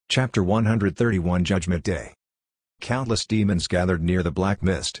Chapter 131 Judgment Day. Countless demons gathered near the black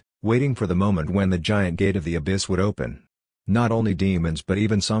mist, waiting for the moment when the giant gate of the abyss would open. Not only demons but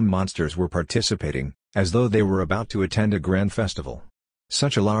even some monsters were participating, as though they were about to attend a grand festival.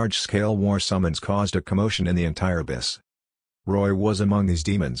 Such a large-scale war summons caused a commotion in the entire abyss. Roy was among these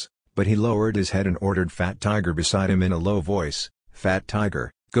demons, but he lowered his head and ordered Fat Tiger beside him in a low voice, "Fat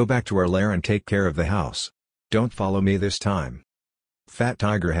Tiger, go back to our lair and take care of the house. Don't follow me this time." Fat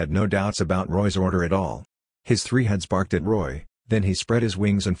Tiger had no doubts about Roy's order at all. His three heads barked at Roy, then he spread his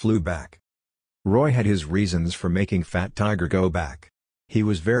wings and flew back. Roy had his reasons for making Fat Tiger go back. He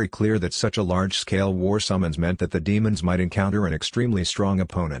was very clear that such a large-scale war summons meant that the demons might encounter an extremely strong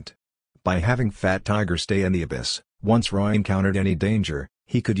opponent. By having Fat Tiger stay in the abyss, once Roy encountered any danger,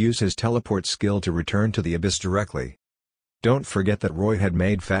 he could use his teleport skill to return to the abyss directly. Don't forget that Roy had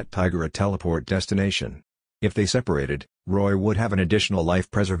made Fat Tiger a teleport destination. If they separated, Roy would have an additional life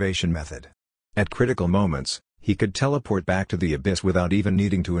preservation method. At critical moments, he could teleport back to the abyss without even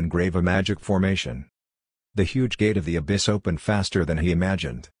needing to engrave a magic formation. The huge gate of the abyss opened faster than he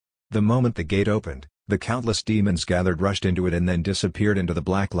imagined. The moment the gate opened, the countless demons gathered rushed into it and then disappeared into the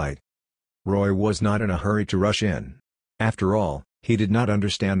black light. Roy was not in a hurry to rush in. After all, he did not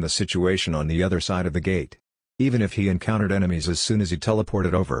understand the situation on the other side of the gate. Even if he encountered enemies as soon as he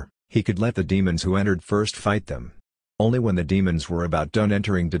teleported over, he could let the demons who entered first fight them. Only when the demons were about done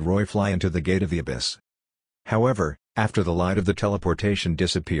entering did Roy fly into the gate of the abyss. However, after the light of the teleportation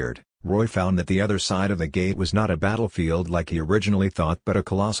disappeared, Roy found that the other side of the gate was not a battlefield like he originally thought but a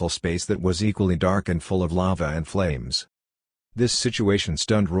colossal space that was equally dark and full of lava and flames. This situation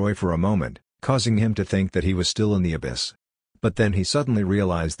stunned Roy for a moment, causing him to think that he was still in the abyss. But then he suddenly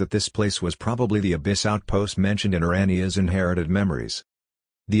realized that this place was probably the Abyss Outpost mentioned in Urania's inherited memories.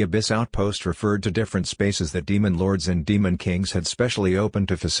 The Abyss Outpost referred to different spaces that demon lords and demon kings had specially opened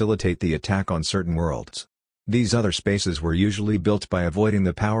to facilitate the attack on certain worlds. These other spaces were usually built by avoiding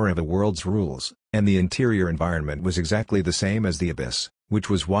the power of a world's rules, and the interior environment was exactly the same as the Abyss, which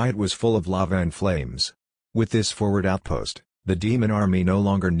was why it was full of lava and flames. With this forward outpost, the demon army no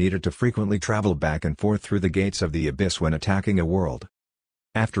longer needed to frequently travel back and forth through the gates of the Abyss when attacking a world.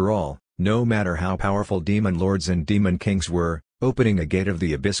 After all, no matter how powerful demon lords and demon kings were, opening a gate of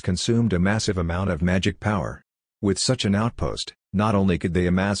the Abyss consumed a massive amount of magic power. With such an outpost, not only could they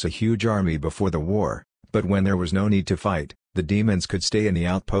amass a huge army before the war, but when there was no need to fight, the demons could stay in the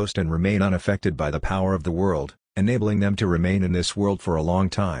outpost and remain unaffected by the power of the world, enabling them to remain in this world for a long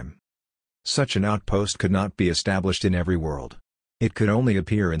time. Such an outpost could not be established in every world. It could only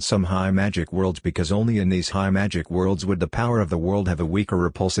appear in some high magic worlds because only in these high magic worlds would the power of the world have a weaker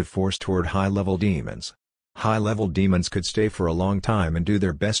repulsive force toward high-level demons. High-level demons could stay for a long time and do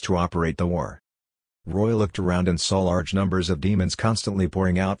their best to operate the war. Roy looked around and saw large numbers of demons constantly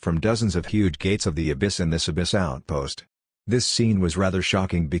pouring out from dozens of huge gates of the abyss in this abyss outpost. This scene was rather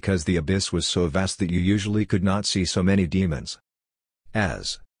shocking because the abyss was so vast that you usually could not see so many demons.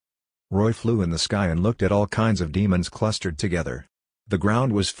 As Roy flew in the sky and looked at all kinds of demons clustered together. The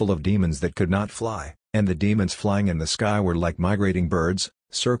ground was full of demons that could not fly, and the demons flying in the sky were like migrating birds,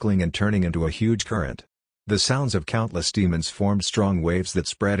 circling and turning into a huge current. The sounds of countless demons formed strong waves that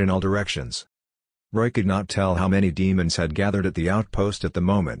spread in all directions. Roy could not tell how many demons had gathered at the outpost at the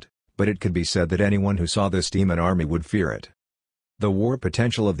moment, but it could be said that anyone who saw this demon army would fear it. The war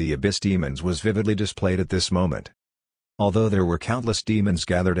potential of the abyss demons was vividly displayed at this moment. Although there were countless demons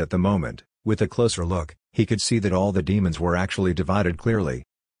gathered at the moment, with a closer look, he could see that all the demons were actually divided clearly.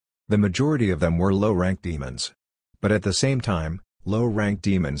 The majority of them were low-ranked demons. But at the same time, low-ranked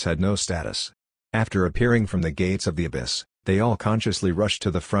demons had no status. After appearing from the gates of the abyss, they all consciously rushed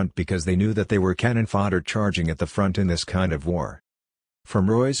to the front because they knew that they were cannon fodder charging at the front in this kind of war. From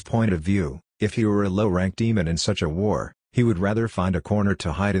Roy's point of view, if he were a low-ranked demon in such a war, he would rather find a corner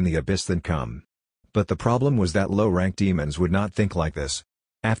to hide in the abyss than come. But the problem was that low-ranked demons would not think like this.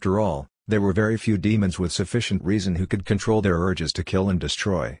 After all, there were very few demons with sufficient reason who could control their urges to kill and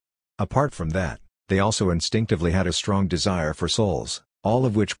destroy. Apart from that, they also instinctively had a strong desire for souls, all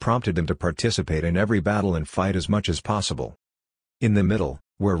of which prompted them to participate in every battle and fight as much as possible. In the middle,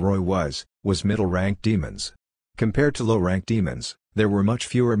 where Roy was middle-ranked demons. Compared to low-ranked demons, there were much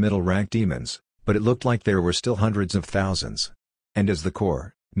fewer middle-ranked demons, but it looked like there were still hundreds of thousands. And as the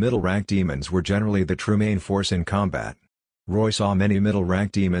core, middle-ranked demons were generally the true main force in combat. Roy saw many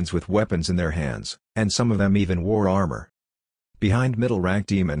middle-ranked demons with weapons in their hands, and some of them even wore armor. Behind middle-ranked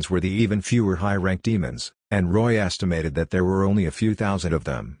demons were the even fewer high-ranked demons, and Roy estimated that there were only a few thousand of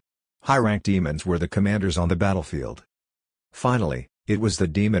them. High-ranked demons were the commanders on the battlefield. Finally, it was the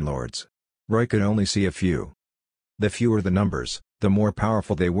demon lords. Roy could only see a few. The fewer the numbers, the more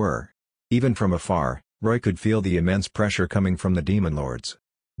powerful they were. Even from afar, Roy could feel the immense pressure coming from the demon lords.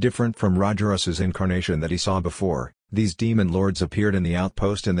 Different from Rajuras's incarnation that he saw before, these demon lords appeared in the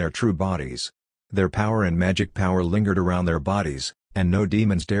outpost in their true bodies. Their power and magic power lingered around their bodies, and no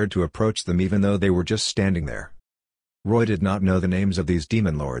demons dared to approach them even though they were just standing there. Roy did not know the names of these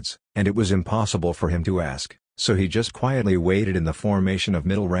demon lords, and it was impossible for him to ask, so he just quietly waited in the formation of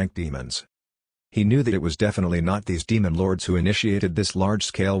middle-rank demons. He knew that it was definitely not these demon lords who initiated this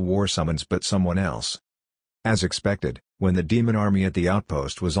large-scale war summons but someone else. As expected, when the demon army at the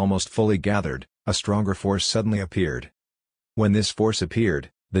outpost was almost fully gathered, a stronger force suddenly appeared. When this force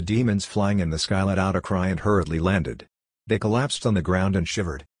appeared, the demons flying in the sky let out a cry and hurriedly landed. They collapsed on the ground and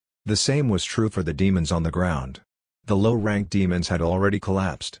shivered. The same was true for the demons on the ground. The low-rank demons had already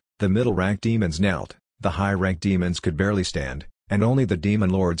collapsed, the middle-rank demons knelt, the high-rank demons could barely stand, and only the demon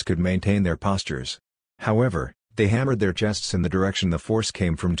lords could maintain their postures. However, they hammered their chests in the direction the force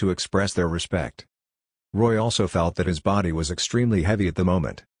came from to express their respect. Roy also felt that his body was extremely heavy at the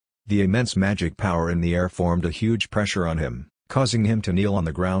moment. The immense magic power in the air formed a huge pressure on him, causing him to kneel on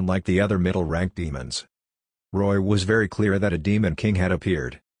the ground like the other middle-rank demons. Roy was very clear that a demon king had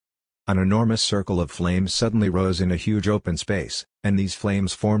appeared. An enormous circle of flames suddenly rose in a huge open space, and these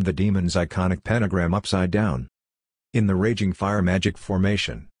flames formed the demon's iconic pentagram upside down. In the raging fire magic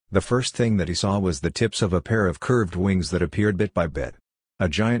formation, the first thing that he saw was the tips of a pair of curved wings that appeared bit by bit. A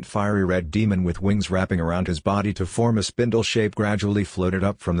giant fiery red demon with wings wrapping around his body to form a spindle shape gradually floated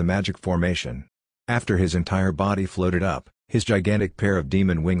up from the magic formation. After his entire body floated up, his gigantic pair of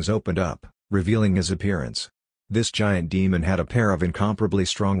demon wings opened up, revealing his appearance. This giant demon had a pair of incomparably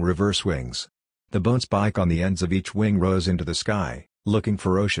strong reverse wings. The bone spike on the ends of each wing rose into the sky, looking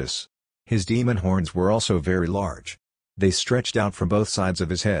ferocious. His demon horns were also very large. They stretched out from both sides of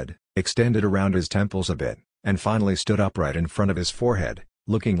his head, extended around his temples a bit, and finally stood upright in front of his forehead,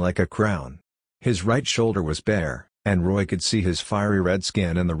 looking like a crown. His right shoulder was bare, and Roy could see his fiery red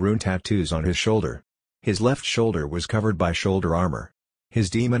skin and the rune tattoos on his shoulder. His left shoulder was covered by shoulder armor. His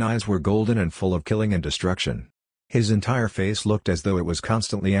demon eyes were golden and full of killing and destruction. His entire face looked as though it was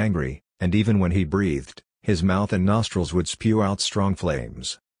constantly angry, and even when he breathed, his mouth and nostrils would spew out strong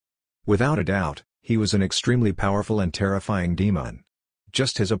flames. Without a doubt, he was an extremely powerful and terrifying demon.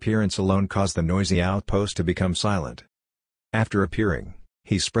 Just his appearance alone caused the noisy outpost to become silent. After appearing,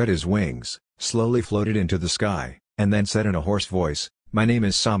 he spread his wings, slowly floated into the sky, and then said in a hoarse voice, "My name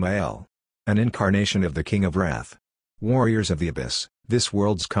is Samael. An incarnation of the King of Wrath. Warriors of the Abyss, this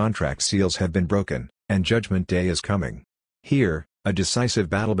world's contract seals have been broken, and Judgment Day is coming. Here, a decisive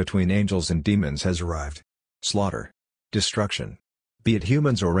battle between angels and demons has arrived. Slaughter. Destruction. Be it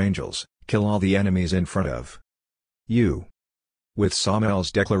humans or angels, kill all the enemies in front of you." With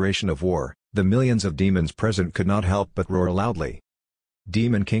Samael's declaration of war, the millions of demons present could not help but roar loudly.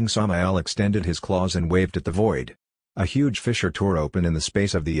 Demon King Samael extended his claws and waved at the void. A huge fissure tore open in the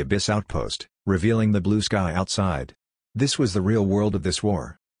space of the Abyss outpost, revealing the blue sky outside. This was the real world of this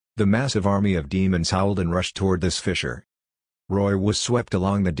war. The massive army of demons howled and rushed toward this fissure. Roy was swept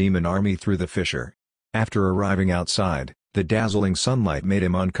along the demon army through the fissure. After arriving outside, the dazzling sunlight made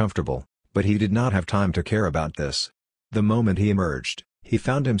him uncomfortable, but he did not have time to care about this. The moment he emerged, he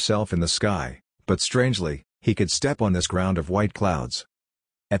found himself in the sky, but strangely, he could step on this ground of white clouds.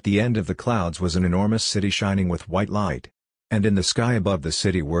 At the end of the clouds was an enormous city shining with white light. And in the sky above the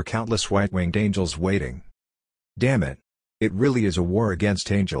city were countless white-winged angels waiting. Damn it! It really is a war against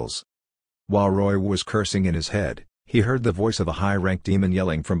angels. While Roy was cursing in his head, he heard the voice of a high-ranked demon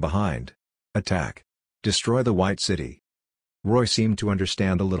yelling from behind. "Attack! Destroy the White City!" Roy seemed to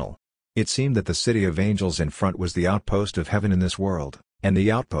understand a little. It seemed that the city of angels in front was the outpost of heaven in this world, and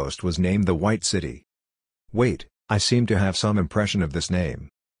the outpost was named the White City. Wait, I seem to have some impression of this name.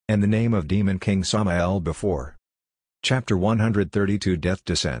 And the name of Demon King Samael before. Chapter 132 Death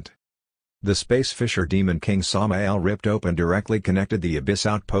Descent. The space fissure Demon King Samael ripped open directly connected the Abyss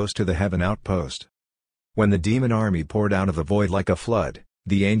outpost to the Heaven outpost. When the demon army poured out of the void like a flood,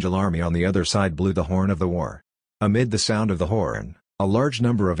 the angel army on the other side blew the horn of the war. Amid the sound of the horn, a large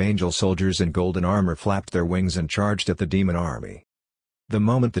number of angel soldiers in golden armor flapped their wings and charged at the demon army. The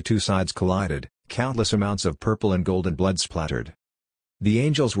moment the two sides collided, countless amounts of purple and golden blood splattered. The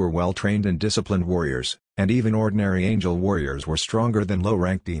angels were well-trained and disciplined warriors, and even ordinary angel warriors were stronger than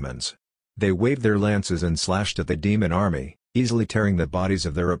low-ranked demons. They waved their lances and slashed at the demon army, easily tearing the bodies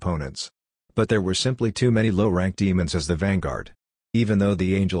of their opponents. But there were simply too many low-ranked demons as the vanguard. Even though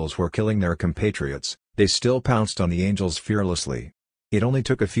the angels were killing their compatriots, they still pounced on the angels fearlessly. It only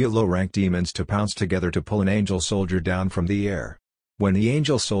took a few low-ranked demons to pounce together to pull an angel soldier down from the air. When the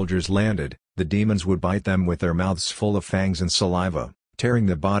angel soldiers landed, The demons would bite them with their mouths full of fangs and saliva, tearing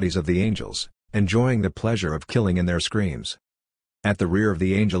the bodies of the angels, enjoying the pleasure of killing in their screams. At the rear of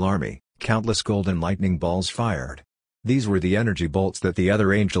the angel army, countless golden lightning balls fired. These were the energy bolts that the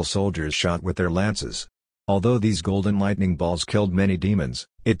other angel soldiers shot with their lances. Although these golden lightning balls killed many demons,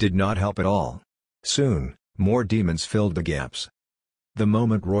 it did not help at all. Soon, more demons filled the gaps. The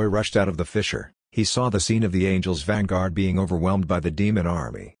moment Roy rushed out of the fissure, he saw the scene of the angel's vanguard being overwhelmed by the demon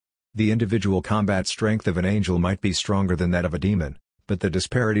army. The individual combat strength of an angel might be stronger than that of a demon, but the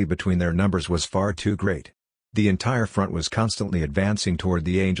disparity between their numbers was far too great. The entire front was constantly advancing toward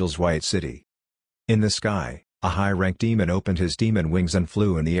the angel's white city. In the sky, a high-ranked demon opened his demon wings and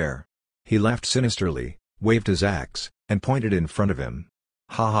flew in the air. He laughed sinisterly, waved his axe, and pointed in front of him.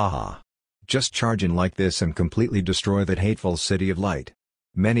 Ha ha ha. Just charge in like this and completely destroy that hateful city of light.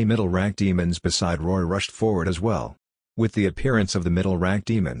 Many middle-ranked demons beside Roy rushed forward as well. With the appearance of the middle-ranked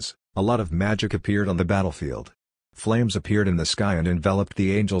demons, a lot of magic appeared on the battlefield. Flames appeared in the sky and enveloped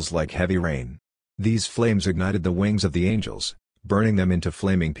the angels like heavy rain. These flames ignited the wings of the angels, burning them into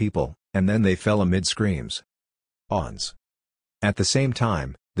flaming people, and then they fell amid screams. Ons. At the same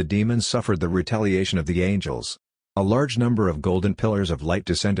time, the demons suffered the retaliation of the angels. A large number of golden pillars of light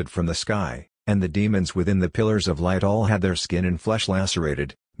descended from the sky, and the demons within the pillars of light all had their skin and flesh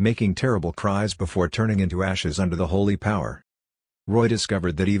lacerated, making terrible cries before turning into ashes under the holy power. Roy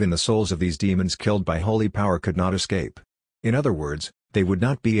discovered that even the souls of these demons killed by holy power could not escape. In other words, they would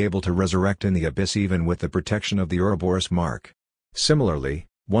not be able to resurrect in the abyss even with the protection of the Ouroboros mark. Similarly,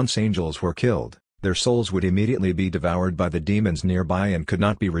 once angels were killed, their souls would immediately be devoured by the demons nearby and could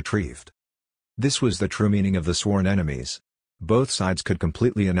not be retrieved. This was the true meaning of the sworn enemies. Both sides could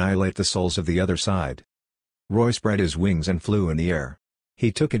completely annihilate the souls of the other side. Roy spread his wings and flew in the air.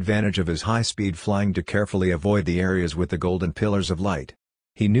 He took advantage of his high-speed flying to carefully avoid the areas with the golden pillars of light.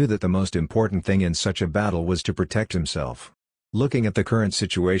 He knew that the most important thing in such a battle was to protect himself. Looking at the current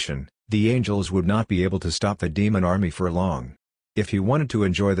situation, the angels would not be able to stop the demon army for long. If he wanted to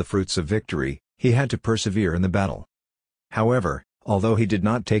enjoy the fruits of victory, he had to persevere in the battle. However, although he did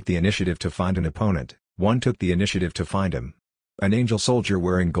not take the initiative to find an opponent, one took the initiative to find him. An angel soldier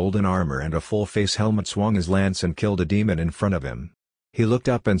wearing golden armor and a full-face helmet swung his lance and killed a demon in front of him. He looked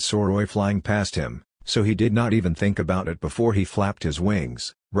up and saw Roy flying past him, so he did not even think about it before he flapped his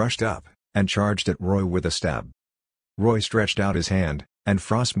wings, rushed up, and charged at Roy with a stab. Roy stretched out his hand, and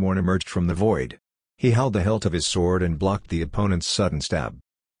Frostmourne emerged from the void. He held the hilt of his sword and blocked the opponent's sudden stab.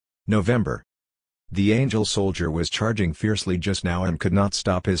 November. The angel soldier was charging fiercely just now and could not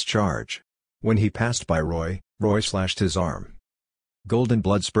stop his charge. When he passed by Roy, Roy slashed his arm. Golden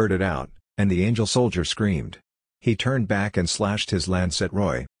blood spurted out, and the angel soldier screamed. He turned back and slashed his lance at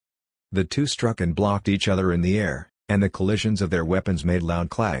Roy. The two struck and blocked each other in the air, and the collisions of their weapons made loud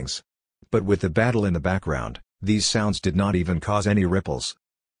clangs. But with the battle in the background, these sounds did not even cause any ripples.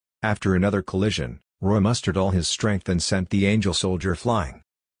 After another collision, Roy mustered all his strength and sent the angel soldier flying.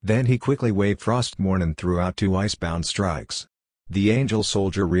 Then he quickly waved Frostmourne and threw out two icebound strikes. The angel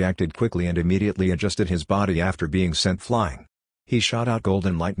soldier reacted quickly and immediately adjusted his body after being sent flying. He shot out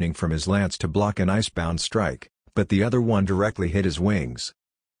golden lightning from his lance to block an icebound strike, but the other one directly hit his wings.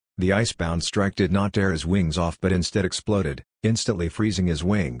 The icebound strike did not tear his wings off but instead exploded, instantly freezing his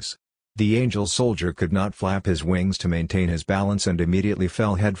wings. The angel soldier could not flap his wings to maintain his balance and immediately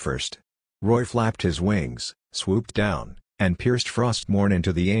fell headfirst. Roy flapped his wings, swooped down, and pierced Frostmourne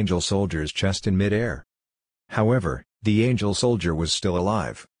into the angel soldier's chest in mid-air. However, the angel soldier was still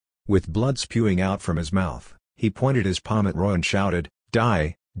alive. With blood spewing out from his mouth, he pointed his palm at Roy and shouted,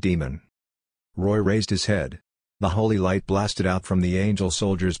 "Die, demon!" Roy raised his head. The holy light blasted out from the angel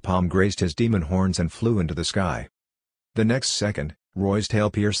soldier's palm, grazed his demon horns and flew into the sky. The next second, Roy's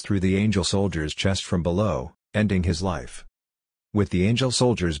tail pierced through the angel soldier's chest from below, ending his life. With the angel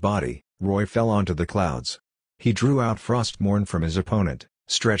soldier's body, Roy fell onto the clouds. He drew out Frostmourne from his opponent,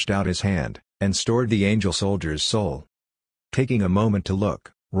 stretched out his hand, and stored the angel soldier's soul. Taking a moment to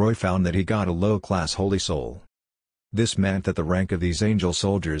look, Roy found that he got a low-class holy soul. This meant that the rank of these angel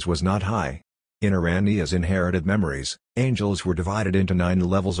soldiers was not high. In Arania's inherited memories, angels were divided into 9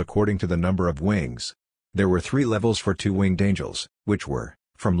 levels according to the number of wings. There were 3 levels for 2-winged angels, which were,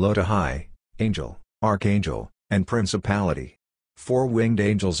 from low to high, angel, archangel, and principality. 4-winged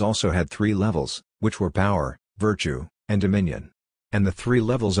angels also had 3 levels, which were power, virtue, and dominion. And the 3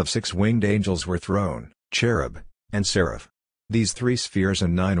 levels of 6-winged angels were throne, cherub, and seraph. These 3 spheres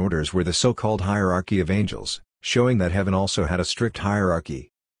and 9 orders were the so-called hierarchy of angels, showing that heaven also had a strict hierarchy.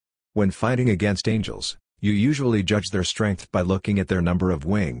 When fighting against angels, you usually judge their strength by looking at their number of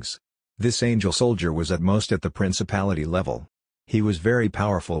wings. This angel soldier was at most at the principality level. He was very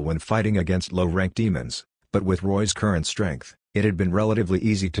powerful when fighting against low-rank demons, but with Roy's current strength, it had been relatively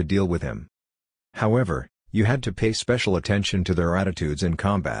easy to deal with him. However, you had to pay special attention to their attitudes in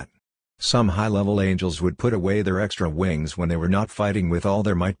combat. Some high-level angels would put away their extra wings when they were not fighting with all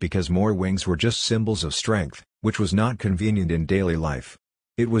their might because more wings were just symbols of strength, which was not convenient in daily life.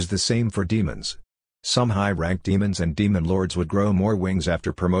 It was the same for demons. Some high-ranked demons and demon lords would grow more wings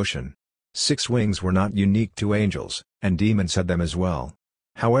after promotion. 6 wings were not unique to angels, and demons had them as well.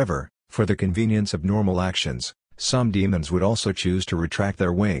 However, for the convenience of normal actions, some demons would also choose to retract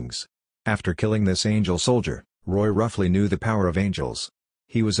their wings. After killing this angel soldier, Roy roughly knew the power of angels.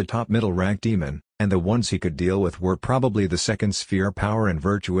 He was a top middle rank demon, and the ones he could deal with were probably the second sphere power and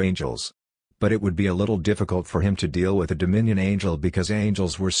virtue angels. But it would be a little difficult for him to deal with a dominion angel because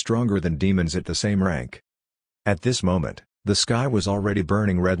angels were stronger than demons at the same rank. At this moment, the sky was already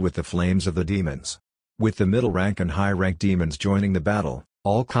burning red with the flames of the demons. With the middle rank and high rank demons joining the battle,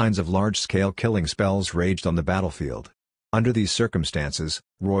 all kinds of large-scale killing spells raged on the battlefield. Under these circumstances,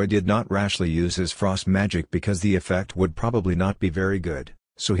 Roy did not rashly use his frost magic because the effect would probably not be very good.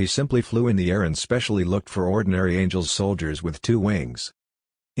 So he simply flew in the air and specially looked for ordinary angels soldiers with 2 wings.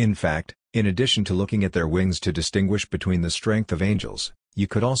 In fact, in addition to looking at their wings to distinguish between the strength of angels, you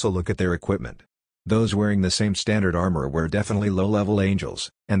could also look at their equipment. Those wearing the same standard armor were definitely low-level angels,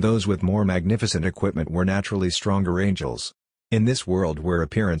 and those with more magnificent equipment were naturally stronger angels. In this world where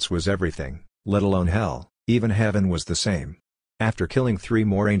appearance was everything, let alone hell, even heaven was the same. After killing 3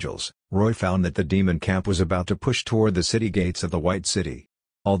 more angels, Roy found that the demon camp was about to push toward the city gates of the White City.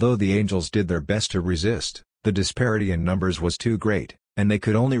 Although the angels did their best to resist, the disparity in numbers was too great, and they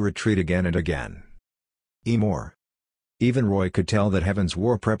could only retreat again and again. Even Roy could tell that Heaven's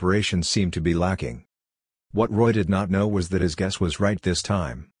war preparations seemed to be lacking. What Roy did not know was that his guess was right this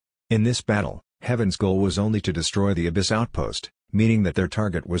time. In this battle, Heaven's goal was only to destroy the Abyss outpost, meaning that their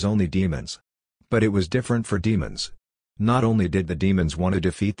target was only demons. But it was different for demons. Not only did the demons want to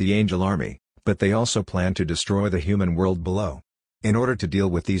defeat the angel army, but they also planned to destroy the human world below. In order to deal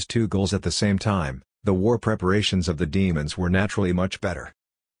with these 2 goals at the same time, the war preparations of the demons were naturally much better.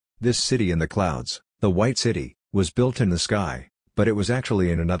 This city in the clouds, the White City, was built in the sky, but it was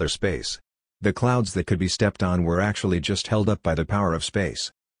actually in another space. The clouds that could be stepped on were actually just held up by the power of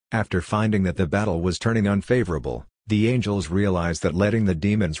space. After finding that the battle was turning unfavorable, the angels realized that letting the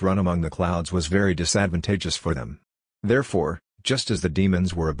demons run among the clouds was very disadvantageous for them. Therefore, just as the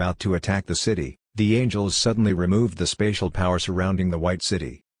demons were about to attack the city, the angels suddenly removed the spatial power surrounding the White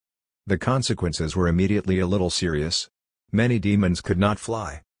City. The consequences were immediately a little serious. Many demons could not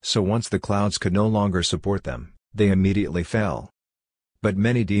fly, so once the clouds could no longer support them, they immediately fell. But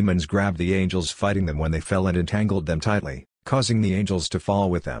many demons grabbed the angels fighting them when they fell and entangled them tightly, causing the angels to fall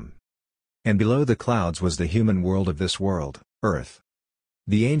with them. And below the clouds was the human world of this world, Earth.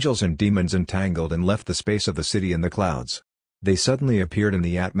 The angels and demons entangled and left the space of the city in the clouds. They suddenly appeared in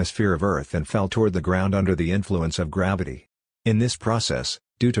the atmosphere of Earth and fell toward the ground under the influence of gravity. In this process,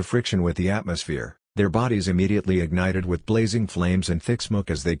 due to friction with the atmosphere, their bodies immediately ignited with blazing flames and thick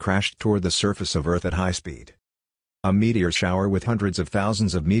smoke as they crashed toward the surface of Earth at high speed. A meteor shower with hundreds of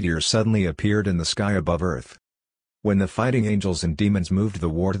thousands of meteors suddenly appeared in the sky above Earth. When the fighting angels and demons moved the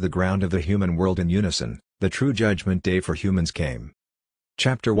war to the ground of the human world in unison, the true judgment day for humans came.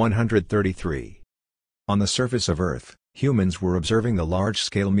 Chapter 133. On the surface of Earth, humans were observing the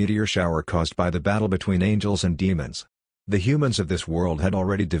large-scale meteor shower caused by the battle between angels and demons. The humans of this world had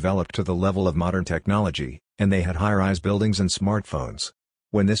already developed to the level of modern technology, and they had high-rise buildings and smartphones.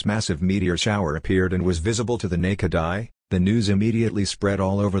 When this massive meteor shower appeared and was visible to the naked eye, the news immediately spread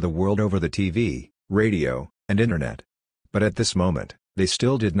all over the world over the TV, radio, and internet. But at this moment, they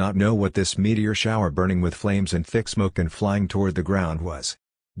still did not know what this meteor shower burning with flames and thick smoke and flying toward the ground was.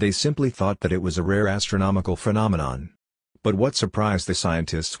 They simply thought that it was a rare astronomical phenomenon. But what surprised the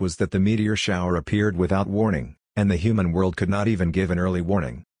scientists was that the meteor shower appeared without warning, and the human world could not even give an early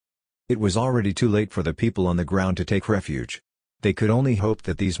warning. It was already too late for the people on the ground to take refuge. They could only hope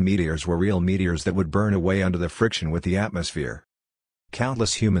that these meteors were real meteors that would burn away under the friction with the atmosphere.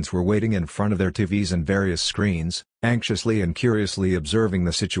 Countless humans were waiting in front of their TVs and various screens, anxiously and curiously observing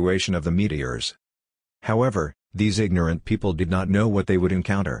the situation of the meteors. However, these ignorant people did not know what they would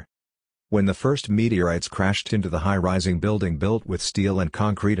encounter. When the first meteorites crashed into the high-rising building built with steel and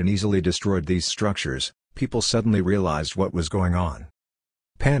concrete and easily destroyed these structures, people suddenly realized what was going on.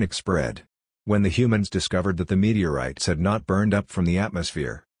 Panic spread. When the humans discovered that the meteorites had not burned up from the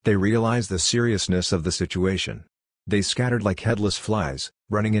atmosphere, they realized the seriousness of the situation. They scattered like headless flies,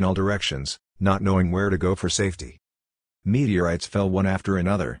 running in all directions, not knowing where to go for safety. Meteorites fell one after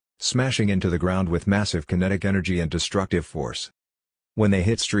another, smashing into the ground with massive kinetic energy and destructive force. When they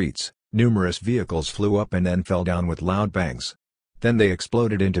hit streets, numerous vehicles flew up and then fell down with loud bangs. Then they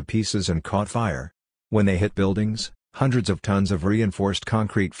exploded into pieces and caught fire. When they hit buildings, hundreds of tons of reinforced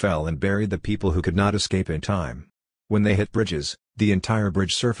concrete fell and buried the people who could not escape in time. When they hit bridges, the entire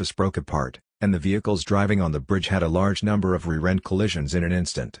bridge surface broke apart, and the vehicles driving on the bridge had a large number of rear-end collisions in an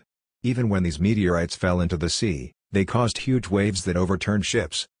instant. Even when these meteorites fell into the sea, they caused huge waves that overturned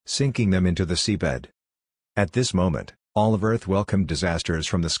ships, sinking them into the seabed. At this moment, all of Earth welcomed disasters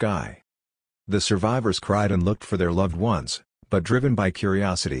from the sky. The survivors cried and looked for their loved ones, but driven by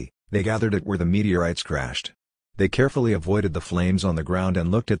curiosity, they gathered at where the meteorites crashed. They carefully avoided the flames on the ground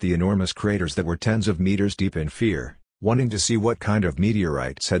and looked at the enormous craters that were tens of meters deep in fear, wanting to see what kind of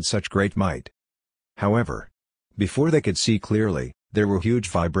meteorites had such great might. However, before they could see clearly, there were huge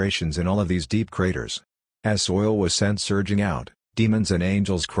vibrations in all of these deep craters. As soil was sent surging out, demons and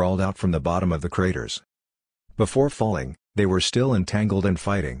angels crawled out from the bottom of the craters. Before falling, they were still entangled and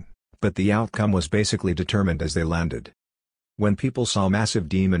fighting, but the outcome was basically determined as they landed. When people saw massive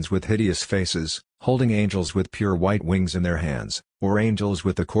demons with hideous faces, holding angels with pure white wings in their hands, or angels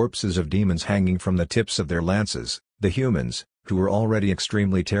with the corpses of demons hanging from the tips of their lances, the humans, who were already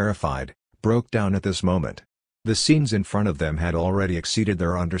extremely terrified, broke down at this moment. The scenes in front of them had already exceeded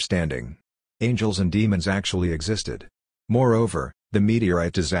their understanding. Angels and demons actually existed. Moreover, the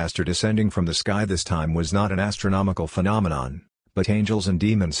meteorite disaster descending from the sky this time was not an astronomical phenomenon, but angels and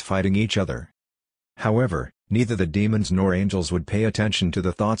demons fighting each other. However, neither the demons nor angels would pay attention to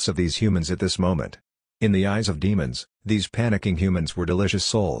the thoughts of these humans at this moment. In the eyes of demons, these panicking humans were delicious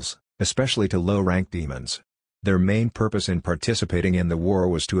souls, especially to low-rank demons. Their main purpose in participating in the war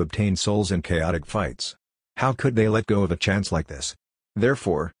was to obtain souls in chaotic fights. How could they let go of a chance like this?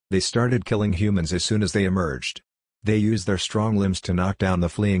 Therefore, they started killing humans as soon as they emerged. They used their strong limbs to knock down the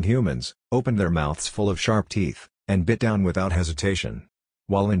fleeing humans, opened their mouths full of sharp teeth, and bit down without hesitation.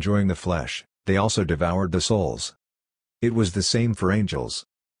 While enjoying the flesh, they also devoured the souls. It was the same for angels.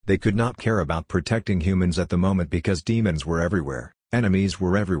 They could not care about protecting humans at the moment because demons were everywhere, enemies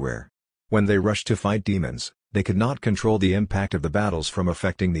were everywhere. When they rushed to fight demons, they could not control the impact of the battles from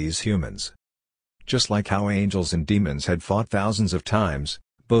affecting these humans. Just like how angels and demons had fought thousands of times,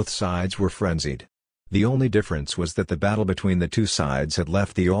 both sides were frenzied. The only difference was that the battle between the two sides had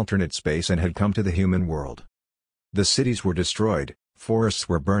left the alternate space and had come to the human world. The cities were destroyed, forests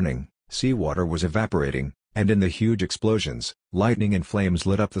were burning, seawater was evaporating, and in the huge explosions, lightning and flames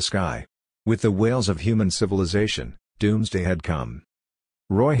lit up the sky. With the wails of human civilization, doomsday had come.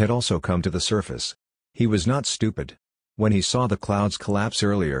 Roy had also come to the surface. He was not stupid. When he saw the clouds collapse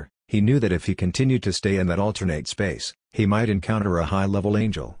earlier, he knew that if he continued to stay in that alternate space, he might encounter a high-level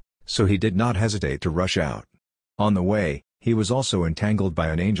angel, so he did not hesitate to rush out. On the way, he was also entangled by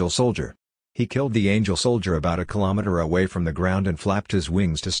an angel soldier. He killed the angel soldier about a kilometer away from the ground and flapped his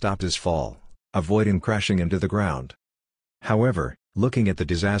wings to stop his fall, avoiding crashing into the ground. However, looking at the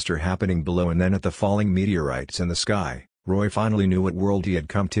disaster happening below and then at the falling meteorites in the sky, Roy finally knew what world he had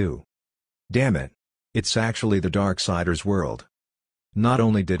come to. Damn it! It's actually the Darksiders' world. Not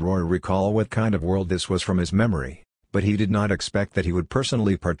only did Roy recall what kind of world this was from his memory, but he did not expect that he would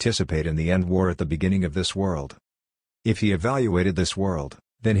personally participate in the end war at the beginning of this world. If he evaluated this world,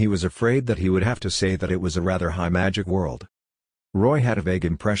 then he was afraid that he would have to say that it was a rather high magic world. Roy had a vague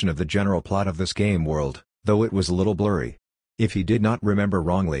impression of the general plot of this game world, though it was a little blurry. If he did not remember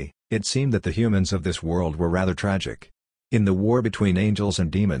wrongly, it seemed that the humans of this world were rather tragic. In the war between angels and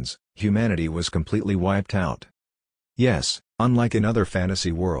demons, humanity was completely wiped out. Yes, unlike in other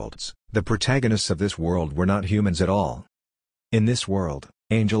fantasy worlds, the protagonists of this world were not humans at all. In this world,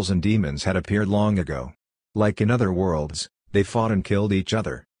 angels and demons had appeared long ago. Like in other worlds, they fought and killed each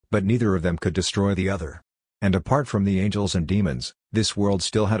other, but neither of them could destroy the other. And apart from the angels and demons, this world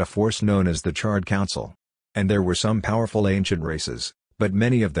still had a force known as the Charred Council. And there were some powerful ancient races, but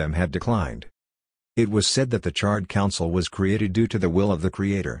many of them had declined. It was said that the Charred Council was created due to the will of the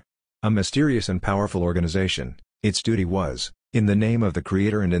Creator. A mysterious and powerful organization. Its duty was, in the name of the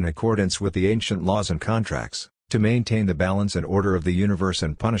Creator and in accordance with the ancient laws and contracts, to maintain the balance and order of the universe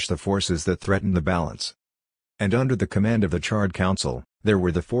and punish the forces that threatened the balance. And under the command of the Charred Council, there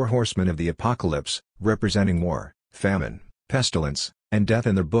were the four horsemen of the apocalypse, representing war, famine, pestilence, and death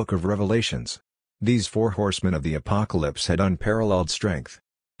in the Book of Revelations. These four horsemen of the apocalypse had unparalleled strength.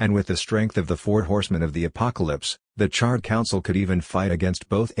 And with the strength of the four horsemen of the apocalypse, the Charred Council could even fight against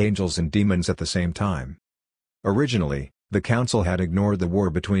both angels and demons at the same time. Originally, the Council had ignored the war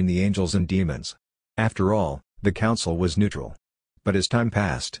between the angels and demons. After all, the Council was neutral. But as time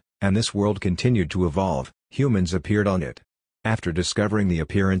passed, and this world continued to evolve, humans appeared on it. After discovering the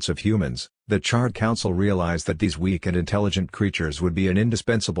appearance of humans, the Charred Council realized that these weak and intelligent creatures would be an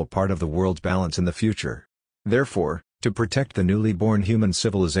indispensable part of the world's balance in the future. Therefore, to protect the newly born human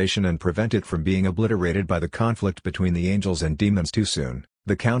civilization and prevent it from being obliterated by the conflict between the angels and demons too soon,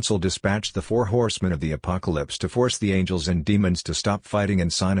 the Council dispatched the four horsemen of the apocalypse to force the angels and demons to stop fighting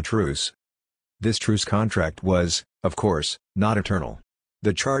and sign a truce. This truce contract was, of course, not eternal.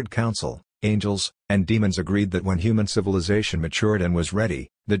 The Charred Council, angels, and demons agreed that when human civilization matured and was ready,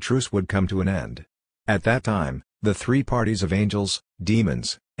 the truce would come to an end. At that time, the three parties of angels,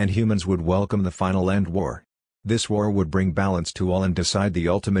 demons, and humans would welcome the final end war. This war would bring balance to all and decide the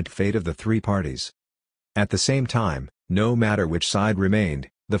ultimate fate of the three parties. At the same time, no matter which side remained,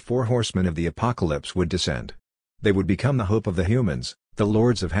 the four horsemen of the apocalypse would descend. They would become the hope of the humans, the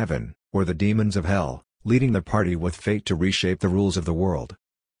lords of heaven, or the demons of hell, leading the party with fate to reshape the rules of the world.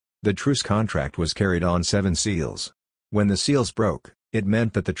 The truce contract was carried on 7 seals. When the seals broke, it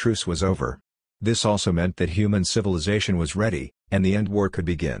meant that the truce was over. This also meant that human civilization was ready, and the end war could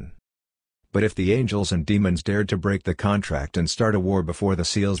begin. But if the angels and demons dared to break the contract and start a war before the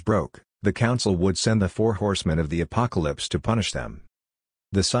seals broke, the council would send the four horsemen of the apocalypse to punish them.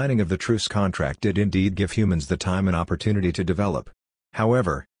 The signing of the truce contract did indeed give humans the time and opportunity to develop.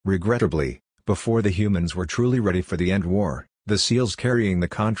 However, regrettably, before the humans were truly ready for the end war, the seals carrying the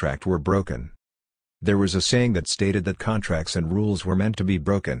contract were broken. There was a saying that stated that contracts and rules were meant to be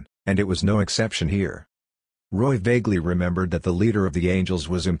broken, and it was no exception here. Roy vaguely remembered that the leader of the angels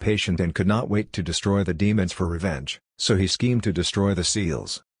was impatient and could not wait to destroy the demons for revenge, so he schemed to destroy the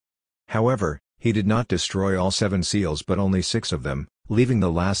seals. However, he did not destroy all 7 seals but only 6 of them, leaving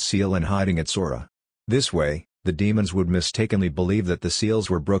the last seal and hiding its aura. This way, the demons would mistakenly believe that the seals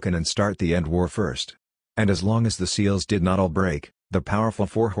were broken and start the end war first. And as long as the seals did not all break, the powerful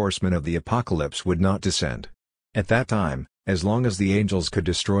four horsemen of the apocalypse would not descend. At that time, as long as the angels could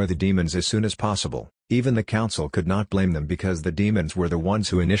destroy the demons as soon as possible, even the council could not blame them because the demons were the ones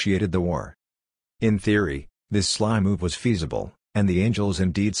who initiated the war. In theory, this sly move was feasible, and the angels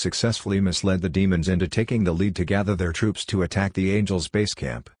indeed successfully misled the demons into taking the lead to gather their troops to attack the angels' base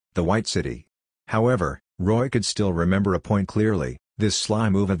camp, the White City. However, Roy could still remember a point clearly: this sly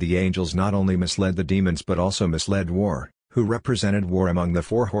move of the angels not only misled the demons but also misled War, who represented War among the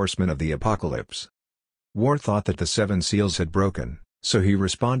four horsemen of the apocalypse. War thought that the 7 seals had broken, so he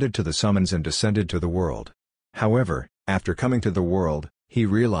responded to the summons and descended to the world. However, after coming to the world, he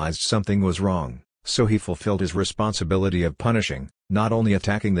realized something was wrong, so he fulfilled his responsibility of punishing, not only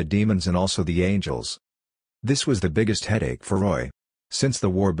attacking the demons and also the angels. This was the biggest headache for Roy. Since the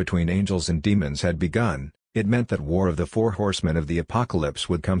war between angels and demons had begun, it meant that War of the Four Horsemen of the Apocalypse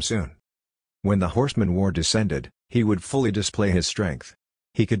would come soon. When the Horseman War descended, he would fully display his strength.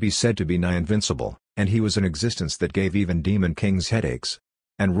 He could be said to be nigh invincible, and he was an existence that gave even demon kings headaches.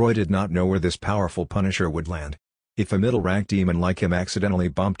 And Roy did not know where this powerful Punisher would land. If a middle-ranked demon like him accidentally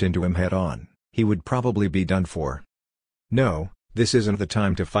bumped into him head-on, he would probably be done for. No, this isn't the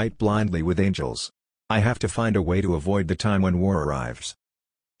time to fight blindly with angels. I have to find a way to avoid the time when war arrives.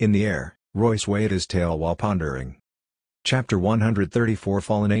 In the air, Roy swayed his tail while pondering. Chapter 134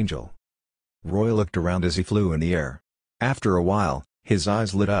 Fallen Angel. Roy looked around as he flew in the air. After a while, his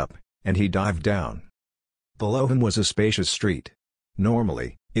eyes lit up, and he dived down. Below him was a spacious street.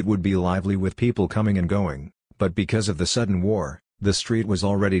 Normally, it would be lively with people coming and going, but because of the sudden war, the street was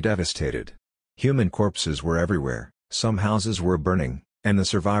already devastated. Human corpses were everywhere, some houses were burning, and the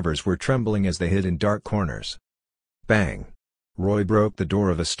survivors were trembling as they hid in dark corners. Bang! Roy broke the door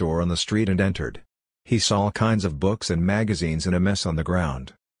of a store on the street and entered. He saw all kinds of books and magazines in a mess on the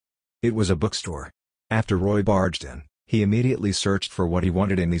ground. It was a bookstore. After Roy barged in, he immediately searched for what he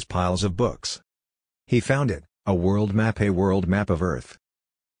wanted in these piles of books. He found it, a world map of Earth.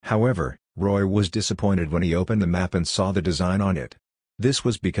 However, Roy was disappointed when he opened the map and saw the design on it. This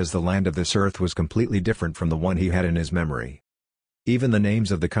was because the land of this Earth was completely different from the one he had in his memory. Even the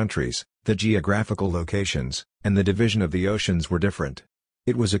names of the countries, the geographical locations, and the division of the oceans were different.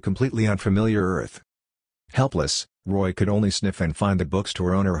 It was a completely unfamiliar Earth. Helpless, Roy could only sniff and find the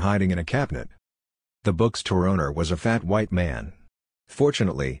bookstore owner hiding in a cabinet. The bookstore owner was a fat white man.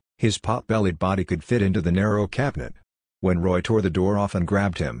 Fortunately, his pot-bellied body could fit into the narrow cabinet. When Roy tore the door off and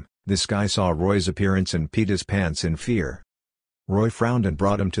grabbed him, this guy saw Roy's appearance and peed his pants in fear. Roy frowned and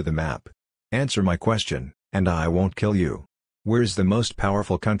brought him to the map. "Answer my question, and I won't kill you. Where's the most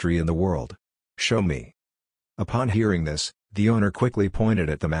powerful country in the world? Show me." Upon hearing this, the owner quickly pointed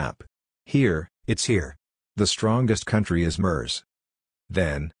at the map. "Here, it's here. The strongest country is Mers."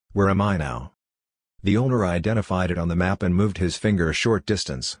 "Then, where am I now?" The owner identified it on the map and moved his finger a short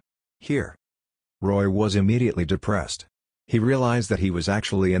distance. "Here." Roy was immediately depressed. He realized that he was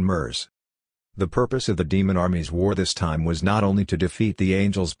actually in Mers. The purpose of the demon army's war this time was not only to defeat the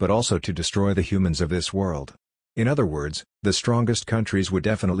angels but also to destroy the humans of this world. In other words, the strongest countries would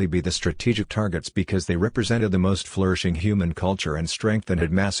definitely be the strategic targets because they represented the most flourishing human culture and strength and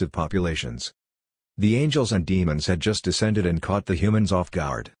had massive populations. The angels and demons had just descended and caught the humans off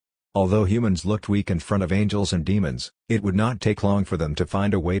guard. Although humans looked weak in front of angels and demons, it would not take long for them to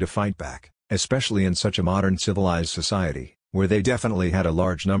find a way to fight back, especially in such a modern civilized society, where they definitely had a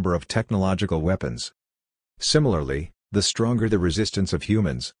large number of technological weapons. Similarly, the stronger the resistance of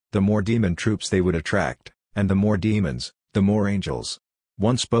humans, the more demon troops they would attract, and the more demons, the more angels.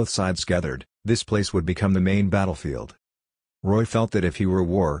 Once both sides gathered, this place would become the main battlefield. Roy felt that if he were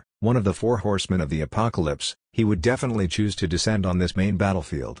war, one of the four horsemen of the apocalypse, he would definitely choose to descend on this main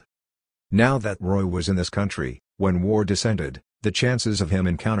battlefield. Now that Roy was in this country, when war descended, the chances of him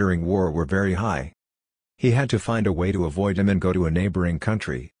encountering war were very high. He had to find a way to avoid him and go to a neighboring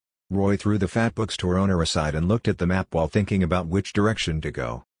country. Roy threw the fat bookstore owner aside and looked at the map while thinking about which direction to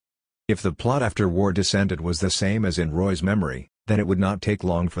go. If the plot after war descended was the same as in Roy's memory, then it would not take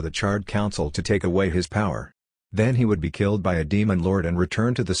long for the Charred Council to take away his power. Then he would be killed by a demon lord and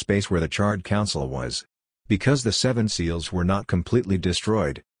return to the space where the Charred Council was. Because the Seven Seals were not completely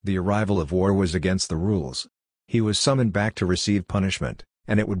destroyed, the arrival of war was against the rules. He was summoned back to receive punishment,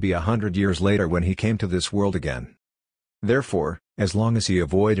 and it would be 100 years later when he came to this world again. Therefore, as long as he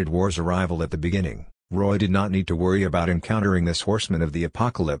avoided war's arrival at the beginning, Roy did not need to worry about encountering this horseman of the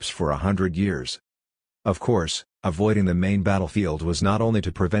apocalypse for 100 years. Of course, avoiding the main battlefield was not only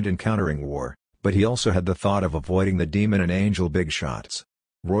to prevent encountering war, but he also had the thought of avoiding the demon and angel big shots.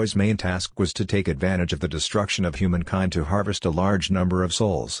 Roy's main task was to take advantage of the destruction of humankind to harvest a large number of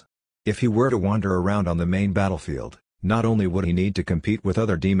souls. If he were to wander around on the main battlefield, not only would he need to compete with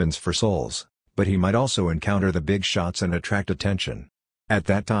other demons for souls, but he might also encounter the big shots and attract attention. At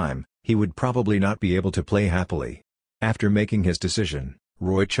that time, he would probably not be able to play happily. After making his decision,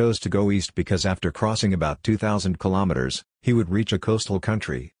 Roy chose to go east because after crossing about 2,000 kilometers, he would reach a coastal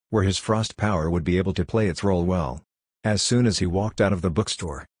country, where his frost power would be able to play its role well. As soon as he walked out of the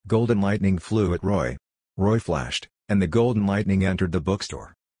bookstore, golden lightning flew at Roy. Roy flashed, and the golden lightning entered the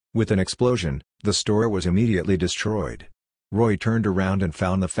bookstore. With an explosion, the store was immediately destroyed. Roy turned around and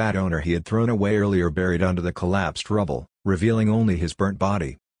found the fat owner he had thrown away earlier buried under the collapsed rubble, revealing only his burnt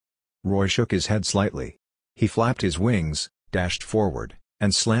body. Roy shook his head slightly. He flapped his wings, dashed forward,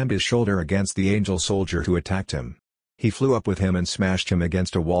 and slammed his shoulder against the angel soldier who attacked him. He flew up with him and smashed him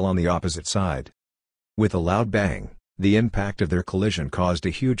against a wall on the opposite side. With a loud bang, the impact of their collision caused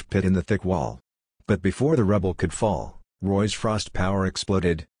a huge pit in the thick wall. But before the rubble could fall, Roy's frost power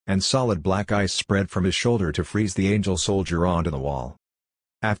exploded, and solid black ice spread from his shoulder to freeze the angel soldier onto the wall.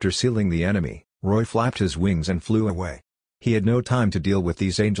 After sealing the enemy, Roy flapped his wings and flew away. He had no time to deal with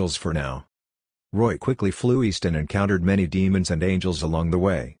these angels for now. Roy quickly flew east and encountered many demons and angels along the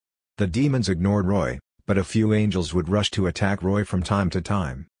way. The demons ignored Roy, but a few angels would rush to attack Roy from time to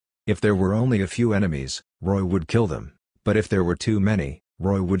time. If there were only a few enemies, Roy would kill them, but if there were too many,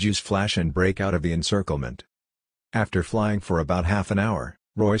 Roy would use flash and break out of the encirclement. After flying for about half an hour,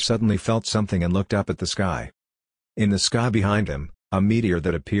 Roy suddenly felt something and looked up at the sky. In the sky behind him, a meteor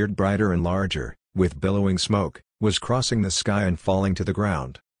that appeared brighter and larger, with billowing smoke, was crossing the sky and falling to the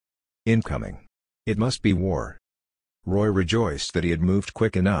ground. Incoming. It must be war. Roy rejoiced that he had moved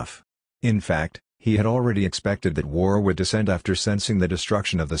quick enough. In fact, he had already expected that war would descend after sensing the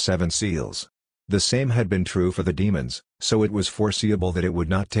destruction of the Seven Seals. The same had been true for the demons, so it was foreseeable that it would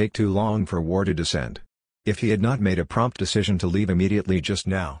not take too long for war to descend. If he had not made a prompt decision to leave immediately just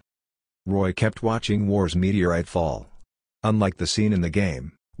now. Roy kept watching war's meteorite fall. Unlike the scene in the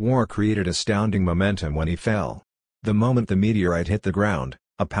game, war created astounding momentum when he fell. The moment the meteorite hit the ground,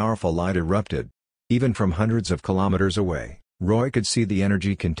 a powerful light erupted. Even from hundreds of kilometers away, Roy could see the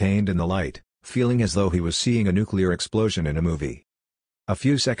energy contained in the light, feeling as though he was seeing a nuclear explosion in a movie. A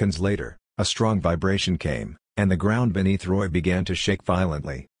few seconds later, a strong vibration came, and the ground beneath Roy began to shake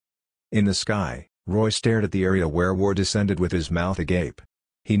violently. In the sky, Roy stared at the area where war descended with his mouth agape.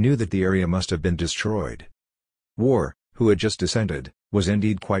 He knew that the area must have been destroyed. War, who had just descended, was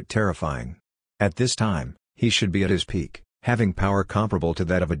indeed quite terrifying. At this time, he should be at his peak, having power comparable to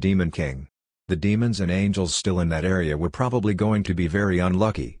that of a demon king. The demons and angels still in that area were probably going to be very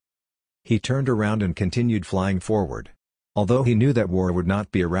unlucky. He turned around and continued flying forward. Although he knew that war would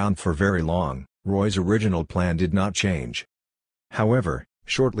not be around for very long, Roy's original plan did not change. However,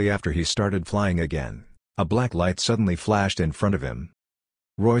 shortly after he started flying again, a black light suddenly flashed in front of him.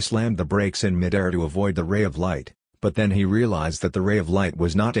 Roy slammed the brakes in midair to avoid the ray of light, but then he realized that the ray of light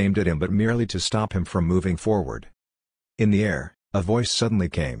was not aimed at him but merely to stop him from moving forward. In the air, a voice suddenly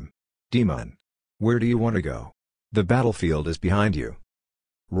came. "Demon. Where do you want to go? The battlefield is behind you."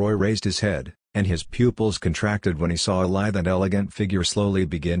 Roy raised his head, and his pupils contracted when he saw a lithe and elegant figure slowly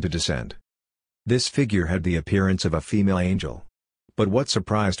begin to descend. This figure had the appearance of a female angel. But what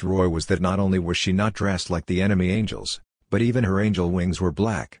surprised Roy was that not only was she not dressed like the enemy angels, but even her angel wings were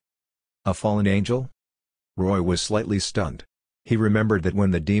black. A fallen angel? Roy was slightly stunned. He remembered that when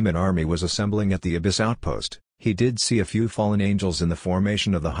the demon army was assembling at the Abyss outpost, he did see a few fallen angels in the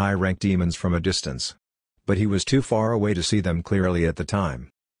formation of the high-ranked demons from a distance. But he was too far away to see them clearly at the time.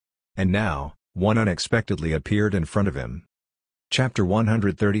 And now, one unexpectedly appeared in front of him. Chapter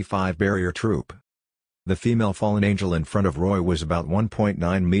 135 Barrier Troop. The female fallen angel in front of Roy was about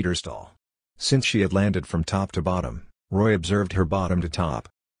 1.9 meters tall. Since she had landed from top to bottom, Roy observed her bottom to top.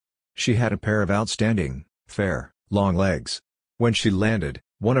 She had a pair of outstanding, fair, long legs. When she landed,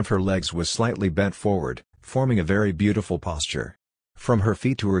 one of her legs was slightly bent forward, forming a very beautiful posture. From her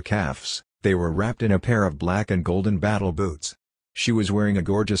feet to her calves, they were wrapped in a pair of black and golden battle boots. She was wearing a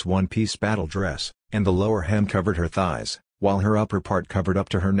gorgeous one-piece battle dress, and the lower hem covered her thighs, while her upper part covered up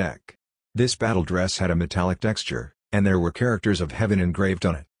to her neck. This battle dress had a metallic texture, and there were characters of heaven engraved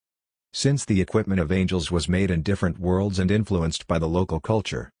on it. Since the equipment of angels was made in different worlds and influenced by the local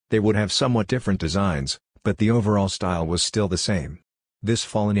culture, they would have somewhat different designs, but the overall style was still the same. This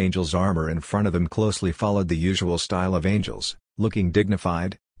fallen angel's armor in front of them closely followed the usual style of angels, looking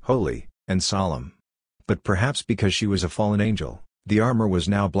dignified, holy, and solemn. But perhaps because she was a fallen angel, the armor was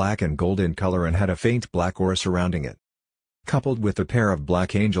now black and gold in color and had a faint black aura surrounding it. Coupled with a pair of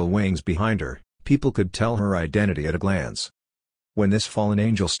black angel wings behind her, people could tell her identity at a glance. When this fallen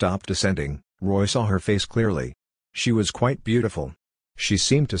angel stopped descending, Roy saw her face clearly. She was quite beautiful. She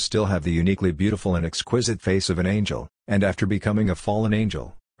seemed to still have the uniquely beautiful and exquisite face of an angel, and after becoming a fallen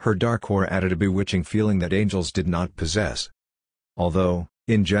angel, her dark aura added a bewitching feeling that angels did not possess. Although,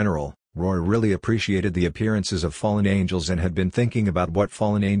 in general, Roy really appreciated the appearances of fallen angels and had been thinking about what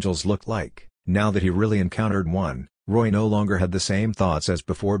fallen angels looked like, now that he really encountered one, Roy no longer had the same thoughts as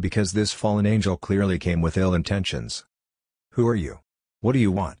before because this fallen angel clearly came with ill intentions. "Who are you? What do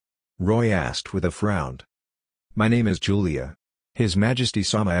you want?" Roy asked with a frown. "My name is Julia. His Majesty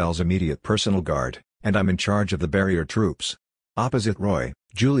Samael's immediate personal guard, and I'm in charge of the barrier troops." Opposite Roy,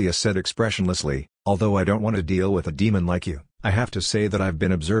 Julia said expressionlessly, "Although I don't want to deal with a demon like you, I have to say that I've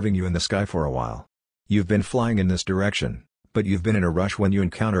been observing you in the sky for a while. You've been flying in this direction, but you've been in a rush when you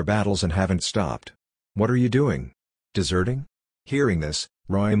encounter battles and haven't stopped. What are you doing? Deserting?" Hearing this,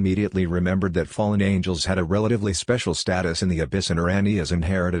 Roy immediately remembered that fallen angels had a relatively special status in the Abyss and Urania's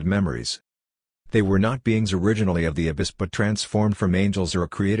inherited memories. They were not beings originally of the Abyss but transformed from angels or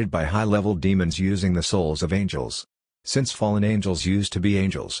created by high-level demons using the souls of angels. Since fallen angels used to be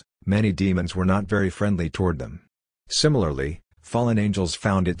angels, many demons were not very friendly toward them. Similarly, fallen angels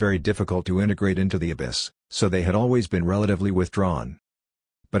found it very difficult to integrate into the Abyss, so they had always been relatively withdrawn.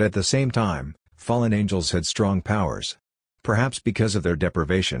 But at the same time, fallen angels had strong powers. Perhaps because of their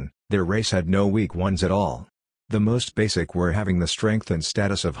deprivation, their race had no weak ones at all. The most basic were having the strength and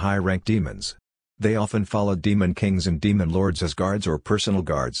status of high-ranked demons. They often followed demon kings and demon lords as guards or personal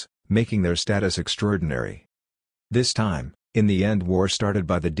guards, making their status extraordinary. This time, in the end war started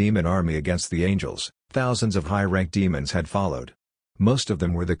by the demon army against the angels, thousands of high-ranked demons had followed. Most of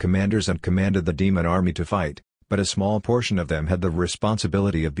them were the commanders and commanded the demon army to fight, but a small portion of them had the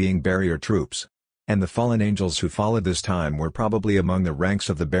responsibility of being barrier troops. And the fallen angels who followed this time were probably among the ranks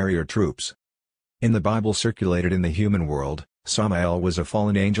of the barrier troops. In the Bible circulated in the human world, Samael was a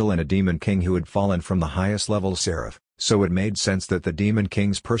fallen angel and a demon king who had fallen from the highest level seraph, so it made sense that the demon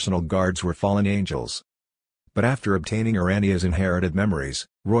king's personal guards were fallen angels. But after obtaining Urania's inherited memories,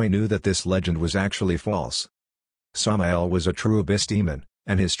 Roy knew that this legend was actually false. Samael was a true Abyss demon,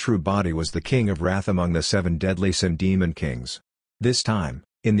 and his true body was the king of wrath among the 7 deadly sin demon kings. This time,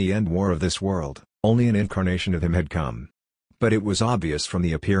 in the end war of this world, only an incarnation of him had come. But it was obvious from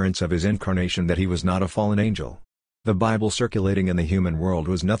the appearance of his incarnation that he was not a fallen angel. The Bible circulating in the human world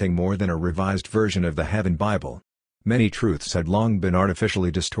was nothing more than a revised version of the Heaven Bible. Many truths had long been artificially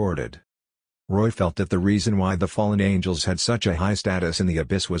distorted. Roy felt that the reason why the fallen angels had such a high status in the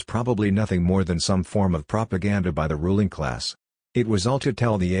Abyss was probably nothing more than some form of propaganda by the ruling class. It was all to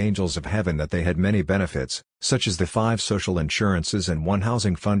tell the angels of heaven that they had many benefits, such as the 5 social insurances and 1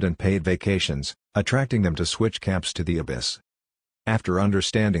 housing fund and paid vacations, attracting them to switch camps to the Abyss. After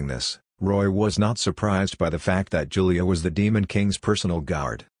understanding this, Roy was not surprised by the fact that Julia was the Demon King's personal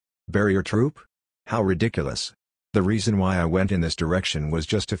guard. Barrier troop? How ridiculous. The reason why I went in this direction was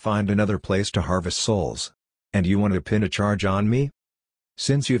just to find another place to harvest souls. And you want to pin a charge on me?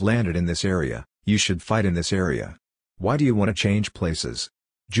 Since you've landed in this area, you should fight in this area. Why do you want to change places?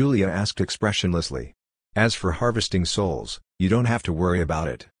 Julia asked expressionlessly. As for harvesting souls, you don't have to worry about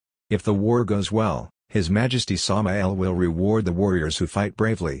it. If the war goes well, His Majesty Samael will reward the warriors who fight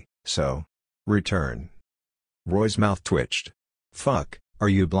bravely, so return. Roy's mouth twitched. Fuck, are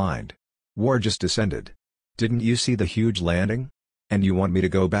you blind? War just descended. Didn't you see the huge landing? And you want me to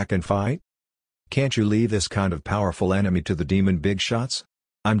go back and fight? Can't you leave this kind of powerful enemy to the demon big shots?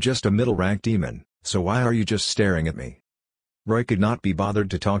 I'm just a middle-rank demon, so why are you just staring at me? Roy could not be bothered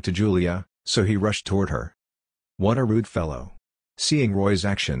to talk to Julia, so he rushed toward her. What a rude fellow. Seeing Roy's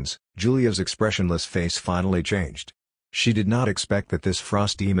actions, Julia's expressionless face finally changed. She did not expect that this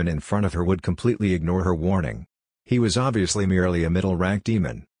frost demon in front of her would completely ignore her warning. He was obviously merely a middle-rank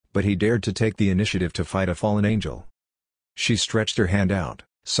demon, but he dared to take the initiative to fight a fallen angel. She stretched her hand out,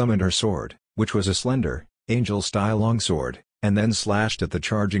 summoned her sword, which was a slender, angel-style longsword, and then slashed at the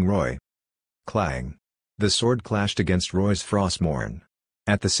charging Roy. Clang! The sword clashed against Roy's Frostmourne.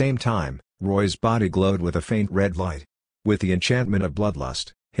 At the same time, Roy's body glowed with a faint red light. With the enchantment of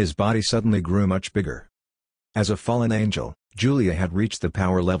Bloodlust, his body suddenly grew much bigger. As a fallen angel, Julia had reached the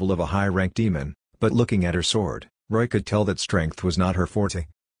power level of a high-ranked demon, but looking at her sword, Roy could tell that strength was not her forte.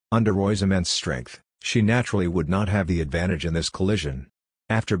 Under Roy's immense strength, she naturally would not have the advantage in this collision.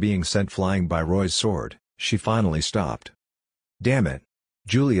 After being sent flying by Roy's sword, she finally stopped. Damn it!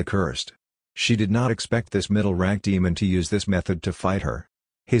 Julia cursed. She did not expect this middle-ranked demon to use this method to fight her.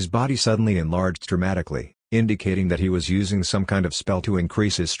 His body suddenly enlarged dramatically, indicating that he was using some kind of spell to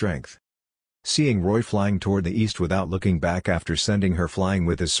increase his strength. Seeing Roy flying toward the east without looking back after sending her flying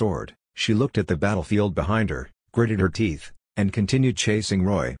with his sword, she looked at the battlefield behind her, gritted her teeth, and continued chasing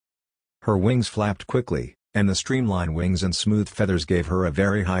Roy. Her wings flapped quickly, and the streamlined wings and smooth feathers gave her a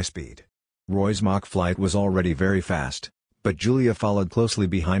very high speed. Roy's mock flight was already very fast, but Julia followed closely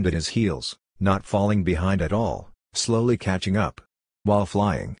behind at his heels, not falling behind at all, slowly catching up. While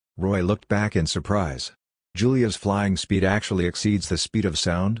flying, Roy looked back in surprise. Julia's flying speed actually exceeds the speed of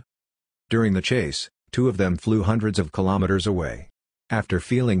sound. During the chase, two of them flew hundreds of kilometers away. After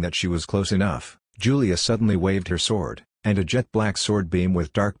feeling that she was close enough, Julia suddenly waved her sword, and a jet-black sword beam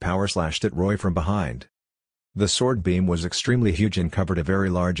with dark power slashed at Roy from behind. The sword beam was extremely huge and covered a very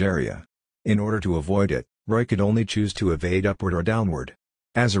large area. In order to avoid it, Roy could only choose to evade upward or downward.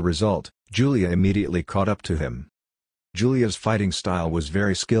 As a result, Julia immediately caught up to him. Julia's fighting style was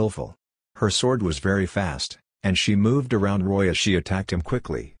very skillful. Her sword was very fast, and she moved around Roy as she attacked him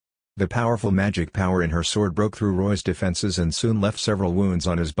quickly. The powerful magic power in her sword broke through Roy's defenses and soon left several wounds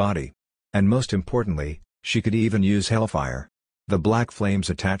on his body. And most importantly, she could even use hellfire. The black flames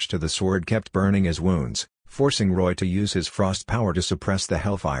attached to the sword kept burning his wounds, forcing Roy to use his frost power to suppress the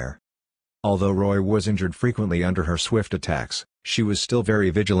hellfire. Although Roy was injured frequently under her swift attacks, she was still very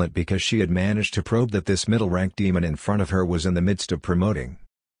vigilant because she had managed to probe that this middle-ranked demon in front of her was in the midst of promoting.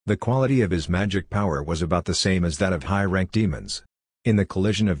 The quality of his magic power was about the same as that of high-ranked demons. In the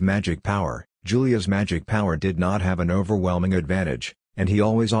collision of magic power, Julia's magic power did not have an overwhelming advantage, and he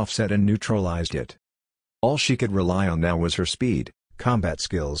always offset and neutralized it. All she could rely on now was her speed, combat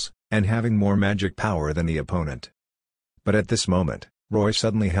skills, and having more magic power than the opponent. But at this moment, Roy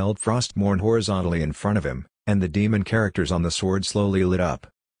suddenly held Frostmourne horizontally in front of him, and the demon characters on the sword slowly lit up.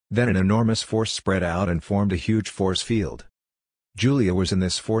 Then an enormous force spread out and formed a huge force field. Julia was in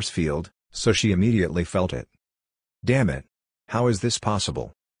this force field, so she immediately felt it. Damn it! How is this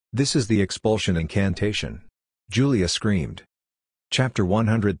possible? This is the expulsion incantation! Julia screamed. Chapter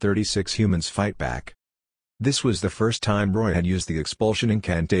 136 Humans Fight Back. This was the first time Roy had used the expulsion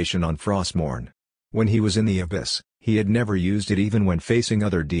incantation on Frostmourne. When he was in the Abyss, he had never used it even when facing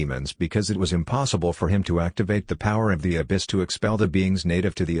other demons because it was impossible for him to activate the power of the Abyss to expel the beings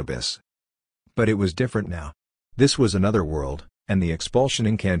native to the Abyss. But it was different now. This was another world, and the expulsion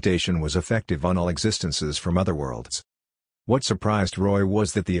incantation was effective on all existences from other worlds. What surprised Roy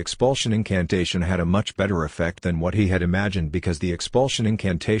was that the expulsion incantation had a much better effect than what he had imagined because the expulsion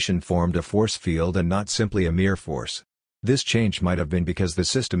incantation formed a force field and not simply a mere force. This change might have been because the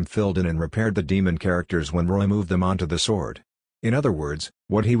system filled in and repaired the demon characters when Roy moved them onto the sword. In other words,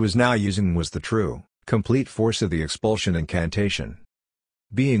 what he was now using was the true, complete force of the expulsion incantation.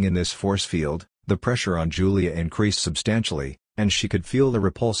 Being in this force field, the pressure on Julia increased substantially, and she could feel the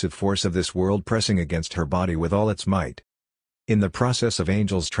repulsive force of this world pressing against her body with all its might. In the process of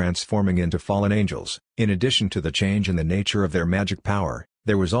angels transforming into fallen angels, in addition to the change in the nature of their magic power,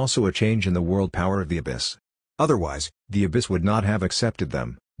 there was also a change in the world power of the Abyss. Otherwise, the Abyss would not have accepted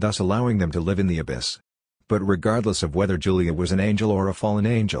them, thus allowing them to live in the Abyss. But regardless of whether Julia was an angel or a fallen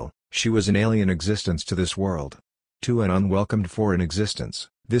angel, she was an alien existence to this world. To an unwelcomed foreign existence,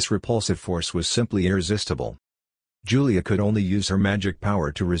 this repulsive force was simply irresistible. Julia could only use her magic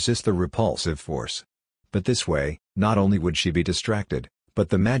power to resist the repulsive force. But this way, not only would she be distracted, but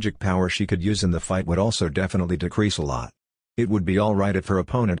the magic power she could use in the fight would also definitely decrease a lot. It would be alright if her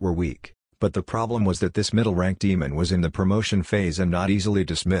opponent were weak, but the problem was that this middle-rank demon was in the promotion phase and not easily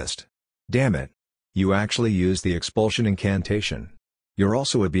dismissed. Damn it! You actually used the expulsion incantation. You're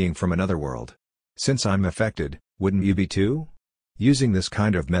also a being from another world. Since I'm affected, wouldn't you be too? Using this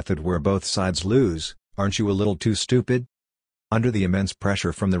kind of method where both sides lose, aren't you a little too stupid? Under the immense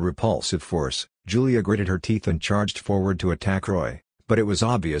pressure from the repulsive force, Julia gritted her teeth and charged forward to attack Roy, but it was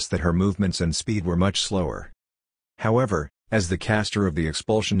obvious that her movements and speed were much slower. However, as the caster of the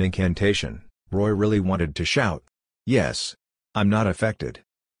expulsion incantation, Roy really wanted to shout, "Yes! I'm not affected."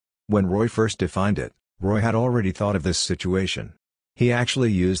 When Roy first defined it, Roy had already thought of this situation. He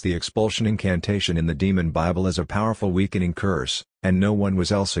actually used the expulsion incantation in the Demon Bible as a powerful weakening curse, and no one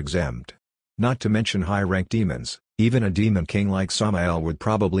was else exempt. Not to mention high-rank demons, even a demon king like Samael would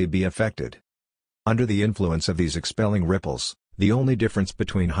probably be affected. Under the influence of these expelling ripples, the only difference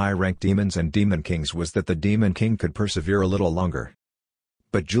between high-rank demons and demon kings was that the demon king could persevere a little longer.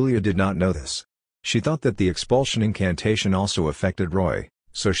 But Julia did not know this. She thought that the expulsion incantation also affected Roy,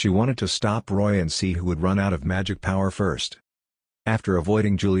 so she wanted to stop Roy and see who would run out of magic power first. After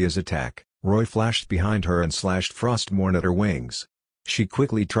avoiding Julia's attack, Roy flashed behind her and slashed Frostmourne at her wings. She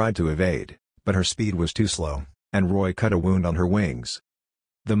quickly tried to evade, but her speed was too slow, and Roy cut a wound on her wings.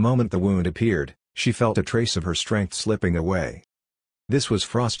 The moment the wound appeared, she felt a trace of her strength slipping away. This was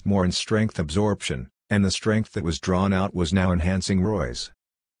Frostmourne's strength absorption, and the strength that was drawn out was now enhancing Roy's.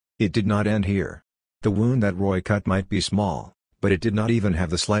 It did not end here. The wound that Roy cut might be small, but it did not even have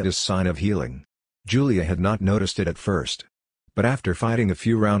the slightest sign of healing. Julia had not noticed it at first. But after fighting a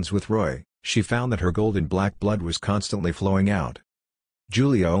few rounds with Roy, she found that her golden black blood was constantly flowing out.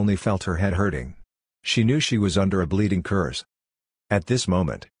 Julia only felt her head hurting. She knew she was under a bleeding curse. At this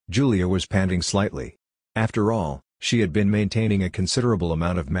moment, Julia was panting slightly. After all, she had been maintaining a considerable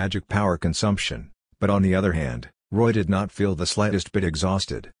amount of magic power consumption, but on the other hand, Roy did not feel the slightest bit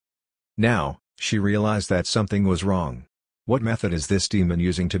exhausted. Now, she realized that something was wrong. What method is this demon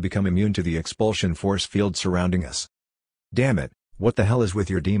using to become immune to the expulsion force field surrounding us? Damn it, what the hell is with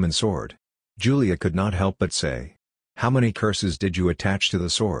your demon sword? Julia could not help but say. How many curses did you attach to the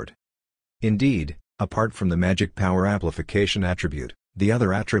sword? Indeed, apart from the magic power amplification attribute, the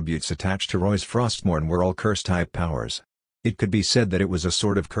other attributes attached to Roy's Frostmourne were all curse-type powers. It could be said that it was a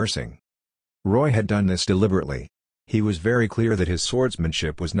sort of cursing. Roy had done this deliberately. He was very clear that his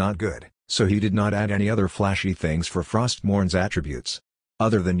swordsmanship was not good, so he did not add any other flashy things for Frostmourne's attributes.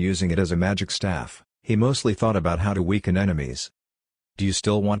 Other than using it as a magic staff, he mostly thought about how to weaken enemies. Do you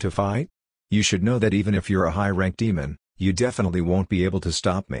still want to fight? You should know that even if you're a high-rank demon, you definitely won't be able to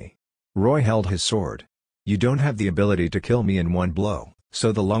stop me. Roy held his sword. You don't have the ability to kill me in one blow,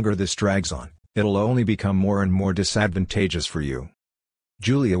 so the longer this drags on, it'll only become more and more disadvantageous for you.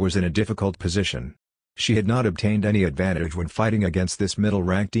 Julia was in a difficult position. She had not obtained any advantage when fighting against this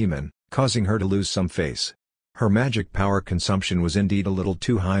middle-rank demon, causing her to lose some face. Her magic power consumption was indeed a little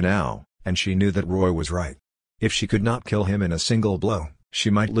too high now, and she knew that Roy was right. If she could not kill him in a single blow, she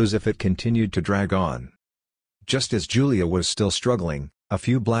might lose if it continued to drag on. Just as Julia was still struggling, a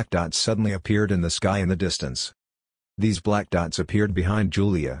few black dots suddenly appeared in the sky in the distance. These black dots appeared behind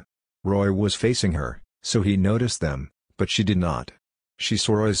Julia. Roy was facing her, so he noticed them, but she did not. She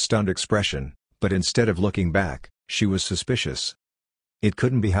saw Roy's stunned expression, but instead of looking back, she was suspicious. It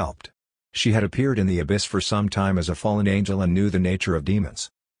couldn't be helped. She had appeared in the abyss for some time as a fallen angel and knew the nature of demons.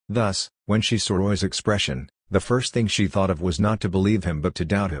 Thus, when she saw Roy's expression, the first thing she thought of was not to believe him but to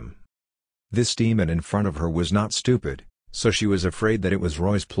doubt him. This demon in front of her was not stupid, so she was afraid that it was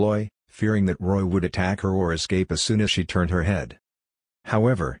Roy's ploy, fearing that Roy would attack her or escape as soon as she turned her head.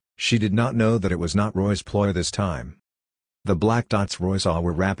 However, she did not know that it was not Roy's ploy this time. The black dots Roy saw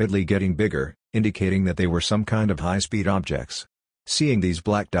were rapidly getting bigger, indicating that they were some kind of high-speed objects. Seeing these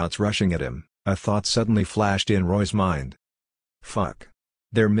black dots rushing at him, a thought suddenly flashed in Roy's mind. Fuck.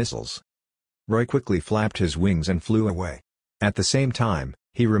 They're missiles. Roy quickly flapped his wings and flew away. At the same time,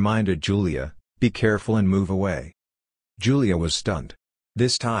 he reminded Julia, "Be careful and move away." Julia was stunned.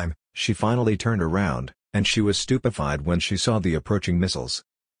 This time, she finally turned around, and she was stupefied when she saw the approaching missiles.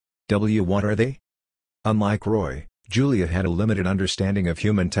 What are they? Unlike Roy, Julia had a limited understanding of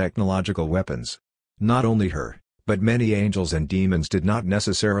human technological weapons. Not only her, but many angels and demons did not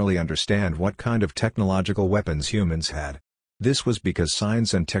necessarily understand what kind of technological weapons humans had. This was because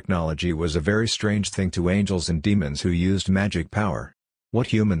science and technology was a very strange thing to angels and demons who used magic power. What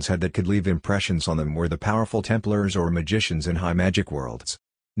humans had that could leave impressions on them were the powerful Templars or magicians in high magic worlds.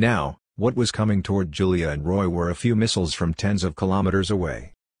 Now, What was coming toward Julia and Roy were a few missiles from tens of kilometers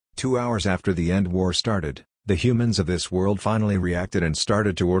away. 2 hours after the end war started, the humans of this world finally reacted and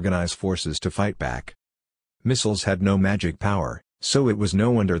started to organize forces to fight back. Missiles had no magic power, so it was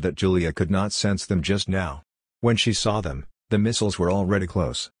no wonder that Julia could not sense them just now. When she saw them, the missiles were already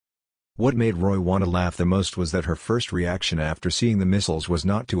close. What made Roy want to laugh the most was that her first reaction after seeing the missiles was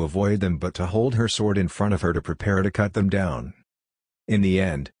not to avoid them but to hold her sword in front of her to prepare to cut them down. In the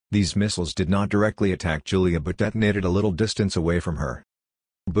end, these missiles did not directly attack Julia but detonated a little distance away from her.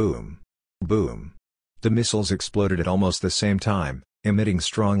 Boom! Boom! The missiles exploded at almost the same time, emitting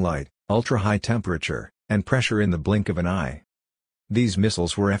strong light, ultra-high temperature, and pressure in the blink of an eye. These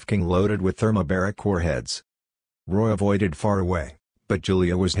missiles were f-king loaded with thermobaric warheads. Roy avoided far away, but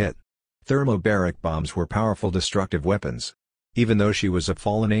Julia was hit. Thermobaric bombs were powerful destructive weapons. Even though she was a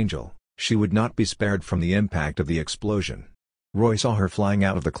fallen angel, she would not be spared from the impact of the explosion. Roy saw her flying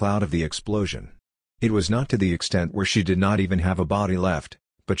out of the cloud of the explosion. It was not to the extent where she did not even have a body left,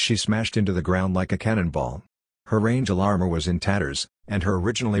 but she smashed into the ground like a cannonball. Her angel armor was in tatters, and her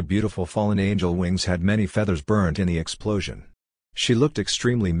originally beautiful fallen angel wings had many feathers burnt in the explosion. She looked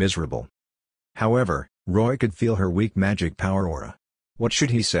extremely miserable. However, Roy could feel her weak magic power aura. What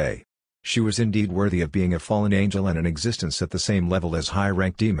should he say? She was indeed worthy of being a fallen angel and an existence at the same level as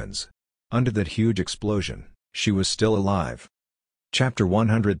high-ranked demons. Under that huge explosion, she was still alive. Chapter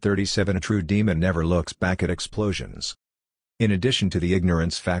 137 A true demon never looks back at explosions. In addition to the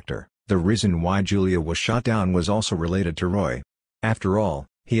ignorance factor, the reason why Julia was shot down was also related to Roy. After all,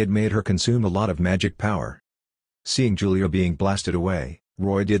 he had made her consume a lot of magic power. Seeing Julia being blasted away,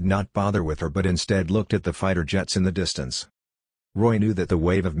 Roy did not bother with her but instead looked at the fighter jets in the distance. Roy knew that the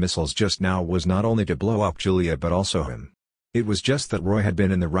wave of missiles just now was not only to blow up Julia but also him. It was just that Roy had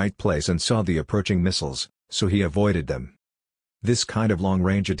been in the right place and saw the approaching missiles, so he avoided them. This kind of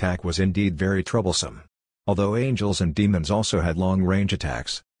long-range attack was indeed very troublesome. Although angels and demons also had long-range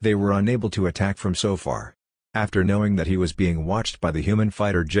attacks, they were unable to attack from so far. After knowing that he was being watched by the human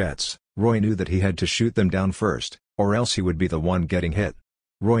fighter jets, Roy knew that he had to shoot them down first, or else he would be the one getting hit.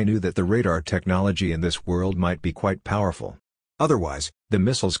 Roy knew that the radar technology in this world might be quite powerful. Otherwise, the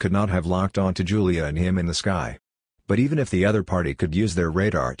missiles could not have locked onto Julia and him in the sky. But even if the other party could use their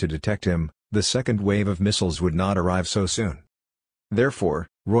radar to detect him, the second wave of missiles would not arrive so soon. Therefore,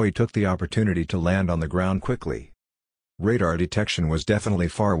 Roy took the opportunity to land on the ground quickly. Radar detection was definitely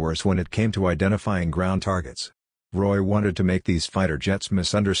far worse when it came to identifying ground targets. Roy wanted to make these fighter jets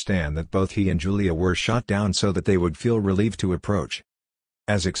misunderstand that both he and Julia were shot down so that they would feel relieved to approach.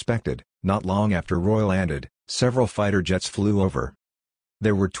 As expected, not long after Roy landed, several fighter jets flew over.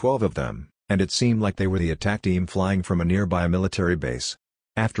 There were 12 of them, and it seemed like they were the attack team flying from a nearby military base.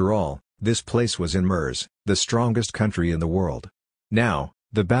 After all, this place was in Mers, the strongest country in the world. Now,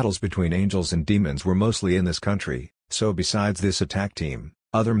 the battles between angels and demons were mostly in this country, so besides this attack team,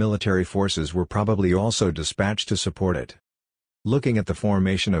 other military forces were probably also dispatched to support it. Looking at the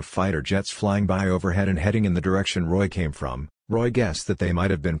formation of fighter jets flying by overhead and heading in the direction Roy came from, Roy guessed that they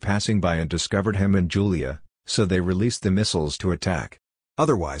might have been passing by and discovered him and Julia, so they released the missiles to attack.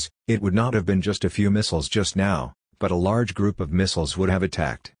 Otherwise, it would not have been just a few missiles just now, but a large group of missiles would have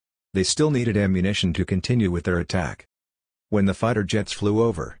attacked. They still needed ammunition to continue with their attack. When the fighter jets flew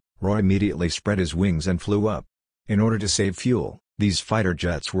over, Roy immediately spread his wings and flew up. In order to save fuel, these fighter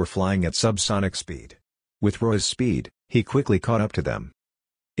jets were flying at subsonic speed. With Roy's speed, he quickly caught up to them.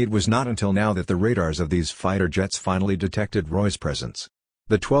 It was not until now that the radars of these fighter jets finally detected Roy's presence.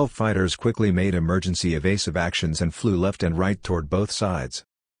 The 12 fighters quickly made emergency evasive actions and flew left and right toward both sides.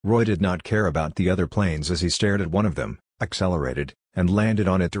 Roy did not care about the other planes as he stared at one of them, accelerated, and landed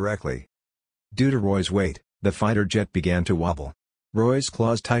on it directly. Due to Roy's weight, the fighter jet began to wobble. Roy's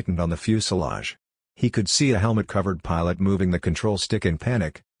claws tightened on the fuselage. He could see a helmet-covered pilot moving the control stick in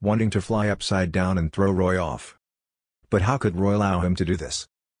panic, wanting to fly upside down and throw Roy off. But how could Roy allow him to do this?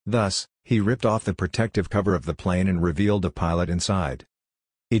 Thus, he ripped off the protective cover of the plane and revealed a pilot inside.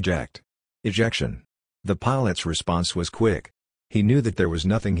 Eject. Ejection. The pilot's response was quick. He knew that there was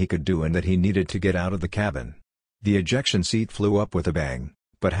nothing he could do and that he needed to get out of the cabin. The ejection seat flew up with a bang,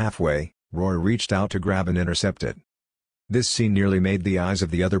 but halfway, Roy reached out to grab and intercept it. This scene nearly made the eyes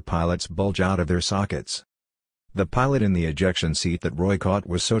of the other pilots bulge out of their sockets. The pilot in the ejection seat that Roy caught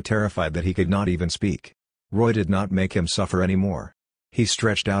was so terrified that he could not even speak. Roy did not make him suffer anymore. He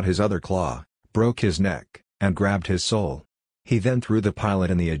stretched out his other claw, broke his neck, and grabbed his soul. He then threw the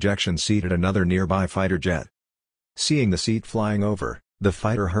pilot in the ejection seat at another nearby fighter jet. Seeing the seat flying over, the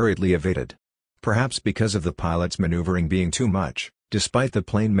fighter hurriedly evaded. Perhaps because of the pilot's maneuvering being too much, despite the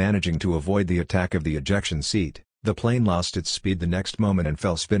plane managing to avoid the attack of the ejection seat, The plane lost its speed the next moment and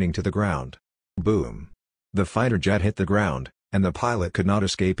fell spinning to the ground. Boom! The fighter jet hit the ground, and the pilot could not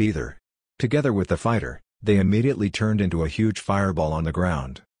escape either. Together with the fighter, they immediately turned into a huge fireball on the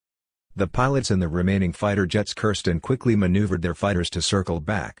ground. The pilots in the remaining fighter jets cursed and quickly maneuvered their fighters to circle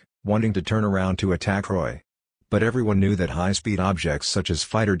back, wanting to turn around to attack Roy. But everyone knew that high-speed objects such as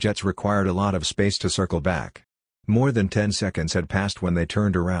fighter jets required a lot of space to circle back. More than 10 seconds had passed when they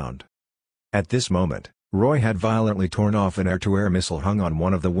turned around. At this moment, Roy had violently torn off an air-to-air missile hung on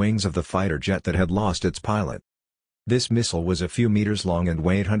one of the wings of the fighter jet that had lost its pilot. This missile was a few meters long and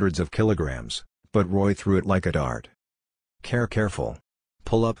weighed hundreds of kilograms, but Roy threw it like a dart. Careful.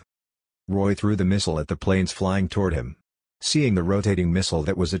 Pull up. Roy threw the missile at the planes flying toward him. Seeing the rotating missile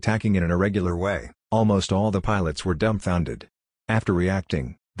that was attacking in an irregular way, almost all the pilots were dumbfounded. After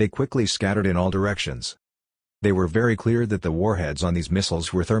reacting, they quickly scattered in all directions. They were very clear that the warheads on these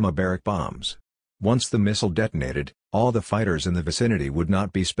missiles were thermobaric bombs. Once the missile detonated, all the fighters in the vicinity would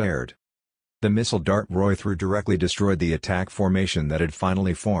not be spared. The missile dart Roy threw directly destroyed the attack formation that had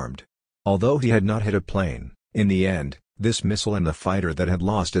finally formed. Although he had not hit a plane, in the end, this missile and the fighter that had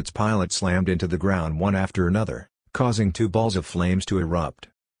lost its pilot slammed into the ground one after another, causing two balls of flames to erupt.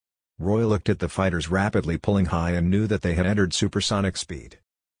 Roy looked at the fighters rapidly pulling high and knew that they had entered supersonic speed.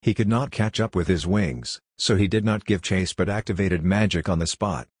 He could not catch up with his wings, so he did not give chase but activated magic on the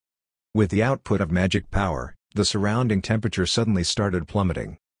spot. With the output of magic power, the surrounding temperature suddenly started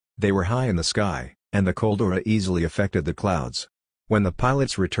plummeting. They were high in the sky, and the cold aura easily affected the clouds. When the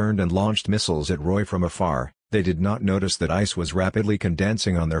pilots returned and launched missiles at Roy from afar, they did not notice that ice was rapidly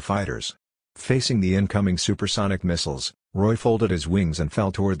condensing on their fighters. Facing the incoming supersonic missiles, Roy folded his wings and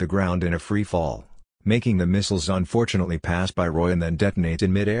fell toward the ground in a free fall, making the missiles unfortunately pass by Roy and then detonate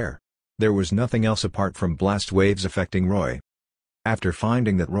in mid-air. There was nothing else apart from blast waves affecting Roy. After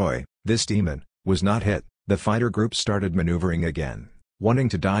finding that Roy, this demon, was not hit, the fighter group started maneuvering again, wanting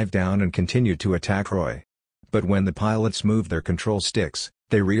to dive down and continue to attack Roy. But when the pilots moved their control sticks,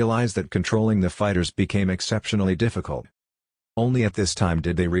 they realized that controlling the fighters became exceptionally difficult. Only at this time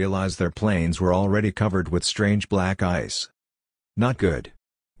did they realize their planes were already covered with strange black ice. Not good.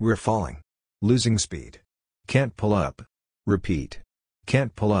 We're falling. Losing speed. Can't pull up. Repeat.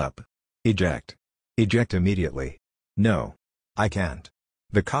 Can't pull up. Eject. Eject immediately. No. I can't.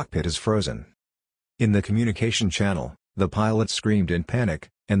 The cockpit is frozen. In the communication channel, the pilots screamed in panic,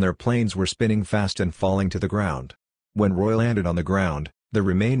 and their planes were spinning fast and falling to the ground. When Roy landed on the ground, the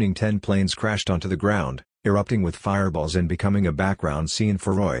remaining 10 planes crashed onto the ground, erupting with fireballs and becoming a background scene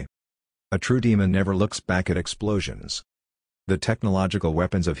for Roy. A true demon never looks back at explosions. The technological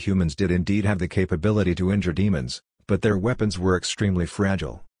weapons of humans did indeed have the capability to injure demons, but their weapons were extremely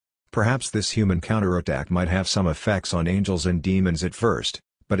fragile. Perhaps this human counterattack might have some effects on angels and demons at first,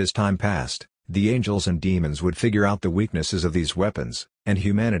 but as time passed, the angels and demons would figure out the weaknesses of these weapons, and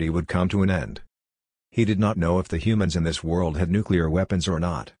humanity would come to an end. He did not know if the humans in this world had nuclear weapons or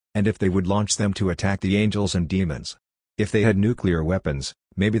not, and if they would launch them to attack the angels and demons. If they had nuclear weapons,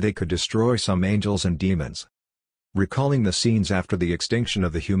 maybe they could destroy some angels and demons. Recalling the scenes after the extinction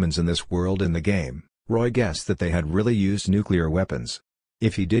of the humans in this world in the game, Roy guessed that they had really used nuclear weapons.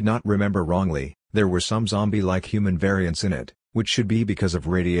 If he did not remember wrongly, there were some zombie-like human variants in it, which should be because of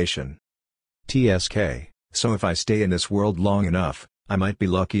radiation. TSK, so if I stay in this world long enough, I might be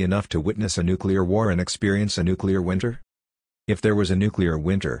lucky enough to witness a nuclear war and experience a nuclear winter? If there was a nuclear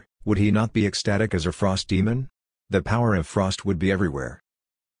winter, would he not be ecstatic as a frost demon? The power of frost would be everywhere.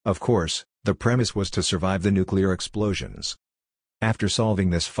 Of course, the premise was to survive the nuclear explosions. After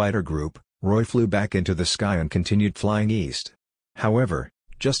solving this fighter group, Roy flew back into the sky and continued flying east. However,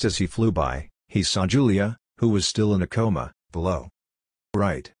 just as he flew by, he saw Julia, who was still in a coma, below.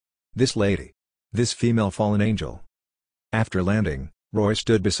 Right. This lady. This female fallen angel. After landing, Roy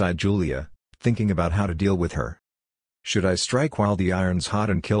stood beside Julia, thinking about how to deal with her. Should I strike while the iron's hot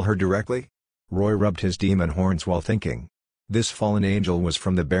and kill her directly? Roy rubbed his demon horns while thinking. This fallen angel was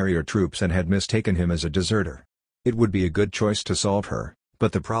from the barrier troops and had mistaken him as a deserter. It would be a good choice to solve her,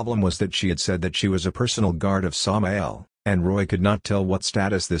 but the problem was that she had said that she was a personal guard of Samael, and Roy could not tell what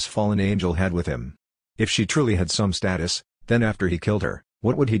status this fallen angel had with him. If she truly had some status, then after he killed her,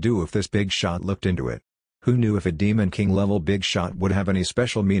 what would he do if this big shot looked into it? Who knew if a Demon King level big shot would have any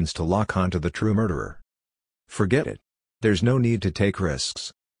special means to lock onto the true murderer? Forget it. There's no need to take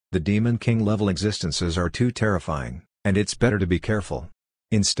risks. The Demon King level existences are too terrifying, and it's better to be careful.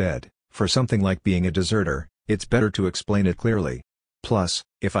 Instead, for something like being a deserter, it's better to explain it clearly. Plus,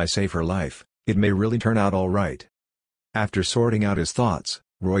 if I save her life, it may really turn out all right. After sorting out his thoughts,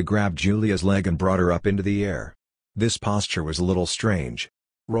 Roy grabbed Julia's leg and brought her up into the air. This posture was a little strange.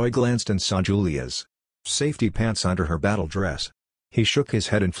 Roy glanced and saw Julia's safety pants under her battle dress. He shook his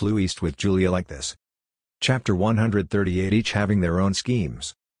head and flew east with Julia like this. Chapter 138, each having their own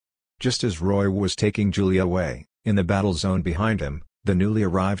schemes. Just as Roy was taking Julia away, in the battle zone behind him, the newly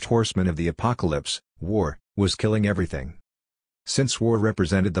arrived horseman of the apocalypse, War, was killing everything. Since War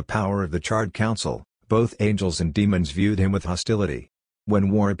represented the power of the Charred Council, both angels and demons viewed him with hostility.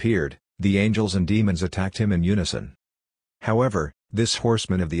 When War appeared, the angels and demons attacked him in unison. However, this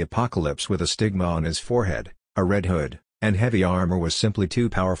horseman of the apocalypse with a stigma on his forehead, a red hood, and heavy armor was simply too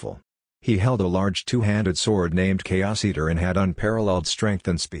powerful. He held a large two-handed sword named Chaos Eater and had unparalleled strength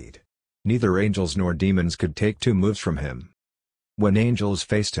and speed. Neither angels nor demons could take two moves from him. When angels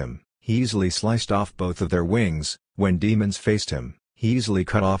faced him, he easily sliced off both of their wings. When demons faced him, he easily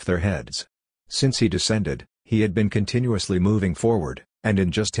cut off their heads. Since he descended, he had been continuously moving forward, and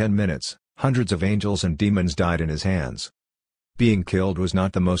in just 10 minutes, hundreds of angels and demons died in his hands. Being killed was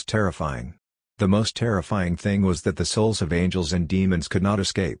not the most terrifying. The most terrifying thing was that the souls of angels and demons could not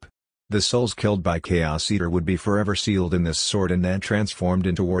escape. The souls killed by Chaos Eater would be forever sealed in this sword and then transformed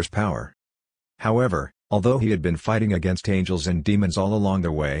into War's power. However, although he had been fighting against angels and demons all along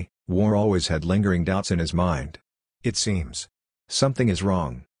the way, War always had lingering doubts in his mind. It seems something is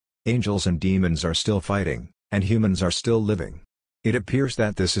wrong. Angels and demons are still fighting, and humans are still living. It appears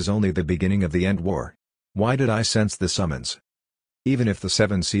that this is only the beginning of the end war. Why did I sense the summons? Even if the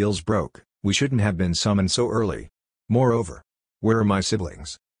 7 seals broke, we shouldn't have been summoned so early. Moreover, where are my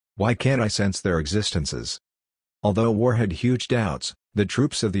siblings? Why can't I sense their existences? Although War had huge doubts, the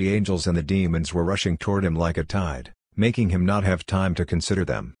troops of the angels and the demons were rushing toward him like a tide, making him not have time to consider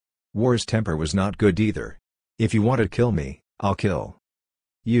them. War's temper was not good either. If you want to kill me, I'll kill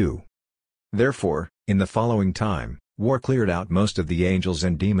you. Therefore, in the following time, War cleared out most of the angels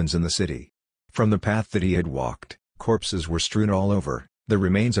and demons in the city. From the path that he had walked, corpses were strewn all over, the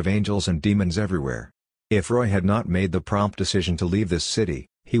remains of angels and demons everywhere. If Roy had not made the prompt decision to leave this city,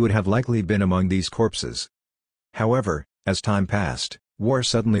 he would have likely been among these corpses. However, as time passed, War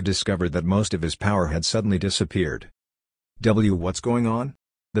suddenly discovered that most of his power had suddenly disappeared. What's going on?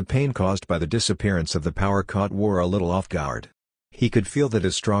 The pain caused by the disappearance of the power caught War a little off guard. He could feel that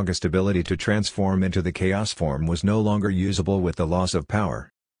his strongest ability to transform into the chaos form was no longer usable with the loss of power.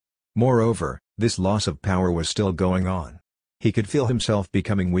 Moreover, this loss of power was still going on. He could feel himself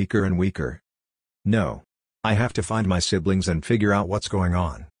becoming weaker and weaker. No. I have to find my siblings and figure out what's going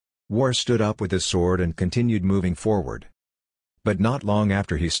on. War stood up with his sword and continued moving forward. But not long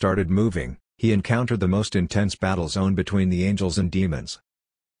after he started moving, he encountered the most intense battle zone between the angels and demons.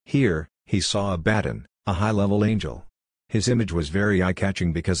 Here, he saw Abaddon, a high-level angel. His image was very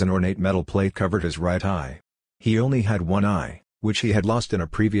eye-catching because an ornate metal plate covered his right eye. He only had one eye, which he had lost in a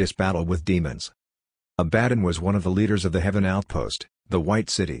previous battle with demons. Abaddon was one of the leaders of the Heaven Outpost, the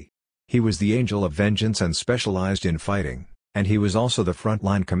White City. He was the Angel of Vengeance and specialized in fighting, and he was also the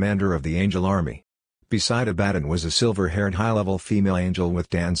frontline commander of the Angel Army. Beside Abaddon was a silver-haired high-level female angel with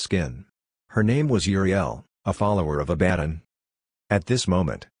tan skin. Her name was Uriel, a follower of Abaddon. At this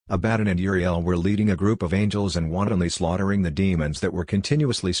moment, Abaddon and Uriel were leading a group of angels and wantonly slaughtering the demons that were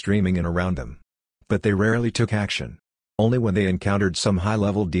continuously streaming in around them. But they rarely took action. Only when they encountered some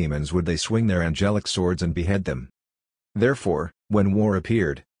high-level demons would they swing their angelic swords and behead them. Therefore, when War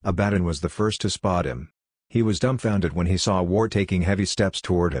appeared, Abaddon was the first to spot him. He was dumbfounded when he saw War taking heavy steps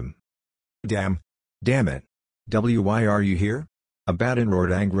toward him. Damn it. Why are you here? Abaddon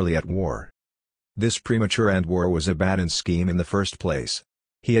roared angrily at War. This premature end war was Abaddon's scheme in the first place.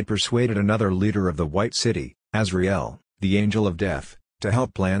 He had persuaded another leader of the White City, Azrael, the Angel of Death, to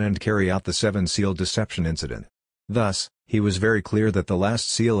help plan and carry out the 7-seal deception incident. Thus, he was very clear that the last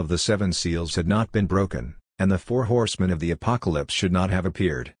seal of the 7 seals had not been broken, and the 4 horsemen of the apocalypse should not have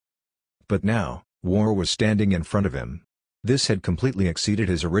appeared. But now, War was standing in front of him. This had completely exceeded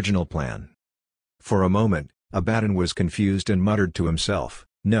his original plan. For a moment, Abaddon was confused and muttered to himself,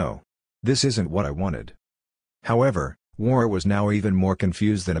 "No. This isn't what I wanted." However, War was now even more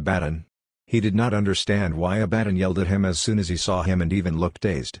confused than Abaddon. He did not understand why Abaddon yelled at him as soon as he saw him and even looked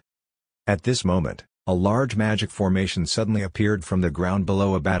dazed. At this moment, a large magic formation suddenly appeared from the ground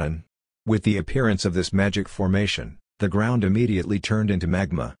below Abaddon. With the appearance of this magic formation, the ground immediately turned into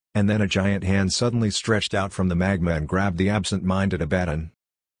magma, and then a giant hand suddenly stretched out from the magma and grabbed the absent-minded Abaddon.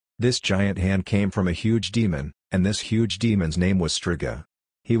 This giant hand came from a huge demon, and this huge demon's name was Striga.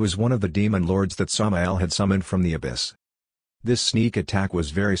 He was one of the demon lords that Samael had summoned from the abyss. This sneak attack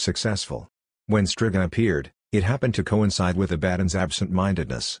was very successful. When Striga appeared, it happened to coincide with Abaddon's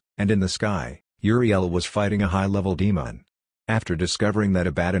absent-mindedness, and in the sky, Uriel was fighting a high-level demon. After discovering that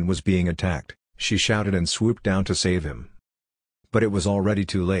Abaddon was being attacked, she shouted and swooped down to save him. But it was already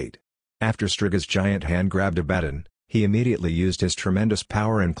too late. After Striga's giant hand grabbed Abaddon, he immediately used his tremendous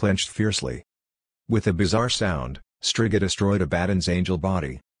power and clenched fiercely. With a bizarre sound, Striga destroyed Abaddon's angel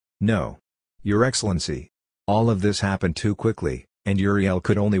body. No. Your Excellency. All of this happened too quickly, and Uriel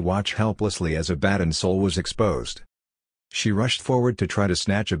could only watch helplessly as Abaddon's soul was exposed. She rushed forward to try to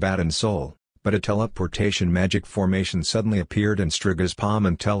snatch Abaddon's soul, but a teleportation magic formation suddenly appeared in Striga's palm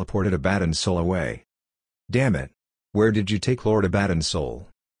and teleported Abaddon's soul away. Damn it! Where did you take Lord Abaddon's soul?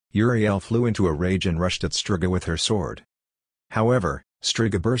 Uriel flew into a rage and rushed at Striga with her sword. However,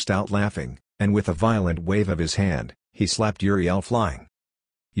 Striga burst out laughing, and with a violent wave of his hand, he slapped Uriel flying.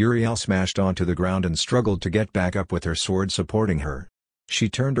 Uriel smashed onto the ground and struggled to get back up with her sword supporting her. She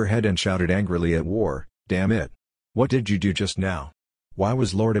turned her head and shouted angrily at War, "Damn it! What did you do just now? Why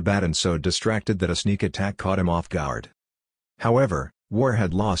was Lord Abaddon so distracted that a sneak attack caught him off guard?" However, War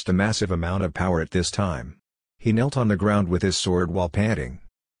had lost a massive amount of power at this time. He knelt on the ground with his sword while panting.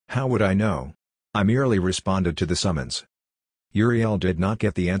 "How would I know? I merely responded to the summons." Uriel did not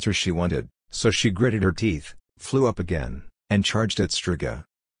get the answer she wanted, so she gritted her teeth, flew up again, and charged at Striga.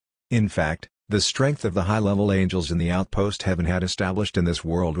 In fact, the strength of the high-level angels in the outpost Heaven had established in this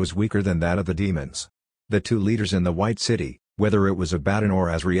world was weaker than that of the demons. The two leaders in the White City, whether it was Abaddon or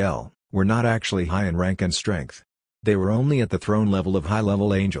Azrael, were not actually high in rank and strength. They were only at the throne level of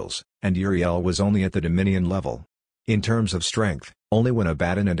high-level angels, and Uriel was only at the Dominion level. In terms of strength, only when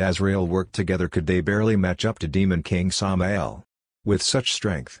Abaddon and Azrael worked together could they barely match up to Demon King Samael. With such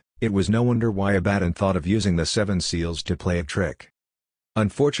strength, it was no wonder why Abaddon thought of using the Seven Seals to play a trick.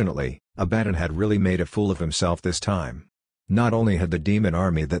 Unfortunately, Abaddon had really made a fool of himself this time. Not only had the demon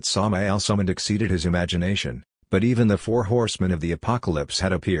army that Samael summoned exceeded his imagination, but even the four horsemen of the apocalypse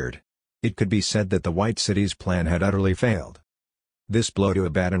had appeared. It could be said that the White City's plan had utterly failed. This blow to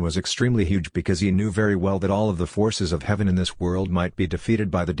Abaddon was extremely huge because he knew very well that all of the forces of heaven in this world might be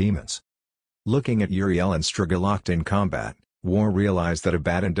defeated by the demons. Looking at Uriel and Striga locked in combat, War realized that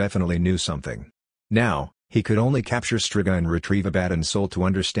Abaddon definitely knew something. Now, he could only capture Striga and retrieve Abaddon's soul to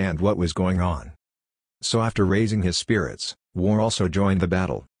understand what was going on. So after raising his spirits, War also joined the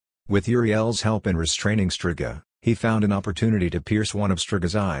battle. With Uriel's help in restraining Striga, he found an opportunity to pierce one of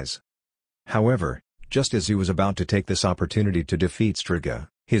Striga's eyes. However, just as he was about to take this opportunity to defeat Striga,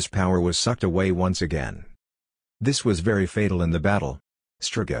 his power was sucked away once again. This was very fatal in the battle.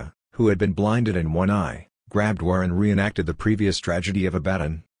 Striga, who had been blinded in one eye, grabbed War and reenacted the previous tragedy of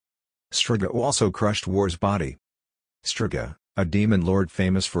Abaddon. Striga also crushed War's body. Striga, a demon lord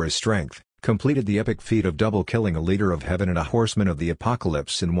famous for his strength, completed the epic feat of double killing a leader of heaven and a horseman of the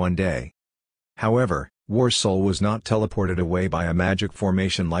apocalypse in one day. However, War's soul was not teleported away by a magic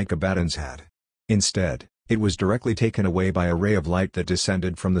formation like Abaddon's had. Instead, it was directly taken away by a ray of light that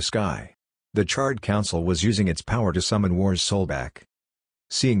descended from the sky. The Charred Council was using its power to summon War's soul back.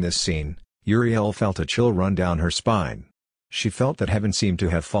 Seeing this scene, Uriel felt a chill run down her spine. She felt that heaven seemed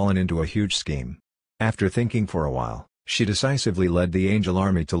to have fallen into a huge scheme. After thinking for a while, she decisively led the angel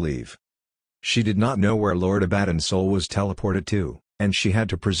army to leave. She did not know where Lord Abaddon's soul was teleported to, and she had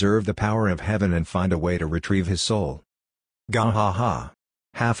to preserve the power of heaven and find a way to retrieve his soul. Gah ha ha!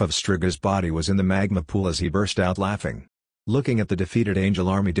 Half of Striga's body was in the magma pool as he burst out laughing. Looking at the defeated angel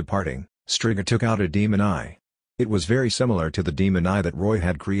army departing, Striga took out a demon eye. It was very similar to the demon eye that Roy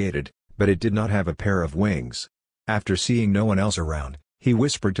had created, but it did not have a pair of wings. After seeing no one else around, he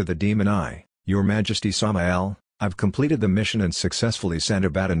whispered to the demon eye, "Your Majesty Samael, I've completed the mission and successfully sent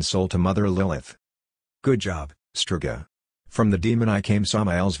Abaddon's soul to Mother Lilith." "Good job, Striga." From the demon eye came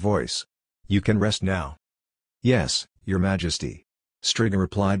Samael's voice. "You can rest now." "Yes, Your Majesty," Striga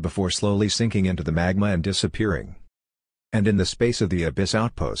replied before slowly sinking into the magma and disappearing. And in the space of the Abyss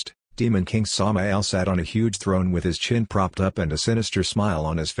outpost, Demon King Samael sat on a huge throne with his chin propped up and a sinister smile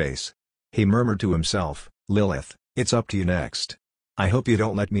on his face. He murmured to himself, "Lilith, it's up to you next. I hope you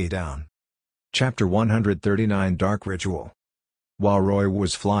don't let me down." Chapter 139 Dark Ritual. While Roy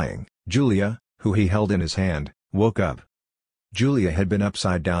was flying, Julia, who he held in his hand, woke up. Julia had been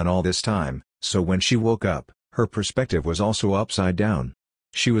upside down all this time, so when she woke up, her perspective was also upside down.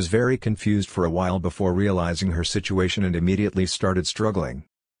 She was very confused for a while before realizing her situation and immediately started struggling.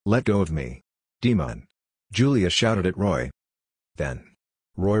 "Let go of me, demon!" Julia shouted at Roy. Then,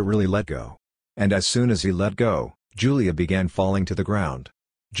 Roy really let go. And as soon as he let go, Julia began falling to the ground.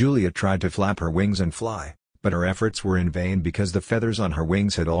 Julia tried to flap her wings and fly, but her efforts were in vain because the feathers on her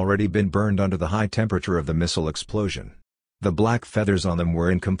wings had already been burned under the high temperature of the missile explosion. The black feathers on them were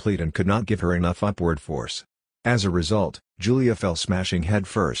incomplete and could not give her enough upward force. As a result, Julia fell smashing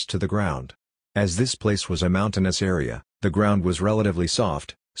headfirst to the ground. As this place was a mountainous area, the ground was relatively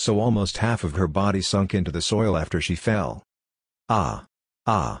soft, so almost half of her body sunk into the soil after she fell. Ah!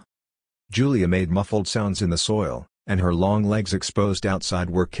 Ah! Julia made muffled sounds in the soil, and her long legs exposed outside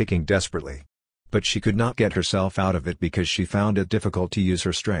were kicking desperately. But she could not get herself out of it because she found it difficult to use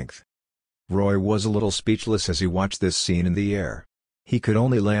her strength. Roy was a little speechless as he watched this scene in the air. He could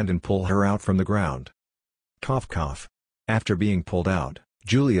only land and pull her out from the ground. Cough cough. After being pulled out,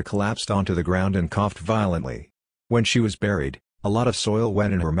 Julia collapsed onto the ground and coughed violently. When she was buried, a lot of soil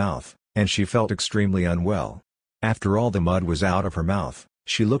went in her mouth, and she felt extremely unwell. After all the mud was out of her mouth,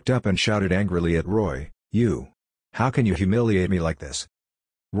 she looked up and shouted angrily at Roy, "You! How can you humiliate me like this?"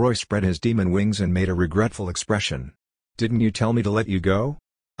 Roy spread his demon wings and made a regretful expression. "Didn't you tell me to let you go?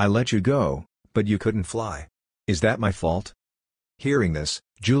 I let you go, but you couldn't fly. Is that my fault?" Hearing this,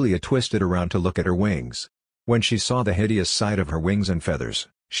 Julia twisted around to look at her wings. When she saw the hideous sight of her wings and feathers,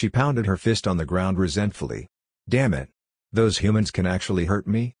 she pounded her fist on the ground resentfully. Damn it! Those humans can actually hurt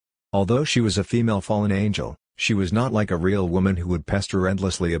me? Although she was a female fallen angel, she was not like a real woman who would pester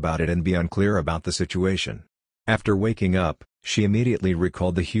endlessly about it and be unclear about the situation. After waking up, she immediately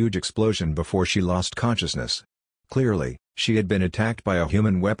recalled the huge explosion before she lost consciousness. Clearly, she had been attacked by a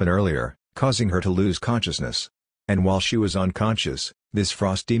human weapon earlier, causing her to lose consciousness. And while she was unconscious, this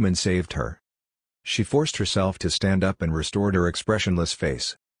frost demon saved her. She forced herself to stand up and restored her expressionless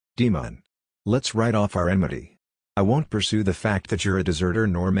face. "Demon. Let's write off our enmity. I won't pursue the fact that you're a deserter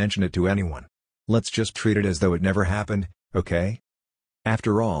nor mention it to anyone. Let's just treat it as though it never happened, okay?"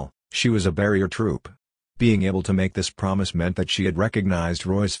 After all, she was a barrier troop. Being able to make this promise meant that she had recognized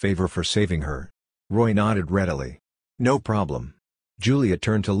Roy's favor for saving her. Roy nodded readily. "No problem." Julia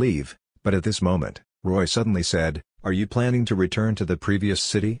turned to leave, but at this moment, Roy suddenly said, "Are you planning to return to the previous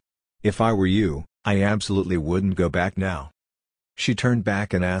city? If I were you, I absolutely wouldn't go back now." She turned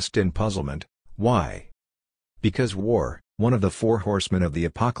back and asked in puzzlement, "Why?" "Because war, one of the four horsemen of the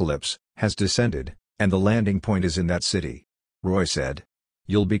apocalypse, has descended, and the landing point is in that city," Roy said.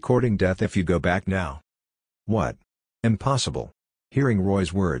 "You'll be courting death if you go back now." "What? Impossible." Hearing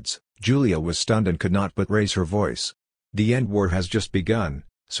Roy's words, Julia was stunned and could not but raise her voice. "The end war has just begun,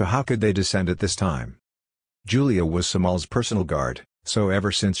 so how could they descend at this time?" Julia was Samal's personal guard, so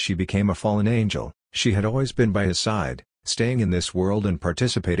ever since she became a fallen angel, she had always been by his side, staying in this world and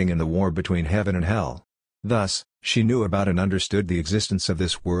participating in the war between heaven and hell. Thus, she knew about and understood the existence of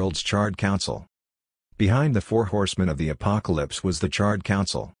this world's Charred Council. Behind the four horsemen of the apocalypse was the Charred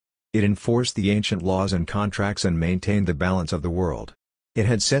Council. It enforced the ancient laws and contracts and maintained the balance of the world. It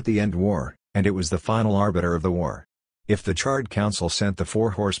had set the end war, and it was the final arbiter of the war. If the Charred Council sent the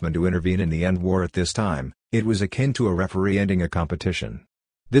four horsemen to intervene in the end war at this time, it was akin to a referee ending a competition.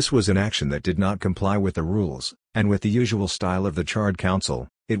 This was an action that did not comply with the rules, and with the usual style of the Charred Council,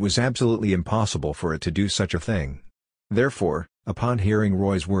 it was absolutely impossible for it to do such a thing. Therefore, upon hearing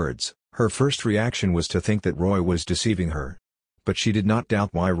Roy's words, her first reaction was to think that Roy was deceiving her. But she did not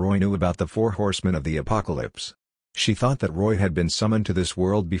doubt why Roy knew about the four horsemen of the apocalypse. She thought that Roy had been summoned to this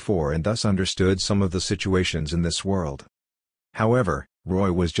world before and thus understood some of the situations in this world. However,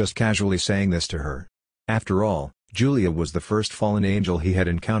 Roy was just casually saying this to her. After all, Julia was the first fallen angel he had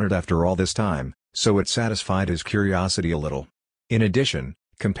encountered after all this time, so it satisfied his curiosity a little. In addition,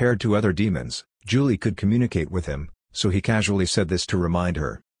 compared to other demons, Julie could communicate with him, so he casually said this to remind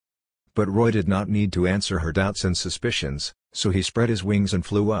her. But Roy did not need to answer her doubts and suspicions, so he spread his wings and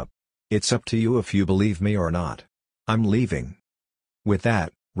flew up. "It's up to you if you believe me or not. I'm leaving." With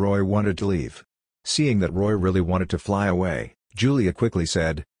that, Roy wanted to leave. Seeing that Roy really wanted to fly away, Julia quickly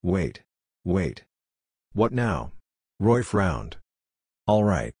said, "Wait. Wait. What now?" Roy frowned. "All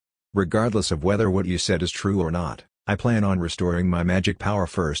right. Regardless of whether what you said is true or not, I plan on restoring my magic power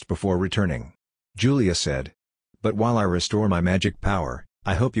first before returning," Julia said. "But while I restore my magic power,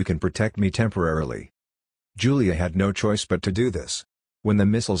 I hope you can protect me temporarily." Julia had no choice but to do this. When the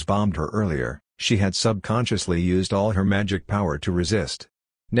missiles bombed her earlier, she had subconsciously used all her magic power to resist.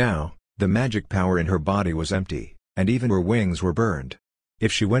 Now, the magic power in her body was empty, and even her wings were burned.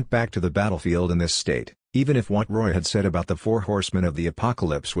 If she went back to the battlefield in this state, even if what Roy had said about the four horsemen of the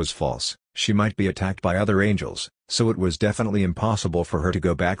apocalypse was false, she might be attacked by other angels, so it was definitely impossible for her to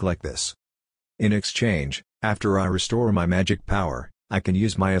go back like this. "In exchange, after I restore my magic power, I can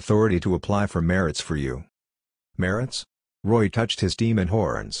use my authority to apply for merits for you." "Merits?" Roy touched his demon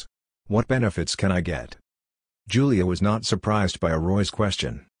horns. "What benefits can I get?" Julia was not surprised by Roy's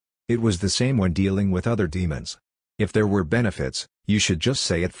question. It was the same when dealing with other demons. If there were benefits, you should just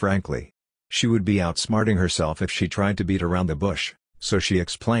say it frankly. She would be outsmarting herself if she tried to beat around the bush, so she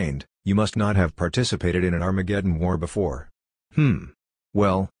explained, "You must not have participated in an Armageddon war before."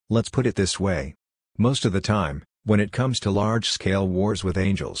 Well, let's put it this way. Most of the time, when it comes to large-scale wars with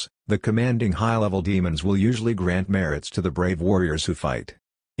angels, the commanding high-level demons will usually grant merits to the brave warriors who fight.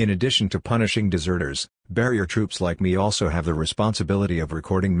 In addition to punishing deserters, barrier troops like me also have the responsibility of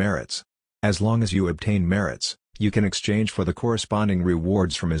recording merits. As long as you obtain merits, you can exchange for the corresponding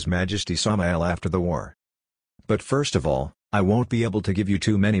rewards from His Majesty Samael after the war. But first of all, I won't be able to give you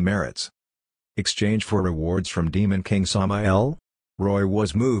too many merits. Exchange for rewards from Demon King Samael? Roy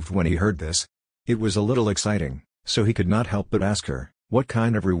was moved when he heard this. It was a little exciting, so he could not help but ask her, "What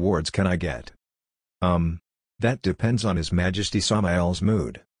kind of rewards can I get?" That depends on His Majesty Samael's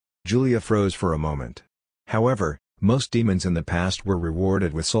mood. Julia froze for a moment. However, most demons in the past were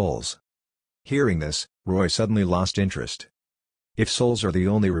rewarded with souls. Hearing this, Roy suddenly lost interest. If souls are the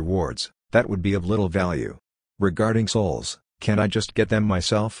only rewards, that would be of little value. Regarding souls, can't I just get them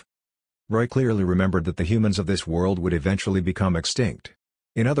myself? Roy clearly remembered that the humans of this world would eventually become extinct.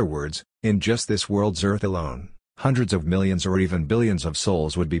 In other words, in just this world's Earth alone, hundreds of millions or even billions of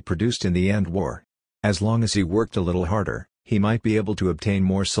souls would be produced in the end war. As long as he worked a little harder, he might be able to obtain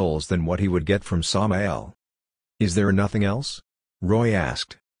more souls than what he would get from Samael. "Is there nothing else?" Roy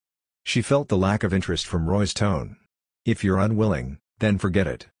asked. She felt the lack of interest from Roy's tone. "If you're unwilling, then forget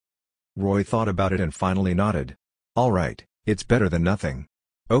it." Roy thought about it and finally nodded. "All right, it's better than nothing.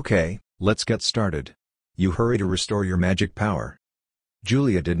 Okay, let's get started. You hurry to restore your magic power."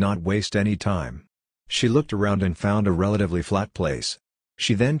 Julia did not waste any time. She looked around and found a relatively flat place.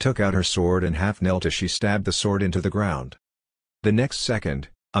 She then took out her sword and half knelt as she stabbed the sword into the ground. The next second,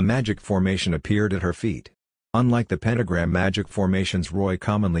 a magic formation appeared at her feet. Unlike the pentagram magic formations Roy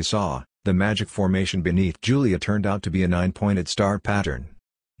commonly saw, the magic formation beneath Julia turned out to be a 9-pointed star pattern.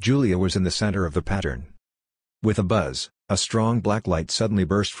 Julia was in the center of the pattern. With a buzz, a strong black light suddenly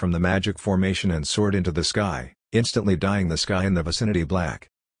burst from the magic formation and soared into the sky, instantly dyeing the sky in the vicinity black.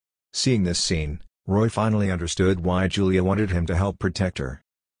 Seeing this scene, Roy finally understood why Julia wanted him to help protect her.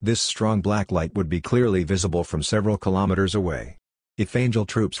 This strong black light would be clearly visible from several kilometers away. If angel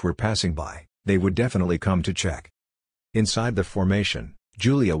troops were passing by, they would definitely come to check. Inside the formation,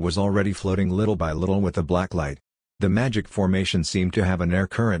 Julia was already floating little by little with the black light. The magic formation seemed to have an air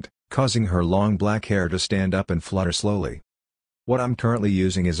current, causing her long black hair to stand up and flutter slowly. "What I'm currently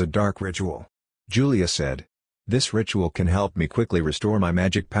using is a dark ritual," Julia said. "This ritual can help me quickly restore my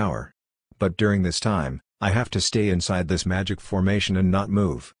magic power. But during this time, I have to stay inside this magic formation and not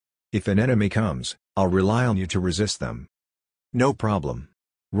move. If an enemy comes, I'll rely on you to resist them." "No problem."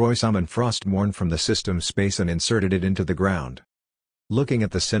 Roy summoned Frostmourne from the system space and inserted it into the ground. Looking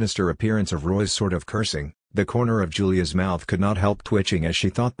at the sinister appearance of Roy's sort of cursing, the corner of Julia's mouth could not help twitching as she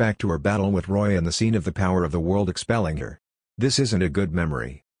thought back to her battle with Roy and the scene of the power of the world expelling her. This isn't a good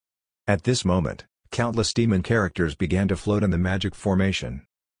memory. At this moment, countless demon characters began to float in the magic formation.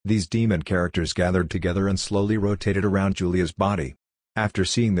 These demon characters gathered together and slowly rotated around Julia's body. After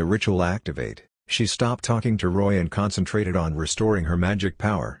seeing the ritual activate, she stopped talking to Roy and concentrated on restoring her magic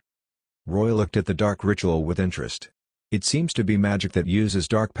power. Roy looked at the dark ritual with interest. It seems to be magic that uses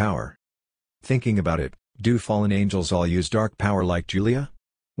dark power. Thinking about it, do fallen angels all use dark power like Julia?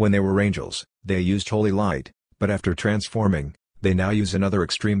 When they were angels, they used holy light, but after transforming, they now use another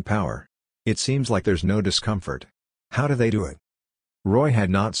extreme power. It seems like there's no discomfort. How do they do it? Roy had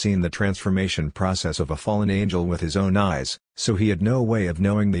not seen the transformation process of a fallen angel with his own eyes, so he had no way of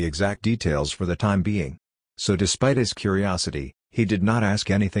knowing the exact details for the time being. So despite his curiosity, he did not ask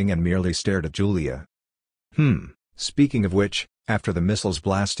anything and merely stared at Julia. Speaking of which, after the missiles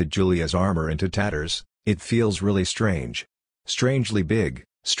blasted Julia's armor into tatters, it feels really strange. Strangely big,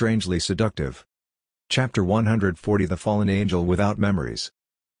 strangely seductive. Chapter 140 The Fallen Angel Without Memories.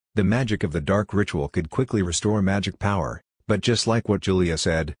 The magic of the dark ritual could quickly restore magic power. But just like what Julia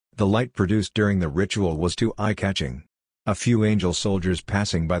said, the light produced during the ritual was too eye-catching. A few angel soldiers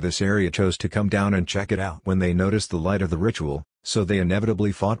passing by this area chose to come down and check it out when they noticed the light of the ritual, so they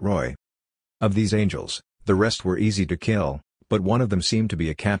inevitably fought Roy. Of these angels, the rest were easy to kill, but one of them seemed to be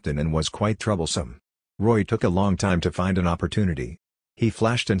a captain and was quite troublesome. Roy took a long time to find an opportunity. He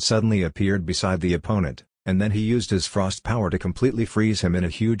flashed and suddenly appeared beside the opponent, and then he used his frost power to completely freeze him in a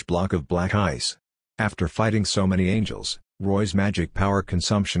huge block of black ice. After fighting so many angels, Roy's magic power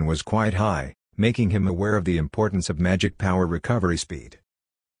consumption was quite high, making him aware of the importance of magic power recovery speed.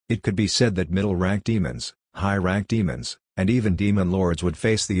 It could be said that middle-rank demons, high-rank demons, and even demon lords would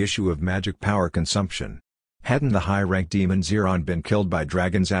face the issue of magic power consumption. Hadn't the high-rank demon Xeron been killed by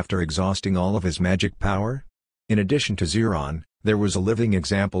dragons after exhausting all of his magic power? In addition to Xeron, there was a living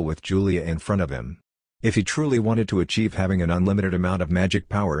example with Julia in front of him. If he truly wanted to achieve having an unlimited amount of magic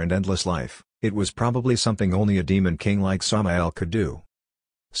power and endless life, it was probably something only a demon king like Samael could do.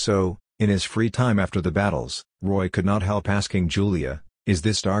 So, in his free time after the battles, Roy could not help asking Julia, "Is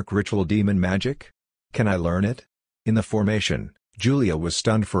this dark ritual demon magic? Can I learn it?" In the formation, Julia was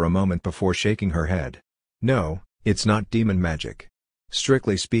stunned for a moment before shaking her head. No, it's not demon magic.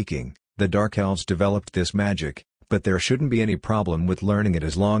 Strictly speaking, the Dark Elves developed this magic, but there shouldn't be any problem with learning it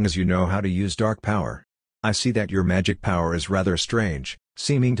as long as you know how to use dark power. I see that your magic power is rather strange,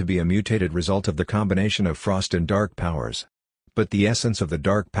 seeming to be a mutated result of the combination of frost and dark powers. But the essence of the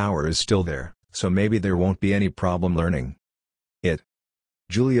dark power is still there, so maybe there won't be any problem learning it.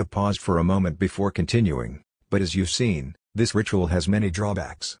 Julia paused for a moment before continuing, but as you've seen, this ritual has many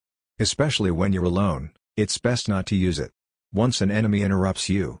drawbacks. Especially when you're alone, it's best not to use it. Once an enemy interrupts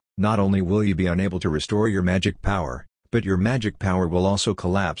you, not only will you be unable to restore your magic power, but your magic power will also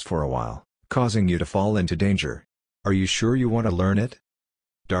collapse for a while, causing you to fall into danger. Are you sure you want to learn it?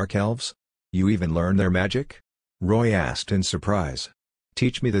 Dark Elves? You even learn their magic? Roy asked in surprise.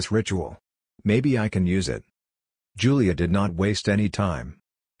 Teach me this ritual. Maybe I can use it. Julia did not waste any time.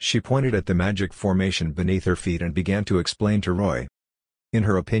 She pointed at the magic formation beneath her feet and began to explain to Roy. In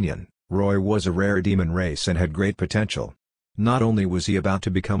her opinion, Roy was a rare demon race and had great potential. Not only was he about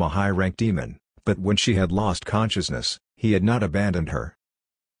to become a high-rank demon, but when she had lost consciousness, he had not abandoned her.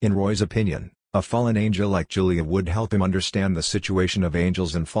 In Roy's opinion, a fallen angel like Julia would help him understand the situation of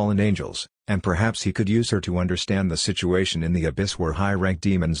angels and fallen angels, and perhaps he could use her to understand the situation in the abyss where high-rank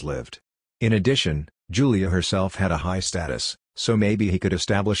demons lived. In addition, Julia herself had a high status, so maybe he could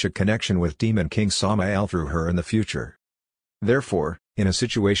establish a connection with Demon King Samael through her in the future. Therefore, in a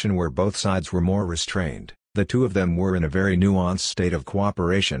situation where both sides were more restrained, the two of them were in a very nuanced state of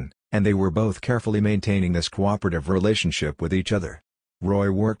cooperation, and they were both carefully maintaining this cooperative relationship with each other.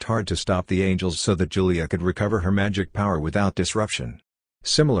 Roy worked hard to stop the angels so that Julia could recover her magic power without disruption.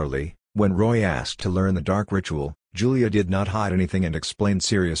 Similarly, when Roy asked to learn the dark ritual, Julia did not hide anything and explained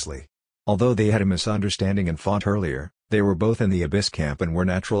seriously. Although they had a misunderstanding and fought earlier, they were both in the Abyss camp and were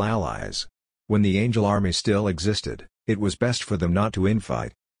natural allies. When the angel army still existed, it was best for them not to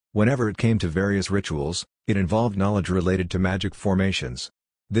infight. Whenever it came to various rituals, it involved knowledge related to magic formations.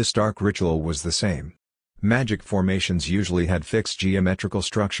 This dark ritual was the same. Magic formations usually had fixed geometrical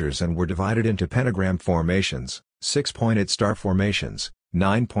structures and were divided into pentagram formations, 6-pointed star formations,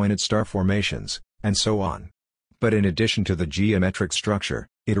 9-pointed star formations, and so on. But in addition to the geometric structure,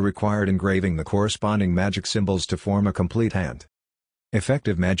 it required engraving the corresponding magic symbols to form a complete hand.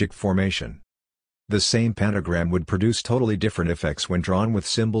 Effective magic formation. The same pentagram would produce totally different effects when drawn with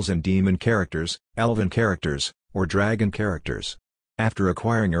symbols and demon characters, elven characters, or dragon characters. After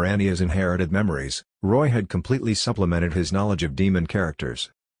acquiring Urania's inherited memories, Roy had completely supplemented his knowledge of demon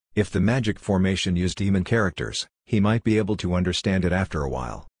characters. If the magic formation used demon characters, he might be able to understand it after a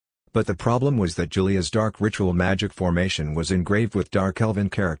while. But the problem was that Julia's dark ritual magic formation was engraved with dark elven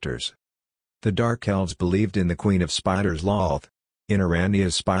characters. The Dark Elves believed in the Queen of Spiders Lolth. In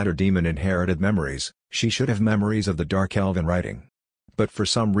Urania's spider demon inherited memories, she should have memories of the dark elven writing. But for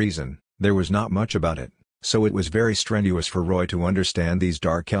some reason, there was not much about it, so it was very strenuous for Roy to understand these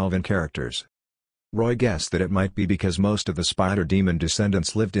dark elven characters. Roy guessed that it might be because most of the spider demon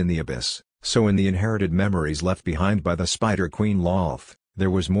descendants lived in the abyss, so in the inherited memories left behind by the Spider Queen Lolth, there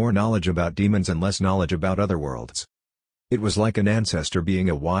was more knowledge about demons and less knowledge about other worlds. It was like an ancestor being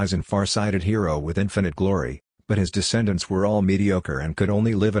a wise and far-sighted hero with infinite glory, but his descendants were all mediocre and could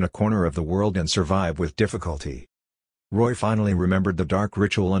only live in a corner of the world and survive with difficulty. Roy finally remembered the dark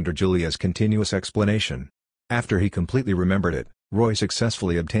ritual under Julia's continuous explanation. After he completely remembered it, Roy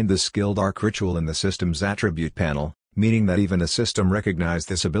successfully obtained the skill dark ritual in the system's attribute panel, meaning that even the system recognized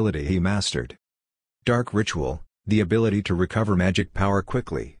this ability he mastered. Dark ritual, the ability to recover magic power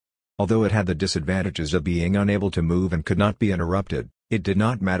quickly. Although it had the disadvantages of being unable to move and could not be interrupted, it did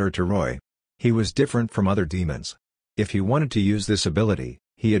not matter to Roy. He was different from other demons. If he wanted to use this ability,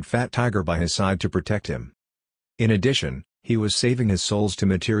 he had Fat Tiger by his side to protect him. In addition, he was saving his souls to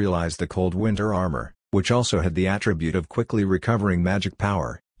materialize the Cold Winter armor, which also had the attribute of quickly recovering magic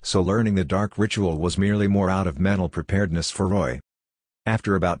power, so learning the dark ritual was merely more out of mental preparedness for Roy.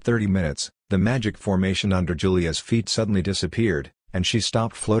 After about 30 minutes, the magic formation under Julia's feet suddenly disappeared, and she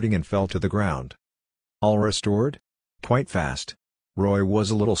stopped floating and fell to the ground. All restored? Quite fast. Roy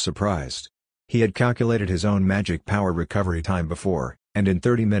was a little surprised. He had calculated his own magic power recovery time before, and in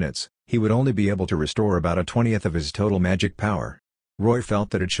 30 minutes, he would only be able to restore about a 20th of his total magic power. Roy felt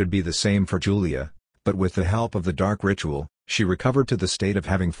that it should be the same for Julia, but with the help of the dark ritual, she recovered to the state of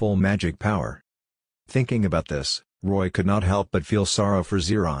having full magic power. Thinking about this, Roy could not help but feel sorrow for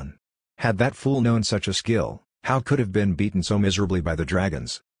Xeron. Had that fool known such a skill, how could have been beaten so miserably by the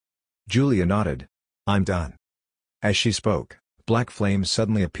dragons? Julia nodded. I'm done. As she spoke, black flames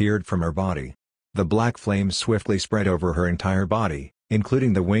suddenly appeared from her body. The black flames swiftly spread over her entire body,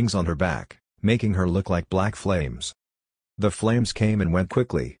 including the wings on her back, making her look like black flames. The flames came and went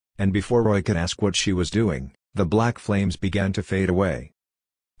quickly, and before Roy could ask what she was doing, the black flames began to fade away.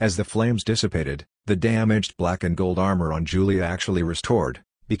 As the flames dissipated, the damaged black and gold armor on Julia actually restored,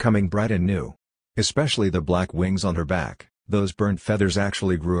 becoming bright and new. Especially the black wings on her back, those burnt feathers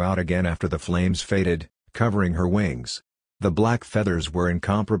actually grew out again after the flames faded, covering her wings. The black feathers were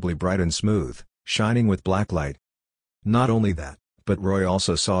incomparably bright and smooth, shining with black light. Not only that, but Roy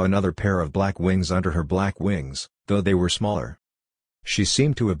also saw another pair of black wings under her black wings, though they were smaller. She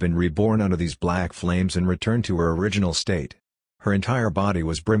seemed to have been reborn under these black flames and returned to her original state. Her entire body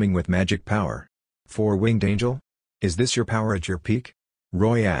was brimming with magic power. Four-winged angel? Is this your power at your peak?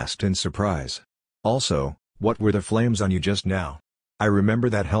 Roy asked in surprise. Also, what were the flames on you just now? I remember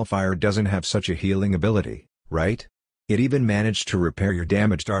that Hellfire doesn't have such a healing ability, right? It even managed to repair your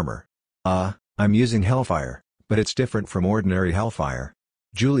damaged armor. I'm using Hellfire, but it's different from ordinary Hellfire.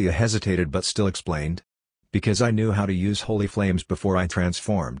 Julia hesitated but still explained. Because I knew how to use holy flames before I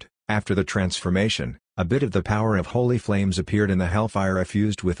transformed. After the transformation, a bit of the power of holy flames appeared in the Hellfire I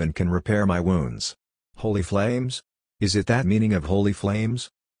fused with and can repair my wounds. Holy flames? Is it that meaning of holy flames?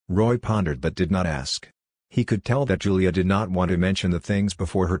 Roy pondered but did not ask. He could tell that Julia did not want to mention the things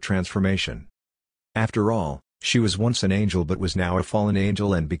before her transformation. After all, she was once an angel but was now a fallen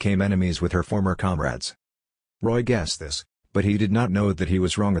angel and became enemies with her former comrades. Roy guessed this, but he did not know that he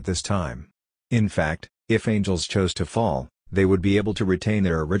was wrong at this time. In fact, if angels chose to fall, they would be able to retain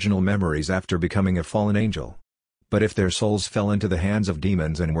their original memories after becoming a fallen angel. But if their souls fell into the hands of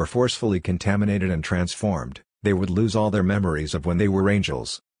demons and were forcefully contaminated and transformed, they would lose all their memories of when they were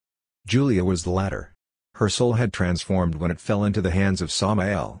angels. Julia was the latter. Her soul had transformed when it fell into the hands of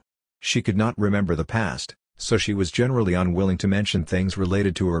Samael. She could not remember the past, so she was generally unwilling to mention things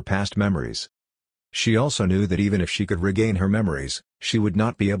related to her past memories. She also knew that even if she could regain her memories, she would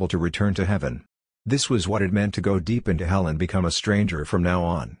not be able to return to heaven. This was what it meant to go deep into hell and become a stranger from now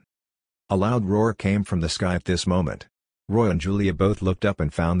on. A loud roar came from the sky at this moment. Roy and Julia both looked up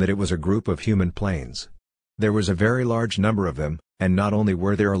and found that it was a group of human planes. There was a very large number of them, and not only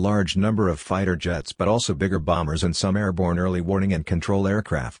were there a large number of fighter jets but also bigger bombers and some airborne early warning and control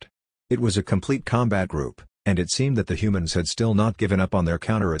aircraft. It was a complete combat group, and it seemed that the humans had still not given up on their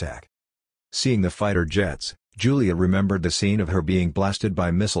counterattack. Seeing the fighter jets, Julia remembered the scene of her being blasted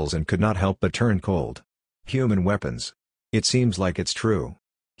by missiles and could not help but turn cold. Human weapons. It seems like it's true.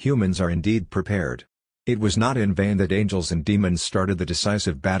 Humans are indeed prepared. It was not in vain that angels and demons started the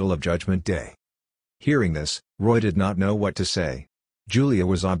decisive battle of Judgment Day. Hearing this, Roy did not know what to say. Julia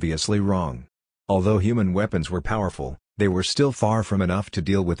was obviously wrong. Although human weapons were powerful, they were still far from enough to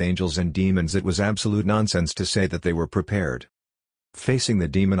deal with angels and demons. It was absolute nonsense to say that they were prepared. Facing the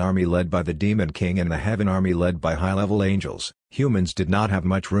demon army led by the Demon King and the heaven army led by high-level angels, humans did not have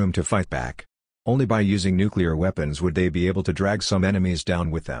much room to fight back. Only by using nuclear weapons would they be able to drag some enemies down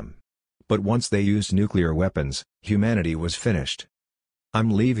with them. But once they used nuclear weapons, humanity was finished.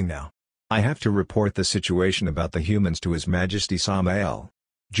 I'm leaving now. I have to report the situation about the humans to His Majesty Samael.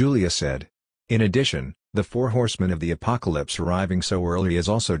 Julia said. In addition, the four horsemen of the apocalypse arriving so early is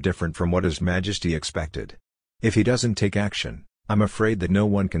also different from what His Majesty expected. If he doesn't take action, I'm afraid that no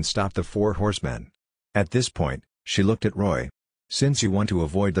one can stop the four horsemen. At this point, she looked at Roy. Since you want to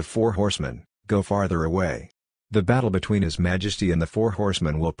avoid the four horsemen, go farther away. The battle between His Majesty and the four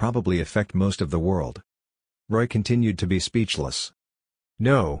horsemen will probably affect most of the world. Roy continued to be speechless.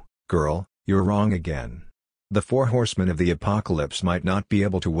 No, girl, you're wrong again. The four horsemen of the apocalypse might not be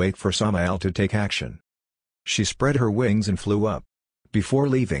able to wait for Samael to take action. She spread her wings and flew up. Before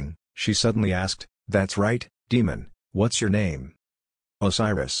leaving, she suddenly asked, That's right, demon, what's your name?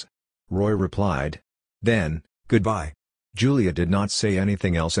 Osiris. Roy replied. Then, goodbye. Julia did not say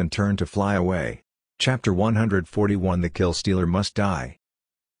anything else and turned to fly away. Chapter 141 The Kill Stealer Must Die.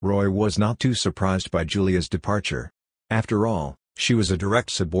 Roy was not too surprised by Julia's departure. After all, she was a direct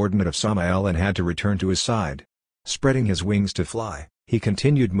subordinate of Samael and had to return to his side. Spreading his wings to fly, he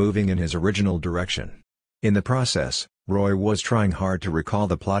continued moving in his original direction. In the process, Roy was trying hard to recall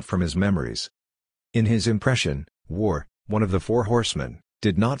the plot from his memories. In his impression, War, one of the four horsemen,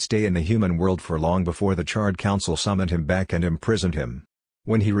 did not stay in the human world for long before the Charred Council summoned him back and imprisoned him.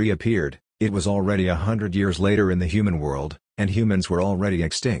 When he reappeared, it was already 100 years later in the human world, and humans were already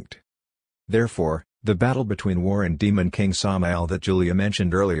extinct. Therefore, the battle between War and Demon King Samael that Julia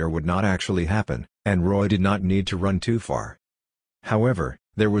mentioned earlier would not actually happen, and Roy did not need to run too far. However,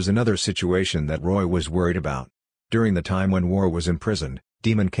 there was another situation that Roy was worried about. During the time when War was imprisoned,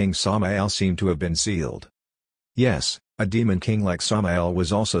 Demon King Samael seemed to have been sealed. Yes, a Demon King like Samael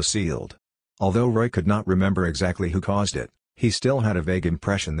was also sealed. Although Roy could not remember exactly who caused it, He still had a vague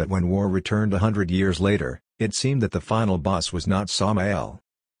impression that when war returned 100 years later, it seemed that the final boss was not Samael.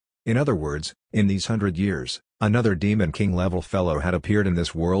 In other words, in these 100 years, another Demon King-level fellow had appeared in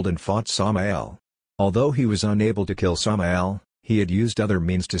this world and fought Samael. Although he was unable to kill Samael, he had used other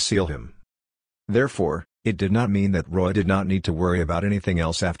means to seal him. Therefore, it did not mean that Roy did not need to worry about anything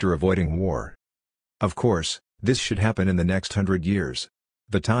else after avoiding war. Of course, this should happen in the next 100 years.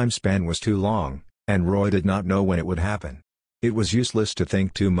 The time span was too long, and Roy did not know when it would happen. It was useless to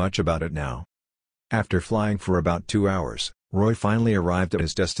think too much about it now. After flying for about 2 hours, Roy finally arrived at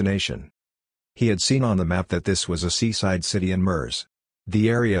his destination. He had seen on the map that this was a seaside city in Mers. The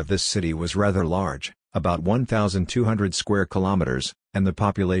area of this city was rather large, about 1,200 square kilometers, and the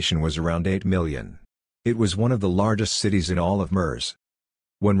population was around 8 million. It was one of the largest cities in all of Mers.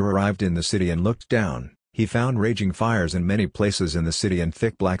 When Roy arrived in the city and looked down, he found raging fires in many places in the city and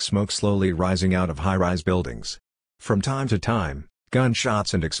thick black smoke slowly rising out of high-rise buildings. From time to time,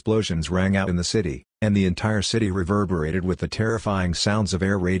 gunshots and explosions rang out in the city, and the entire city reverberated with the terrifying sounds of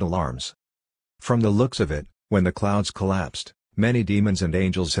air raid alarms. From the looks of it, when the clouds collapsed, many demons and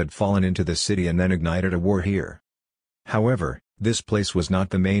angels had fallen into the city and then ignited a war here. However, this place was not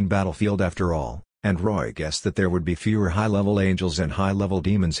the main battlefield after all, and Roy guessed that there would be fewer high-level angels and high-level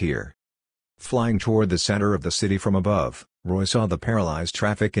demons here. Flying toward the center of the city from above, Roy saw the paralyzed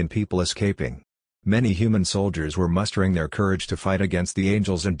traffic and people escaping. Many human soldiers were mustering their courage to fight against the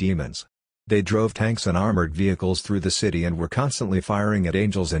angels and demons. They drove tanks and armored vehicles through the city and were constantly firing at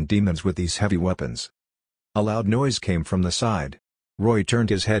angels and demons with these heavy weapons. A loud noise came from the side. Roy turned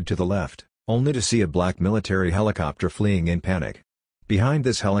his head to the left, only to see a black military helicopter fleeing in panic. Behind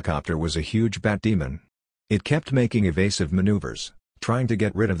this helicopter was a huge bat demon. It kept making evasive maneuvers, trying to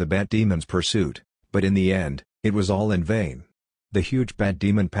get rid of the bat demon's pursuit, but in the end, it was all in vain. The huge bat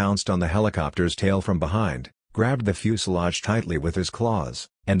demon pounced on the helicopter's tail from behind, grabbed the fuselage tightly with his claws,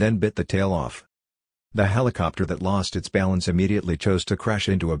 and then bit the tail off. The helicopter that lost its balance immediately chose to crash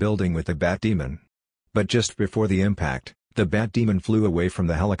into a building with the bat demon. But just before the impact, the bat demon flew away from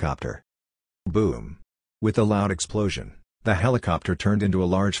the helicopter. Boom! With a loud explosion, the helicopter turned into a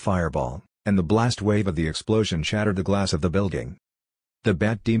large fireball, and the blast wave of the explosion shattered the glass of the building. The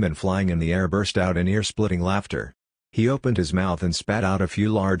bat demon flying in the air burst out in ear-splitting laughter. He opened his mouth and spat out a few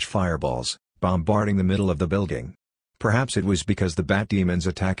large fireballs, bombarding the middle of the building. Perhaps it was because the bat demon's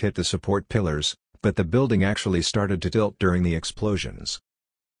attack hit the support pillars, but the building actually started to tilt during the explosions.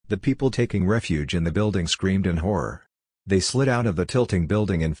 The people taking refuge in the building screamed in horror. They slid out of the tilting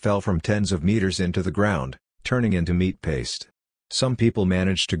building and fell from tens of meters into the ground, turning into meat paste. Some people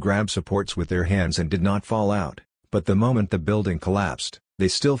managed to grab supports with their hands and did not fall out, but the moment the building collapsed, they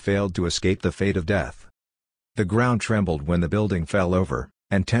still failed to escape the fate of death. The ground trembled when the building fell over,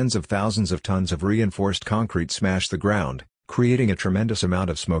 and tens of thousands of tons of reinforced concrete smashed the ground, creating a tremendous amount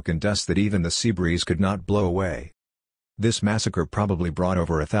of smoke and dust that even the sea breeze could not blow away. This massacre probably brought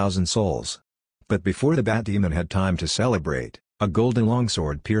over 1,000 souls. But before the bat demon had time to celebrate, a golden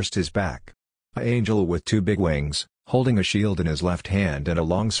longsword pierced his back. An angel with 2 big wings, holding a shield in his left hand and a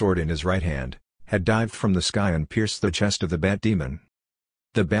longsword in his right hand, had dived from the sky and pierced the chest of the bat demon.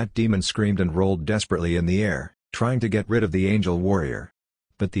 The bat demon screamed and rolled desperately in the air, trying to get rid of the angel warrior.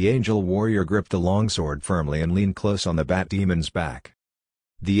 But the angel warrior gripped the longsword firmly and leaned close on the bat demon's back.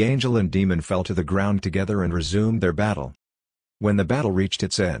 The angel and demon fell to the ground together and resumed their battle. When the battle reached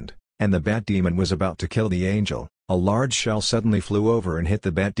its end, and the bat demon was about to kill the angel, a large shell suddenly flew over and hit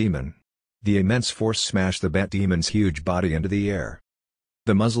the bat demon. The immense force smashed the bat demon's huge body into the air.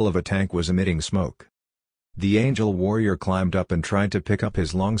 The muzzle of a tank was emitting smoke. The angel warrior climbed up and tried to pick up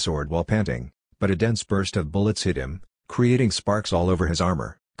his longsword while panting, but a dense burst of bullets hit him, creating sparks all over his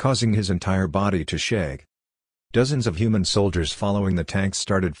armor, causing his entire body to shake. Dozens of human soldiers following the tanks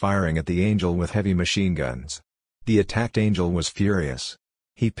started firing at the angel with heavy machine guns. The attacked angel was furious.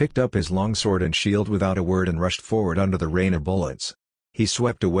 He picked up his longsword and shield without a word and rushed forward under the rain of bullets. He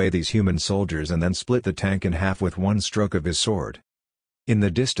swept away these human soldiers and then split the tank in half with one stroke of his sword. In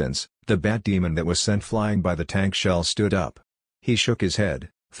the distance, the bat demon that was sent flying by the tank shell stood up. He shook his head,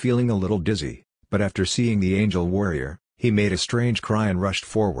 feeling a little dizzy, but after seeing the angel warrior, he made a strange cry and rushed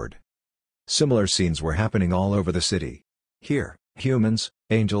forward. Similar scenes were happening all over the city. Here, humans,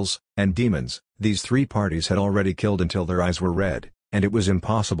 angels, and demons, these 3 parties had already killed until their eyes were red, and it was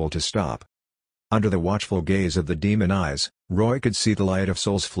impossible to stop. Under the watchful gaze of the demon eyes, Roy could see the light of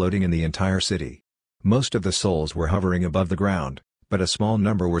souls floating in the entire city. Most of the souls were hovering above the ground, but a small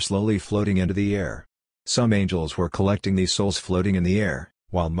number were slowly floating into the air. Some angels were collecting these souls floating in the air,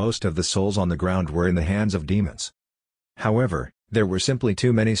 while most of the souls on the ground were in the hands of demons. However, there were simply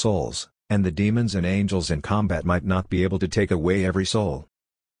too many souls, and the demons and angels in combat might not be able to take away every soul.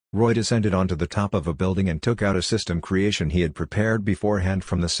 Roy descended onto the top of a building and took out a system creation he had prepared beforehand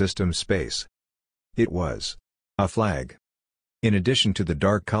from the system space. It was a flag. In addition to the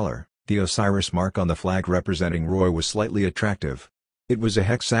dark color, the Osiris mark on the flag representing Roy was slightly attractive. It was a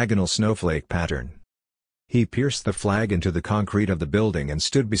hexagonal snowflake pattern. He pierced the flag into the concrete of the building and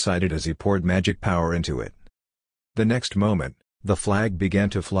stood beside it as he poured magic power into it. The next moment, the flag began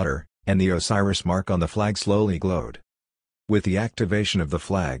to flutter, and the Osiris mark on the flag slowly glowed. With the activation of the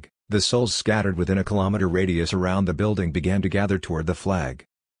flag, the souls scattered within a kilometer radius around the building began to gather toward the flag.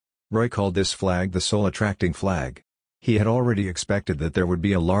 Roy called this flag the soul-attracting flag. He had already expected that there would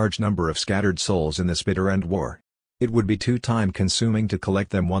be a large number of scattered souls in this bitter end war. It would be too time-consuming to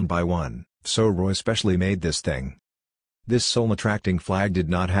collect them one by one, so Roy specially made this thing. This soul-attracting flag did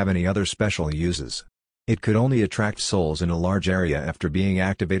not have any other special uses. It could only attract souls in a large area after being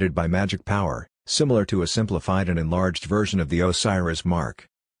activated by magic power, similar to a simplified and enlarged version of the Osiris mark.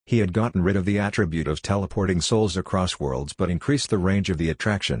 He had gotten rid of the attribute of teleporting souls across worlds but increased the range of the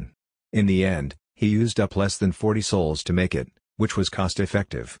attraction. In the end, he used up less than 40 souls to make it, which was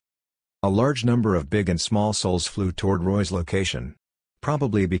cost-effective. A large number of big and small souls flew toward Roy's location.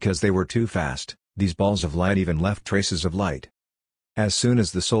 Probably because they were too fast, these balls of light even left traces of light. As soon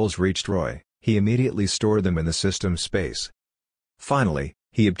as the souls reached Roy, he immediately stored them in the system space. Finally,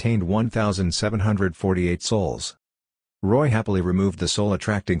 he obtained 1,748 souls. Roy happily removed the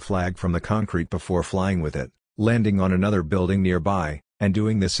soul-attracting flag from the concrete before flying with it, landing on another building nearby, and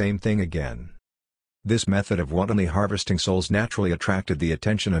doing the same thing again. This method of wantonly harvesting souls naturally attracted the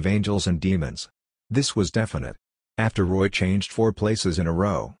attention of angels and demons. This was definite. After Roy changed 4 places in a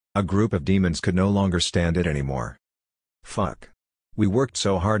row, a group of demons could no longer stand it anymore. "Fuck. We worked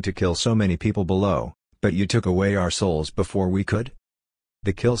so hard to kill so many people below, but you took away our souls before we could?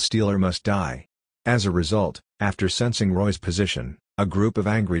 The kill stealer must die." As a result, after sensing Roy's position, a group of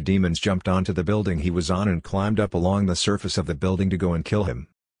angry demons jumped onto the building he was on and climbed up along the surface of the building to go and kill him.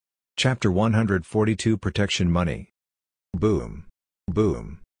 Chapter 142 Protection Money. Boom.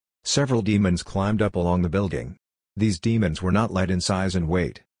 Boom. Several demons climbed up along the building. These demons were not light in size and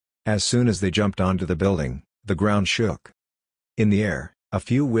weight. As soon as they jumped onto the building, the ground shook. In the air, a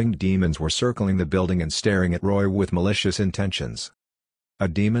few winged demons were circling the building and staring at Roy with malicious intentions. A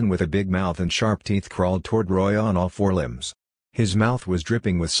demon with a big mouth and sharp teeth crawled toward Roy on all 4 limbs. His mouth was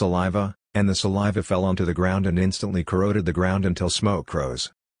dripping with saliva, and the saliva fell onto the ground and instantly corroded the ground until smoke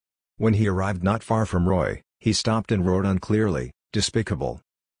rose. When he arrived not far from Roy, he stopped and roared unclearly, "Despicable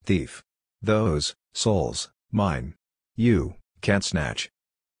thief! Those souls, mine. You can't snatch."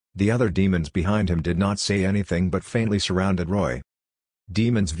 The other demons behind him did not say anything but faintly surrounded Roy.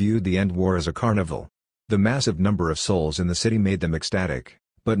 Demons viewed the end war as a carnival. The massive number of souls in the city made them ecstatic,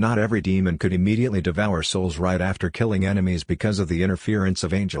 but not every demon could immediately devour souls right after killing enemies because of the interference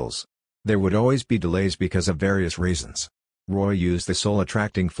of angels. There would always be delays because of various reasons. Roy used the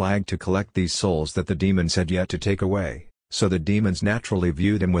soul-attracting flag to collect these souls that the demons had yet to take away, so the demons naturally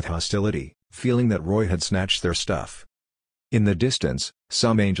viewed him with hostility, feeling that Roy had snatched their stuff. In the distance,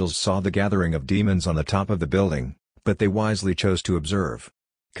 some angels saw the gathering of demons on the top of the building, but they wisely chose to observe.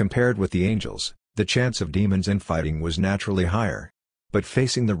 Compared with the angels, the chance of demons infighting was naturally higher. But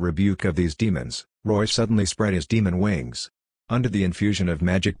facing the rebuke of these demons, Roy suddenly spread his demon wings. Under the infusion of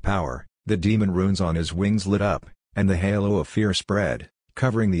magic power, the demon runes on his wings lit up, and the halo of fear spread,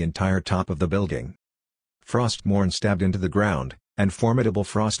 covering the entire top of the building. Frostmourne stabbed into the ground, and formidable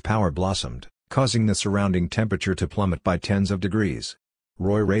frost power blossomed, causing the surrounding temperature to plummet by tens of degrees.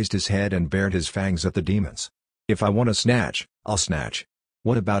 Roy raised his head and bared his fangs at the demons. "If I want to snatch, I'll snatch.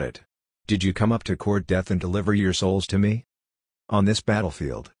 What about it? Did you come up to court death and deliver your souls to me?" On this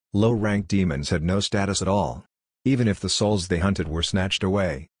battlefield, low-ranked demons had no status at all. Even if the souls they hunted were snatched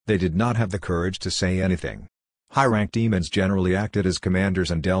away, they did not have the courage to say anything. High-ranked demons generally acted as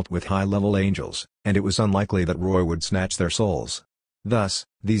commanders and dealt with high-level angels, and it was unlikely that Roy would snatch their souls. Thus,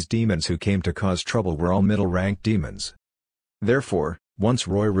 these demons who came to cause trouble were all middle-ranked demons. Therefore, once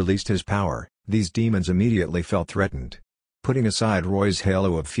Roy released his power, these demons immediately felt threatened. Putting aside Roy's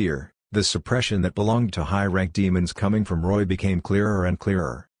halo of fear, the suppression that belonged to high-ranked demons coming from Roy became clearer and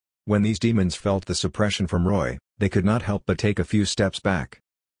clearer. When these demons felt the suppression from Roy, they could not help but take a few steps back.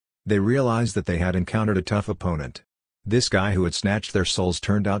 They realized that they had encountered a tough opponent. This guy who had snatched their souls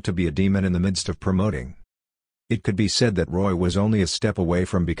turned out to be a demon in the midst of promoting. It could be said that Roy was only a step away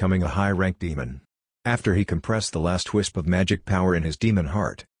from becoming a high-ranked demon. After he compressed the last wisp of magic power in his demon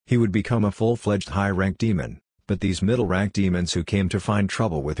heart, he would become a full-fledged high-ranked demon, but these middle-ranked demons who came to find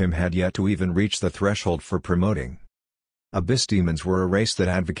trouble with him had yet to even reach the threshold for promoting. Abyss demons were a race that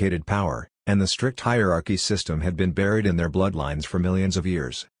advocated power, and the strict hierarchy system had been buried in their bloodlines for millions of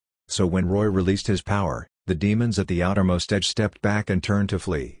years. So when Roy released his power, the demons at the outermost edge stepped back and turned to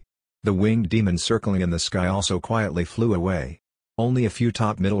flee. The winged demons circling in the sky also quietly flew away. Only a few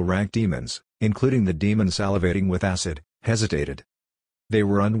top middle-rank demons, including the demon salivating with acid, hesitated. They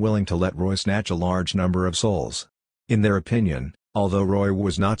were unwilling to let Roy snatch a large number of souls. In their opinion, although Roy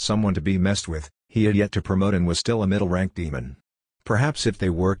was not someone to be messed with, he had yet to promote and was still a middle-rank demon. Perhaps if they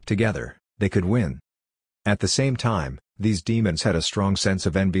worked together, they could win. At the same time, these demons had a strong sense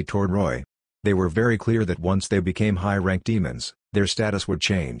of envy toward Roy. They were very clear that once they became high-rank demons, their status would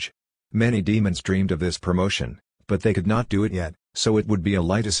change. Many demons dreamed of this promotion, but they could not do it yet, so it would be a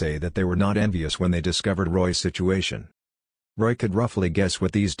lie to say that they were not envious when they discovered Roy's situation. Roy could roughly guess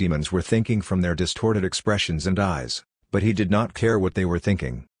what these demons were thinking from their distorted expressions and eyes, but he did not care what they were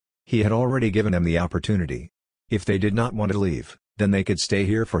thinking. He had already given them the opportunity. If they did not want to leave, then they could stay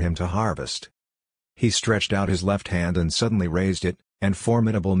here for him to harvest. He stretched out his left hand and suddenly raised it, and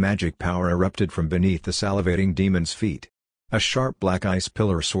formidable magic power erupted from beneath the salivating demon's feet. A sharp black ice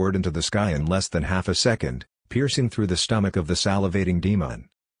pillar soared into the sky in less than half a second, piercing through the stomach of the salivating demon.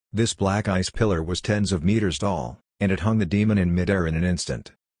 This black ice pillar was tens of meters tall, and it hung the demon in midair in an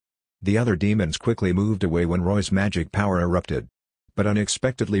instant. The other demons quickly moved away when Roy's magic power erupted. But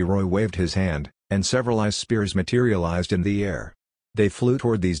unexpectedly Roy waved his hand, and several ice spears materialized in the air. They flew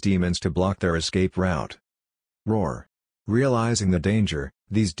toward these demons to block their escape route. Roar! Realizing the danger,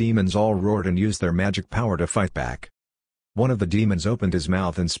 these demons all roared and used their magic power to fight back. One of the demons opened his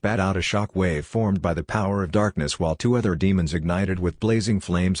mouth and spat out a shock wave formed by the power of darkness, while two other demons ignited with blazing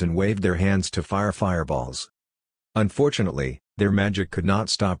flames and waved their hands to fire fireballs. Unfortunately, their magic could not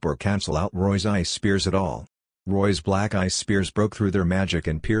stop or cancel out Roy's ice spears at all. Roy's black ice spears broke through their magic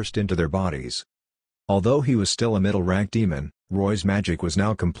and pierced into their bodies. Although he was still a middle-rank demon, Roy's magic was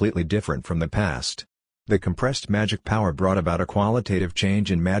now completely different from the past. The compressed magic power brought about a qualitative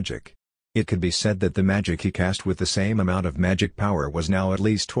change in magic. It could be said that the magic he cast with the same amount of magic power was now at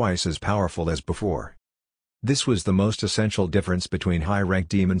least twice as powerful as before. This was the most essential difference between high-rank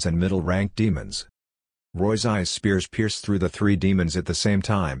demons and middle-rank demons. Roy's ice spears pierced through the three demons at the same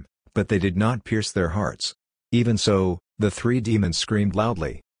time, but they did not pierce their hearts. Even so, the three demons screamed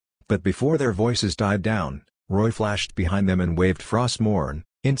loudly. But before their voices died down, Roy flashed behind them and waved Frostmourne,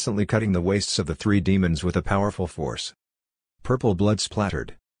 instantly cutting the waists of the three demons with a powerful force. Purple blood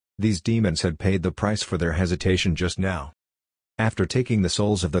splattered. These demons had paid the price for their hesitation just now. After taking the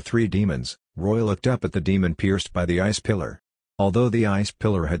souls of the three demons, Roy looked up at the demon pierced by the ice pillar. Although the ice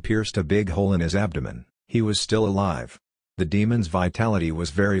pillar had pierced a big hole in his abdomen, he was still alive. The demon's vitality was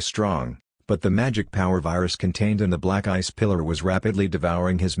very strong, but the magic power virus contained in the black ice pillar was rapidly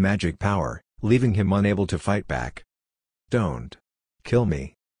devouring his magic power, leaving him unable to fight back. "Don't kill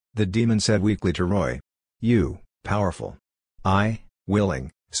me," the demon said weakly to Roy. "You, powerful. I,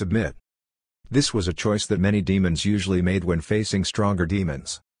 willing, submit." This was a choice that many demons usually made when facing stronger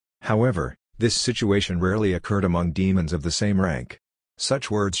demons. However, this situation rarely occurred among demons of the same rank. Such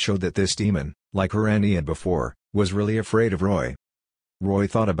words showed that this demon, like Urania before, was really afraid of Roy. Roy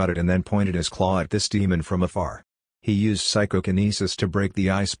thought about it and then pointed his claw at this demon from afar. He used psychokinesis to break the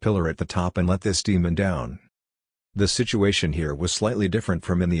ice pillar at the top and let this demon down. The situation here was slightly different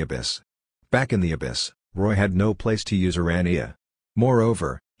from in the Abyss. Back in the Abyss, Roy had no place to use Urania.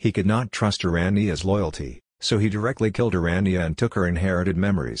 Moreover, he could not trust Urania's loyalty, so he directly killed Urania and took her inherited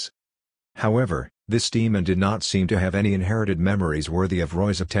memories. However, this demon did not seem to have any inherited memories worthy of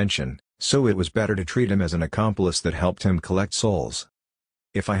Roy's attention, so it was better to treat him as an accomplice that helped him collect souls.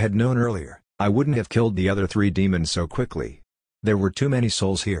 If I had known earlier, I wouldn't have killed the other three demons so quickly. There were too many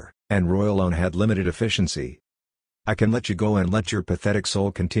souls here, and Roy alone had limited efficiency. "I can let you go and let your pathetic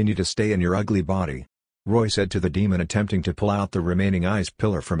soul continue to stay in your ugly body," Roy said to the demon, attempting to pull out the remaining ice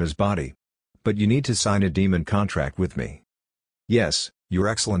pillar from his body. "But you need to sign a demon contract with me." "Yes, Your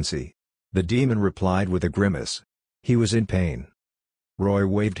Excellency," the demon replied with a grimace. He was in pain. Roy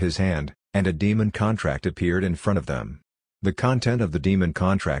waved his hand, and a demon contract appeared in front of them. The content of the demon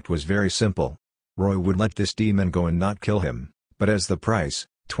contract was very simple. Roy would let this demon go and not kill him, but as the price,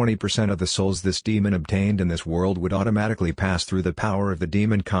 20% of the souls this demon obtained in this world would automatically pass through the power of the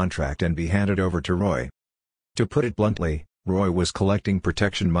demon contract and be handed over to Roy. To put it bluntly, Roy was collecting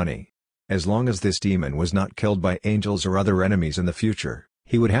protection money. As long as this demon was not killed by angels or other enemies in the future,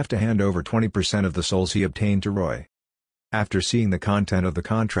 he would have to hand over 20% of the souls he obtained to Roy. After seeing the content of the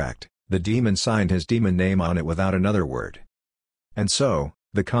contract, the demon signed his demon name on it without another word. And so,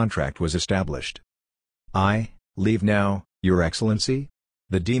 the contract was established. "I leave now, Your Excellency?"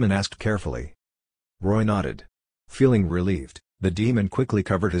 the demon asked carefully. Roy nodded. Feeling relieved, the demon quickly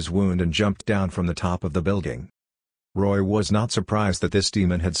covered his wound and jumped down from the top of the building. Roy was not surprised that this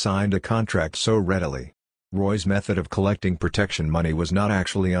demon had signed a contract so readily. Roy's method of collecting protection money was not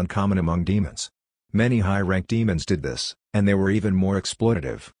actually uncommon among demons. Many high-ranked demons did this, and they were even more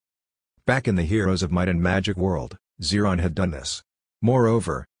exploitative. Back in the Heroes of Might and Magic world, Xeron had done this.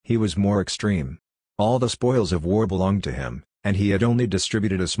 Moreover, he was more extreme. All the spoils of war belonged to him, and he had only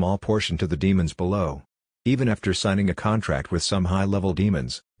distributed a small portion to the demons below. Even after signing a contract with some high-level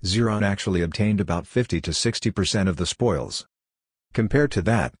demons, Xeron actually obtained about 50 to 60% of the spoils. Compared to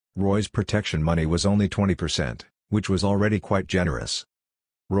that, Roy's protection money was only 20%, which was already quite generous.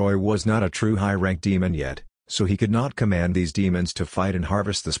 Roy was not a true high-rank demon yet, so he could not command these demons to fight and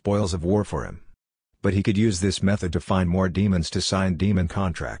harvest the spoils of war for him. But he could use this method to find more demons to sign demon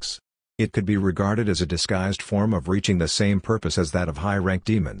contracts. It could be regarded as a disguised form of reaching the same purpose as that of high-rank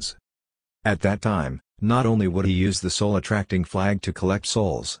demons. At that time, not only would he use the soul-attracting flag to collect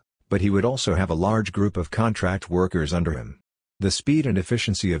souls, but he would also have a large group of contract workers under him. The speed and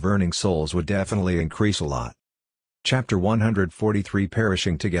efficiency of earning souls would definitely increase a lot. Chapter 143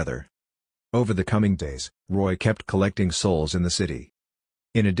 Perishing Together. Over the coming days, Roy kept collecting souls in the city.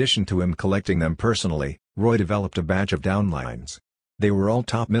 In addition to him collecting them personally, Roy developed a batch of downlines. They were all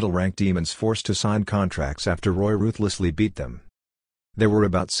top middle-rank demons forced to sign contracts after Roy ruthlessly beat them. There were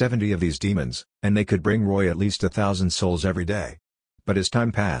about 70 of these demons, and they could bring Roy at least 1,000 souls every day. But as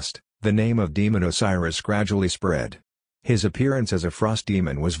time passed, the name of Demon Osiris gradually spread. His appearance as a frost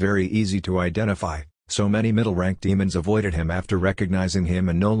demon was very easy to identify, so many middle-rank demons avoided him after recognizing him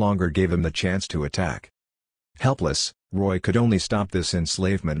and no longer gave him the chance to attack. Helpless, Roy could only stop this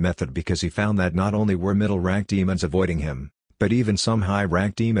enslavement method because he found that not only were middle-rank demons avoiding him, but even some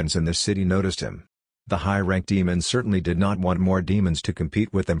high-rank demons in the city noticed him. The high-rank demons certainly did not want more demons to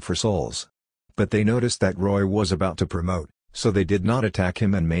compete with them for souls. But they noticed that Roy was about to promote, so they did not attack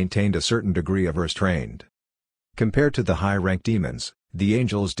him and maintained a certain degree of restraint. Compared to the high-rank demons, the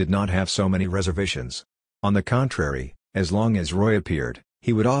angels did not have so many reservations. On the contrary, as long as Roy appeared,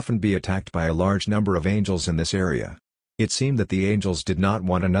 he would often be attacked by a large number of angels in this area. It seemed that the angels did not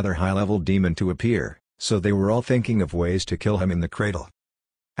want another high-level demon to appear, so they were all thinking of ways to kill him in the cradle.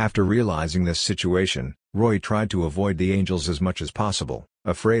 After realizing this situation, Roy tried to avoid the angels as much as possible,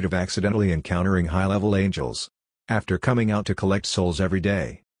 afraid of accidentally encountering high-level angels. After coming out to collect souls every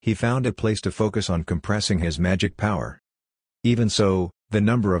day, he found a place to focus on compressing his magic power. Even so, the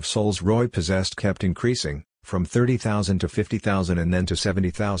number of souls Roy possessed kept increasing, from 30,000 to 50,000 and then to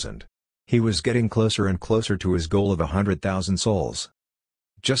 70,000. He was getting closer and closer to his goal of 100,000 souls.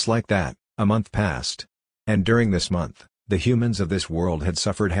 Just like that, a month passed. And during this month, the humans of this world had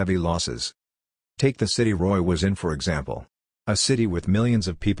suffered heavy losses. Take the city Roy was in for example. A city with millions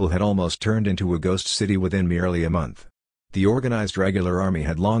of people had almost turned into a ghost city within merely a month. The organized regular army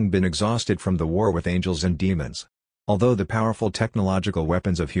had long been exhausted from the war with angels and demons. Although the powerful technological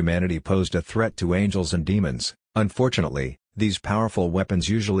weapons of humanity posed a threat to angels and demons, unfortunately, these powerful weapons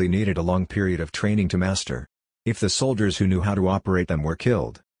usually needed a long period of training to master. If the soldiers who knew how to operate them were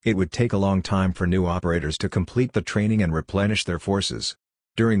killed, it would take a long time for new operators to complete the training and replenish their forces.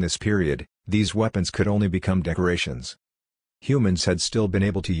 During this period, these weapons could only become decorations. Humans had still been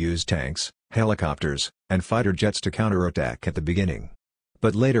able to use tanks, helicopters, and fighter jets to counterattack at the beginning.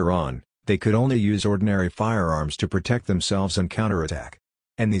 But later on, they could only use ordinary firearms to protect themselves and counterattack.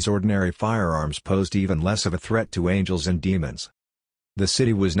 And these ordinary firearms posed even less of a threat to angels and demons. The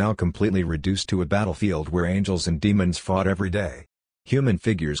city was now completely reduced to a battlefield where angels and demons fought every day. Human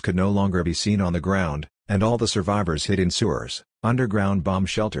figures could no longer be seen on the ground, and all the survivors hid in sewers, underground bomb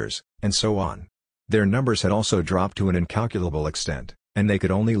shelters, and so on. Their numbers had also dropped to an incalculable extent, and they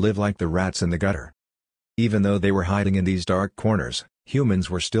could only live like the rats in the gutter. Even though they were hiding in these dark corners, humans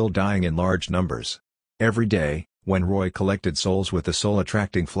were still dying in large numbers. Every day, when Roy collected souls with the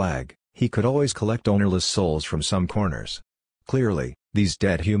soul-attracting flag, he could always collect ownerless souls from some corners. Clearly, these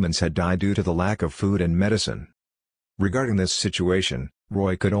dead humans had died due to the lack of food and medicine. Regarding this situation,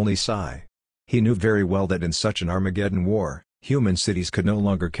 Roy could only sigh. He knew very well that in such an Armageddon war, human cities could no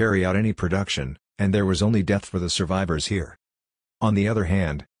longer carry out any production, and there was only death for the survivors here. On the other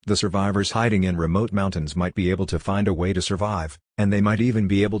hand, the survivors hiding in remote mountains might be able to find a way to survive, and they might even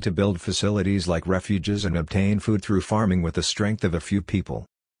be able to build facilities like refuges and obtain food through farming with the strength of a few people.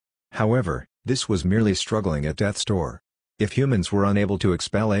 However, this was merely struggling at death's door. If humans were unable to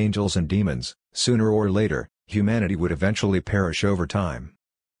expel angels and demons, sooner or later, humanity would eventually perish over time.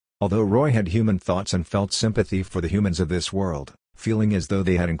 Although Roy had human thoughts and felt sympathy for the humans of this world, feeling as though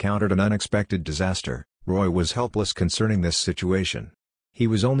they had encountered an unexpected disaster, Roy was helpless concerning this situation. He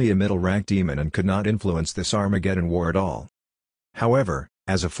was only a middle-rank demon and could not influence this Armageddon war at all. However,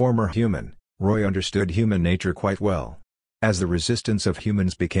 as a former human, Roy understood human nature quite well. As the resistance of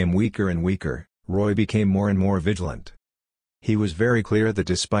humans became weaker and weaker, Roy became more and more vigilant. He was very clear that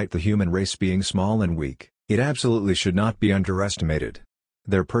despite the human race being small and weak, it absolutely should not be underestimated.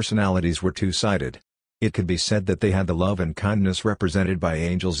 Their personalities were two-sided. It could be said that they had the love and kindness represented by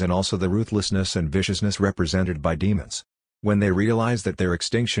angels and also the ruthlessness and viciousness represented by demons. When they realized that their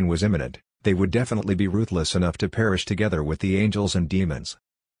extinction was imminent, they would definitely be ruthless enough to perish together with the angels and demons.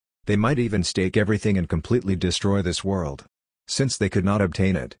 They might even stake everything and completely destroy this world. Since they could not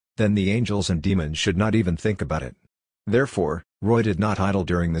obtain it, then the angels and demons should not even think about it. Therefore, Roy did not idle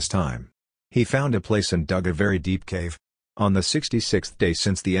during this time. He found a place and dug a very deep cave. On the 66th day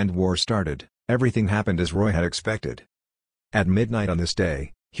since the end war started, everything happened as Roy had expected. At midnight on this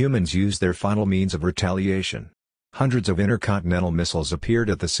day, humans used their final means of retaliation. Hundreds of intercontinental missiles appeared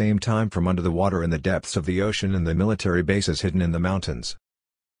at the same time from under the water in the depths of the ocean and the military bases hidden in the mountains.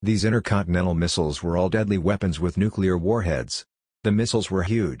 These intercontinental missiles were all deadly weapons with nuclear warheads. The missiles were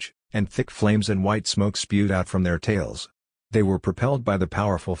huge, and thick flames and white smoke spewed out from their tails. They were propelled by the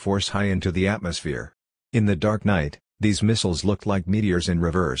powerful force high into the atmosphere. In the dark night, these missiles looked like meteors in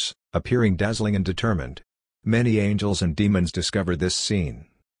reverse, appearing dazzling and determined. Many angels and demons discovered this scene.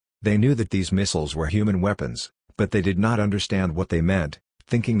 They knew that these missiles were human weapons, but they did not understand what they meant,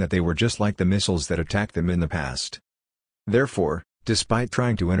 thinking that they were just like the missiles that attacked them in the past. Therefore, despite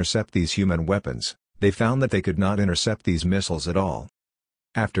trying to intercept these human weapons, they found that they could not intercept these missiles at all.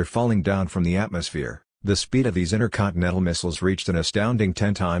 After falling down from the atmosphere, the speed of these intercontinental missiles reached an astounding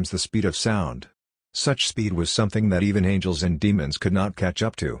 10 times the speed of sound. Such speed was something that even angels and demons could not catch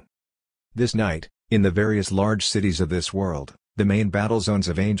up to. This night, in the various large cities of this world, the main battle zones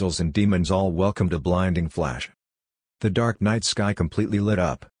of angels and demons all welcomed a blinding flash. The dark night sky completely lit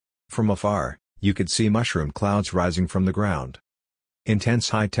up. From afar, you could see mushroom clouds rising from the ground. Intense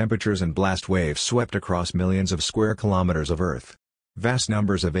high temperatures and blast waves swept across millions of square kilometers of Earth. Vast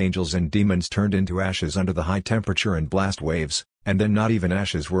numbers of angels and demons turned into ashes under the high temperature and blast waves, and then not even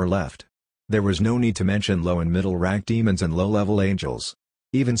ashes were left. There was no need to mention low and middle-rank demons and low-level angels.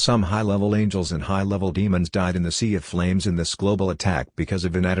 Even some high-level angels and high-level demons died in the sea of flames in this global attack because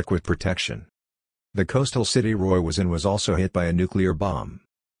of inadequate protection. The coastal city Roy was in was also hit by a nuclear bomb.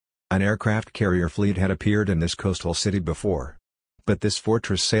 An aircraft carrier fleet had appeared in this coastal city before. But this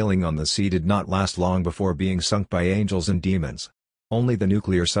fortress sailing on the sea did not last long before being sunk by angels and demons. Only the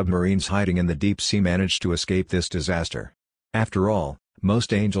nuclear submarines hiding in the deep sea managed to escape this disaster. After all,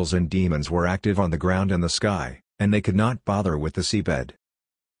 most angels and demons were active on the ground and the sky, and they could not bother with the seabed.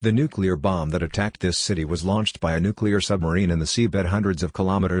 The nuclear bomb that attacked this city was launched by a nuclear submarine in the seabed hundreds of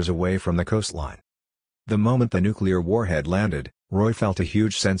kilometers away from the coastline. The moment the nuclear warhead landed, Roy felt a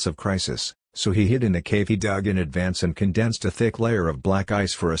huge sense of crisis, so he hid in the cave he dug in advance and condensed a thick layer of black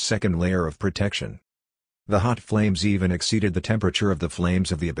ice for a second layer of protection. The hot flames even exceeded the temperature of the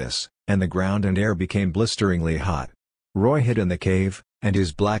flames of the abyss, and the ground and air became blisteringly hot. Roy hid in the cave, and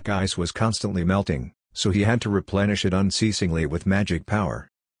his black ice was constantly melting, so he had to replenish it unceasingly with magic power.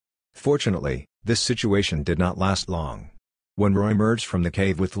 Fortunately, this situation did not last long. When Roy emerged from the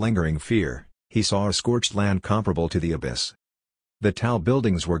cave with lingering fear, he saw a scorched land comparable to the abyss. The tall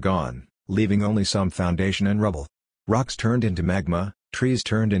buildings were gone, leaving only some foundation and rubble. Rocks turned into magma, trees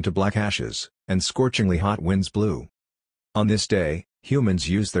turned into black ashes, and scorchingly hot winds blew. On this day, humans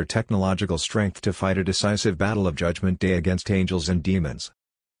used their technological strength to fight a decisive battle of Judgment Day against angels and demons.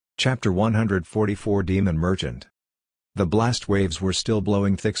 Chapter 144 Demon Merchant. The blast waves were still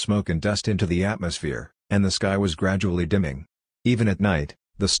blowing thick smoke and dust into the atmosphere, and the sky was gradually dimming. Even at night,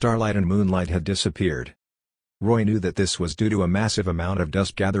 the starlight and moonlight had disappeared. Roy knew that this was due to a massive amount of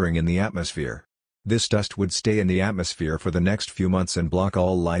dust gathering in the atmosphere. This dust would stay in the atmosphere for the next few months and block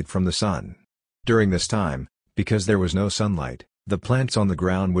all light from the sun. During this time, because there was no sunlight, the plants on the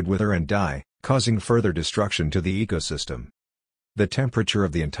ground would wither and die, causing further destruction to the ecosystem. The temperature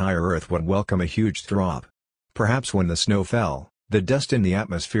of the entire Earth would welcome a huge drop. Perhaps when the snow fell, the dust in the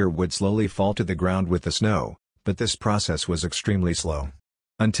atmosphere would slowly fall to the ground with the snow, but this process was extremely slow.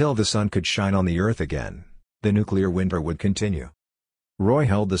 Until the sun could shine on the Earth again, the nuclear winter would continue. Roy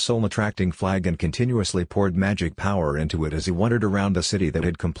held the soul-attracting flag and continuously poured magic power into it as he wandered around the city that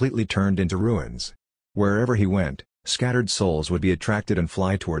had completely turned into ruins. Wherever he went, scattered souls would be attracted and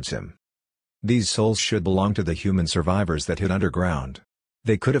fly towards him. These souls should belong to the human survivors that hid underground.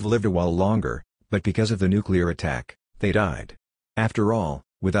 They could have lived a while longer, but because of the nuclear attack, they died. After all,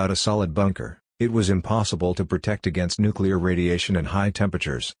 without a solid bunker, it was impossible to protect against nuclear radiation and high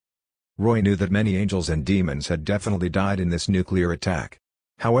temperatures. Roy knew that many angels and demons had definitely died in this nuclear attack,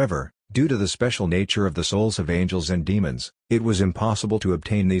 However, due to the special nature of the souls of angels and demons, it was impossible to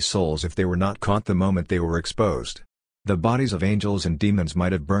obtain these souls if they were not caught the moment they were exposed. The bodies of angels and demons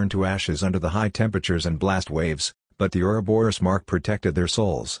might have burned to ashes under the high temperatures and blast waves, but the Ouroboros mark protected their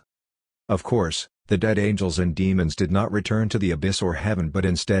souls. Of course, the dead angels and demons did not return to the abyss or heaven but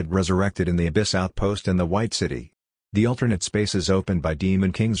instead resurrected in the abyss outpost in the White City. The alternate spaces opened by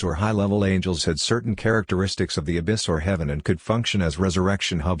demon kings or high-level angels had certain characteristics of the abyss or heaven and could function as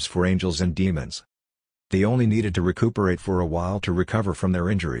resurrection hubs for angels and demons. They only needed to recuperate for a while to recover from their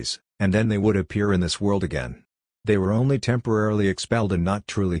injuries, and then they would appear in this world again. They were only temporarily expelled and not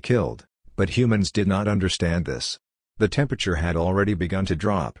truly killed, but humans did not understand this. The temperature had already begun to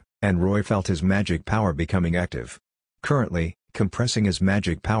drop, and Roy felt his magic power becoming active. Currently, compressing his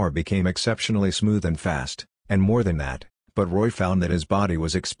magic power became exceptionally smooth and fast. And more than that, but Roy found that his body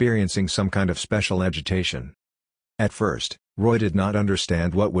was experiencing some kind of special agitation. At first, Roy did not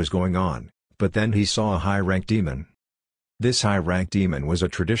understand what was going on, but then he saw a high-rank demon. This high-rank demon was a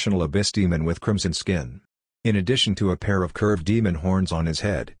traditional abyss demon with crimson skin. In addition to a pair of curved demon horns on his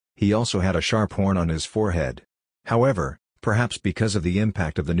head, he also had a sharp horn on his forehead. However, perhaps because of the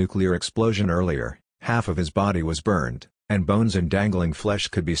impact of the nuclear explosion earlier, half of his body was burned, and bones and dangling flesh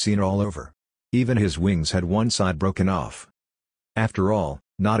could be seen all over. Even his wings had one side broken off. After all,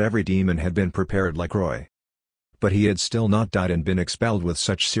 not every demon had been prepared like Roy. But he had still not died and been expelled with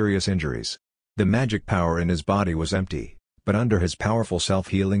such serious injuries. The magic power in his body was empty, but under his powerful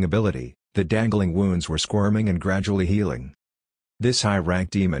self-healing ability, the dangling wounds were squirming and gradually healing. This high-rank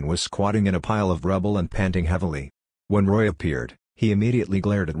demon was squatting in a pile of rubble and panting heavily. When Roy appeared, he immediately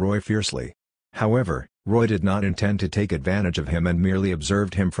glared at Roy fiercely. However, Roy did not intend to take advantage of him and merely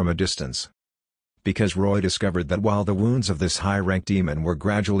observed him from a distance. Because Roy discovered that while the wounds of this high-rank demon were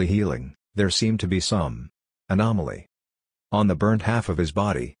gradually healing, there seemed to be some anomaly. On the burnt half of his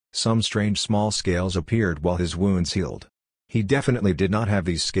body, some strange small scales appeared while his wounds healed. He definitely did not have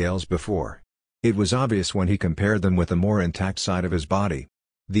these scales before. It was obvious when he compared them with the more intact side of his body.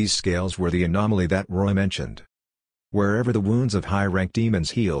 These scales were the anomaly that Roy mentioned. Wherever the wounds of high-rank demons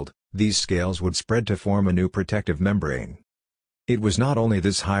healed, these scales would spread to form a new protective membrane. It was not only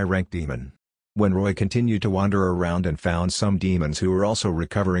this high-rank demon. When Roy continued to wander around and found some demons who were also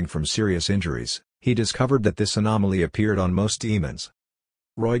recovering from serious injuries, he discovered that this anomaly appeared on most demons.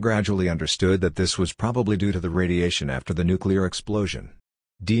 Roy gradually understood that this was probably due to the radiation after the nuclear explosion.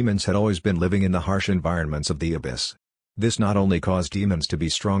 Demons had always been living in the harsh environments of the abyss. This not only caused demons to be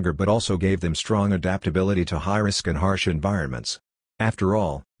stronger but also gave them strong adaptability to high-risk and harsh environments. After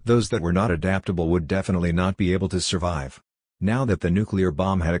all, those that were not adaptable would definitely not be able to survive. Now that the nuclear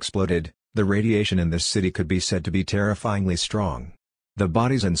bomb had exploded, the radiation in this city could be said to be terrifyingly strong. The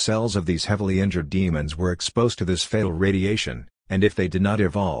bodies and cells of these heavily injured demons were exposed to this fatal radiation, and if they did not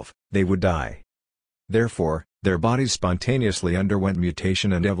evolve, they would die. Therefore, their bodies spontaneously underwent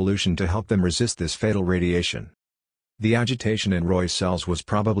mutation and evolution to help them resist this fatal radiation. The agitation in Roy's cells was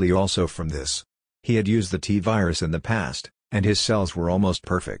probably also from this. He had used the T-virus in the past, and his cells were almost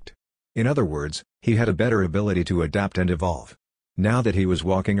perfect. In other words, he had a better ability to adapt and evolve. Now that he was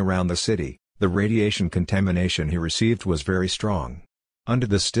walking around the city, the radiation contamination he received was very strong. Under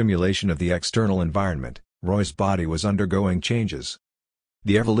the stimulation of the external environment, Roy's body was undergoing changes.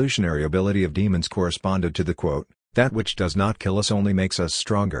 The evolutionary ability of demons corresponded to the quote, "That which does not kill us only makes us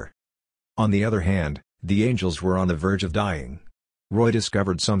stronger." On the other hand, the angels were on the verge of dying. Roy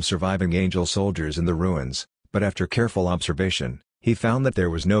discovered some surviving angel soldiers in the ruins, but after careful observation, he found that there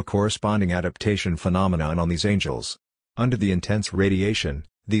was no corresponding adaptation phenomenon on these angels. Under the intense radiation,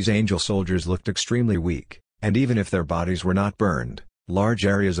 these angel soldiers looked extremely weak, and even if their bodies were not burned, large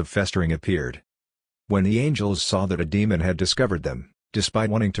areas of festering appeared. When the angels saw that a demon had discovered them, despite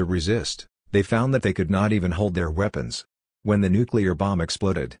wanting to resist, they found that they could not even hold their weapons. When the nuclear bomb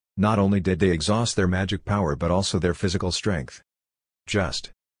exploded, not only did they exhaust their magic power but also their physical strength.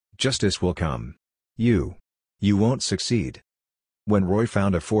 Justice will come. You won't succeed. When Roy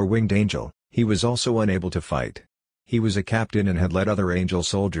found a four-winged angel, he was also unable to fight. He was a captain and had led other angel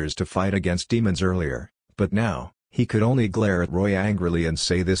soldiers to fight against demons earlier, but now, he could only glare at Roy angrily and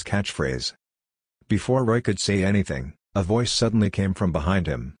say this catchphrase. Before Roy could say anything, a voice suddenly came from behind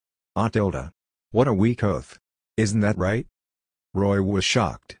him. "Atilda. What a weak oath. Isn't that right?" Roy was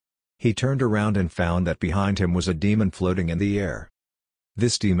shocked. He turned around and found that behind him was a demon floating in the air.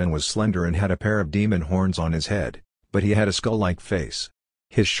 This demon was slender and had a pair of demon horns on his head, but he had a skull-like face.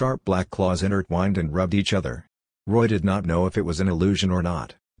 His sharp black claws intertwined and rubbed each other. Roy did not know if it was an illusion or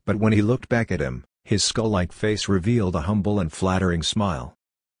not, but when he looked back at him, his skull-like face revealed a humble and flattering smile.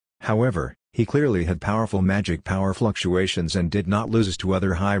 However, He clearly had powerful magic power fluctuations and did not lose to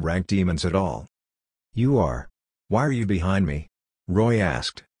other high-ranked demons at all. "You are. Why are you behind me?" Roy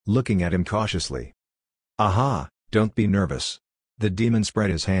asked, looking at him cautiously. "Aha, don't be nervous." The demon spread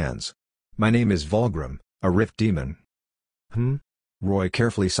his hands. "My name is Vulgrim, a Rift demon." Roy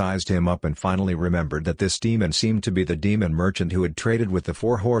carefully sized him up and finally remembered that this demon seemed to be the demon merchant who had traded with the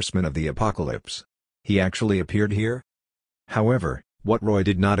four horsemen of the apocalypse. He actually appeared here? However, what Roy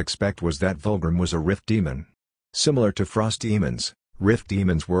did not expect was that Vulgrim was a Rift demon. Similar to Frost demons, Rift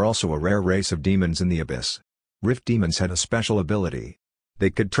demons were also a rare race of demons in the Abyss. Rift demons had a special ability. They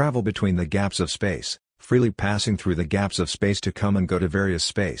could travel between the gaps of space, freely passing through the gaps of space to come and go to various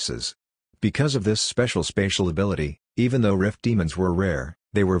spaces. Because of this special spatial ability, even though Rift demons were rare,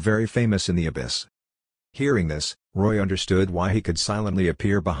 they were very famous in the Abyss. Hearing this, Roy understood why he could silently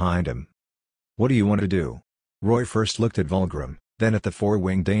appear behind him. "What do you want to do?" Roy first looked at Vulgrim, then at the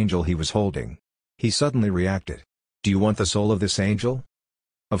four-winged angel he was holding. He suddenly reacted. "Do you want the soul of this angel?"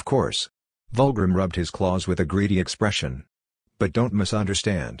 "Of course." Vulgrim rubbed his claws with a greedy expression. "But don't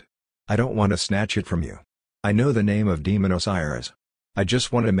misunderstand. I don't want to snatch it from you. I know the name of Demon Osiris. I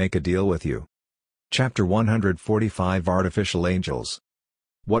just want to make a deal with you." Chapter 145 Artificial Angels.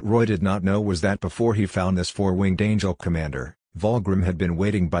 What Roy did not know was that before he found this four-winged angel commander, Vulgrim had been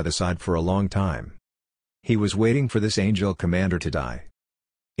waiting by the side for a long time. He was waiting for this angel commander to die.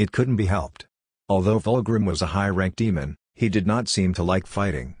 It couldn't be helped. Although Vulgrim was a high-ranked demon, he did not seem to like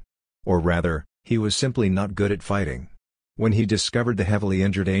fighting. Or rather, he was simply not good at fighting. When he discovered the heavily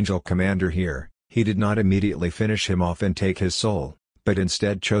injured angel commander here, he did not immediately finish him off and take his soul, but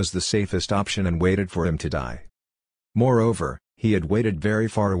instead chose the safest option and waited for him to die. Moreover, he had waited very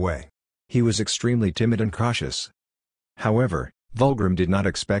far away. He was extremely timid and cautious. However, Vulgrim did not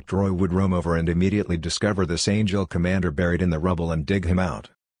expect Roy would roam over and immediately discover this angel commander buried in the rubble and dig him out.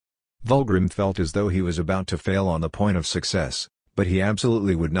 Vulgrim felt as though he was about to fail on the point of success, but he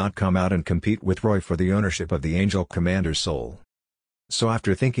absolutely would not come out and compete with Roy for the ownership of the angel commander's soul. So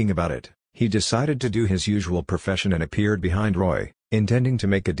after thinking about it, he decided to do his usual profession and appeared behind Roy, intending to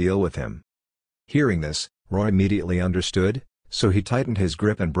make a deal with him. Hearing this, Roy immediately understood, so he tightened his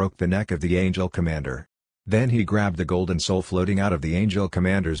grip and broke the neck of the angel commander. Then he grabbed the golden soul floating out of the angel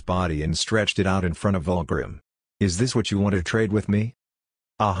commander's body and stretched it out in front of Vulgrim. "Is this what you want to trade with me?"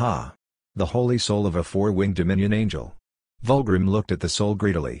 "Aha! The holy soul of a four-winged dominion angel." Vulgrim looked at the soul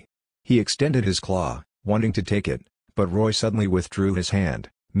greedily. He extended his claw, wanting to take it, but Roy suddenly withdrew his hand,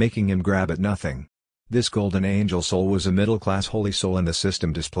 making him grab at nothing. This golden angel soul was a middle-class holy soul in the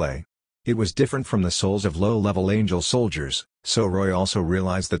system display. It was different from the souls of low-level angel soldiers, so Roy also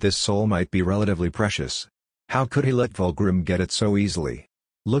realized that this soul might be relatively precious. How could he let Vulgrim get it so easily?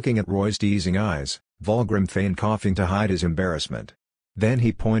 Looking at Roy's teasing eyes, Vulgrim feigned coughing to hide his embarrassment. Then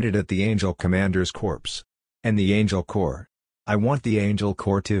he pointed at the angel commander's corpse. "And the angel core? I want the angel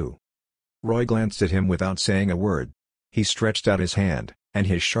core too." Roy glanced at him without saying a word. He stretched out his hand, and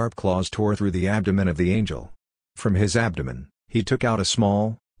his sharp claws tore through the abdomen of the angel. From his abdomen, he took out a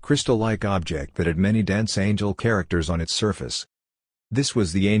small, crystal-like object that had many dense angel characters on its surface. This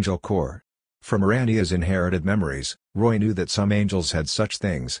was the angel core. From Arania's inherited memories, Roy knew that some angels had such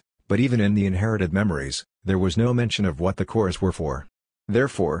things, but even in the inherited memories, there was no mention of what the cores were for.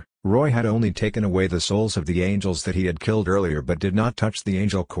 Therefore, Roy had only taken away the souls of the angels that he had killed earlier but did not touch the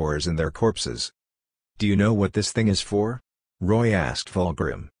angel cores in their corpses. "Do you know what this thing is for?" Roy asked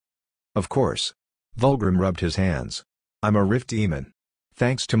Vulgrim. "Of course." Vulgrim rubbed his hands. "I'm a Rift demon.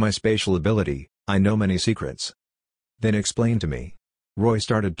 Thanks to my spatial ability, I know many secrets." "Then explain to me." Roy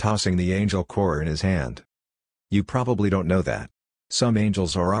started tossing the angel core in his hand. "You probably don't know that. Some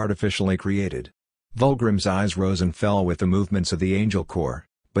angels are artificially created." Vulgrim's eyes rose and fell with the movements of the angel core,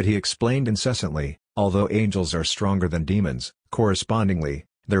 but he explained incessantly, although angels are stronger than demons, correspondingly,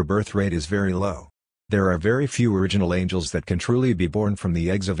 their birth rate is very low. There are very few original angels that can truly be born from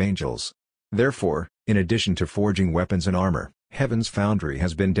the eggs of angels. Therefore, in addition to forging weapons and armor, Heaven's Foundry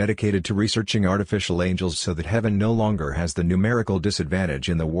has been dedicated to researching artificial angels so that Heaven no longer has the numerical disadvantage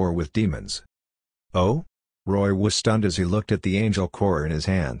in the war with demons. "Oh?" Roy was stunned as he looked at the angel core in his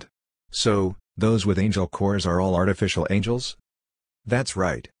hand. "So, those with angel cores are all artificial angels?" "That's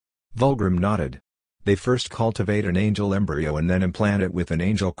right." Vulgrim nodded. "They first cultivate an angel embryo and then implant it with an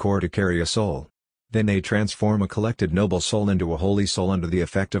angel core to carry a soul. Then they transform a collected noble soul into a holy soul under the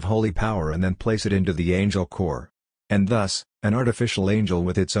effect of holy power and then place it into the angel core. And thus, an artificial angel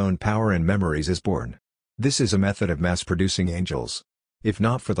with its own power and memories is born. This is a method of mass-producing angels. If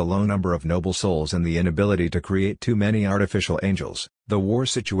not for the low number of noble souls and the inability to create too many artificial angels, the war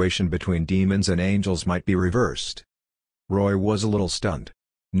situation between demons and angels might be reversed." Roy was a little stunned.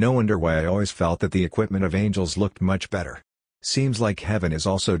 No wonder why I always felt that the equipment of angels looked much better. Seems like heaven is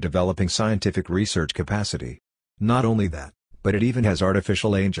also developing scientific research capacity. Not only that, but it even has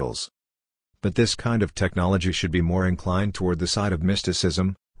artificial angels. But this kind of technology should be more inclined toward the side of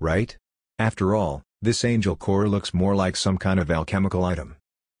mysticism, right? After all, this angel core looks more like some kind of alchemical item.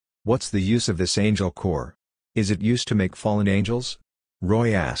 What's the use of this angel core? Is it used to make fallen angels?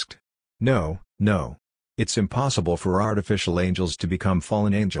 Roy asked. No. It's impossible for artificial angels to become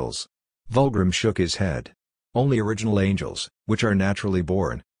fallen angels. Vulgrim shook his head. Only original angels, which are naturally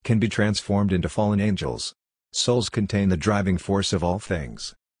born, can be transformed into fallen angels. Souls contain the driving force of all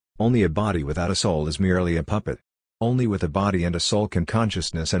things. Only a body without a soul is merely a puppet. Only with a body and a soul can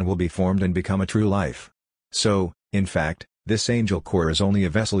consciousness and will be formed and become a true life. So, in fact, this angel core is only a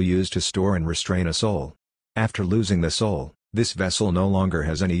vessel used to store and restrain a soul. After losing the soul, this vessel no longer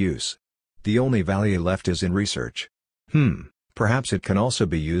has any use. The only value left is in research. Perhaps it can also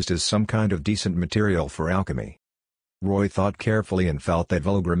be used as some kind of decent material for alchemy. Roy thought carefully and felt that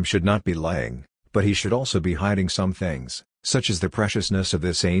Vulgrim should not be lying, but he should also be hiding some things, such as the preciousness of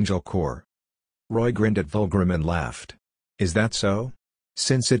this angel core. Roy grinned at Vulgrim and laughed. Is that so?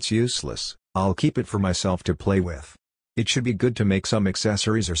 Since it's useless, I'll keep it for myself to play with. It should be good to make some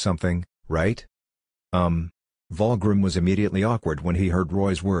accessories or something, right? Vulgrim was immediately awkward when he heard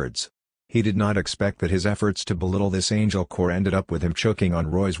Roy's words. He did not expect that his efforts to belittle this angel core ended up with him choking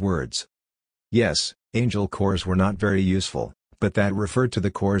on Roy's words. Yes, angel cores were not very useful, but that referred to the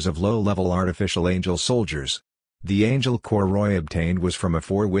cores of low-level artificial angel soldiers. The angel core Roy obtained was from a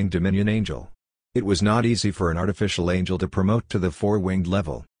four-winged Dominion angel. It was not easy for an artificial angel to promote to the four-winged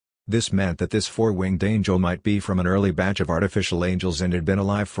level. This meant that this four-winged angel might be from an early batch of artificial angels and had been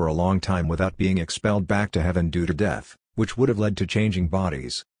alive for a long time without being expelled back to heaven due to death, which would have led to changing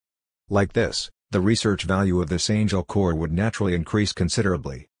bodies. Like this, the research value of this angel core would naturally increase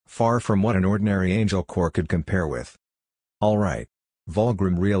considerably, far from what an ordinary angel core could compare with. Alright.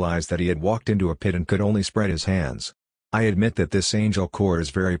 Vulgrim realized that he had walked into a pit and could only spread his hands. I admit that this angel core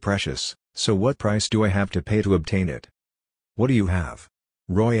is very precious, so what price do I have to pay to obtain it? What do you have?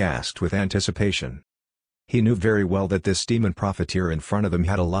 Roy asked with anticipation. He knew very well that this demon profiteer in front of him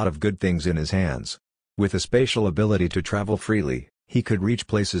had a lot of good things in his hands. With a spatial ability to travel freely, he could reach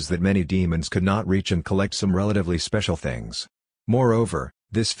places that many demons could not reach and collect some relatively special things. Moreover,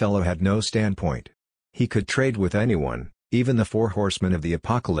 this fellow had no standpoint. He could trade with anyone, even the four horsemen of the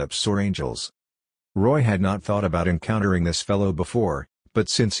apocalypse or angels. Roy had not thought about encountering this fellow before, but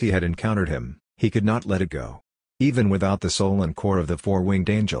since he had encountered him, he could not let it go. Even without the soul and core of the four-winged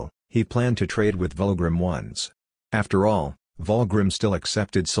angel, he planned to trade with Vulgrim once. After all, Vulgrim still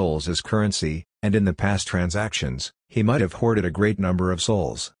accepted souls as currency, and in the past transactions, he might have hoarded a great number of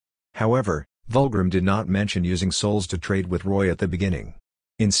souls. However, Vulgrim did not mention using souls to trade with Roy at the beginning.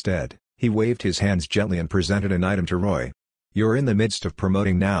 Instead, he waved his hands gently and presented an item to Roy. You're in the midst of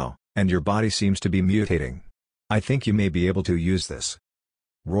promoting now, and your body seems to be mutating. I think you may be able to use this.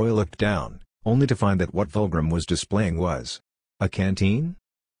 Roy looked down, only to find that what Vulgrim was displaying was a canteen?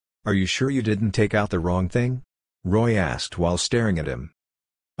 Are you sure you didn't take out the wrong thing? Roy asked while staring at him.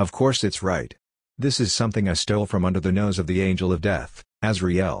 Of course it's right. This is something I stole from under the nose of the Angel of Death,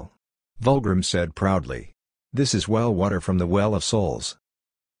 Azrael. Vulgrim said proudly. This is well water from the Well of Souls.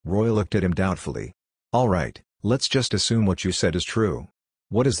 Roy looked at him doubtfully. All right, let's just assume what you said is true.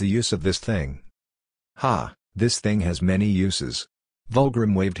 What is the use of this thing? This thing has many uses.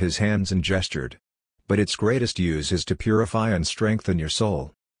 Vulgrim waved his hands and gestured. But its greatest use is to purify and strengthen your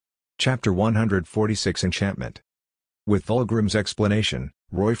soul. Chapter 146 Enchantment. With Vulgrim's explanation,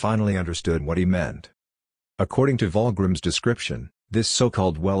 Roy finally understood what he meant. According to Vulgrim's description, this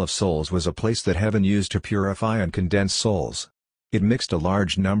so-called Well of Souls was a place that heaven used to purify and condense souls. It mixed a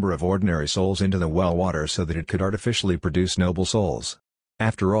large number of ordinary souls into the well water so that it could artificially produce noble souls.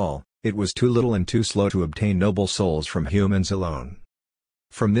 After all, it was too little and too slow to obtain noble souls from humans alone.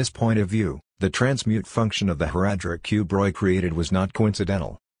 From this point of view, the transmute function of the Heradric cube Roy created was not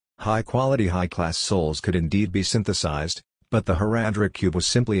coincidental. High-quality high-class souls could indeed be synthesized, but the Heradric cube was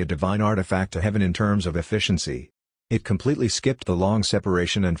simply a divine artifact to heaven in terms of efficiency. It completely skipped the long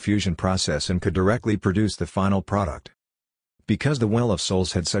separation and fusion process and could directly produce the final product. Because the Well of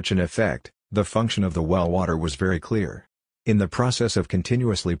Souls had such an effect, the function of the well water was very clear. In the process of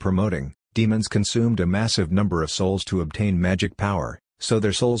continuously promoting, demons consumed a massive number of souls to obtain magic power, so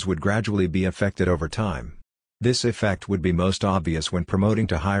their souls would gradually be affected over time. This effect would be most obvious when promoting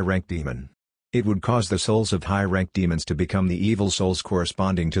to high-rank demon. It would cause the souls of high-rank demons to become the evil souls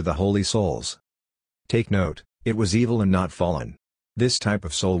corresponding to the holy souls. Take note, it was evil and not fallen. This type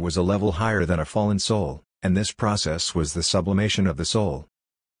of soul was a level higher than a fallen soul, and this process was the sublimation of the soul.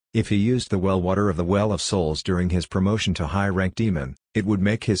 If he used the well water of the Well of Souls during his promotion to high-rank demon, it would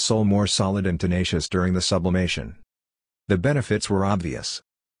make his soul more solid and tenacious during the sublimation. The benefits were obvious.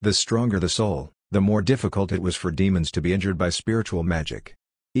 The stronger the soul, the more difficult it was for demons to be injured by spiritual magic.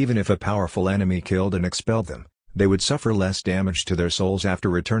 Even if a powerful enemy killed and expelled them, they would suffer less damage to their souls after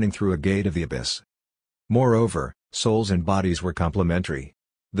returning through a gate of the abyss. Moreover, souls and bodies were complementary.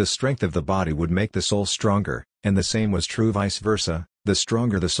 The strength of the body would make the soul stronger, and the same was true vice versa. The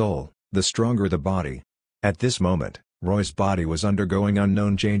stronger the soul, the stronger the body. At this moment, Roy's body was undergoing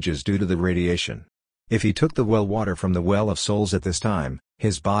unknown changes due to the radiation. If he took the well water from the Well of Souls at this time,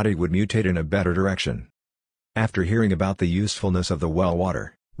 his body would mutate in a better direction. After hearing about the usefulness of the well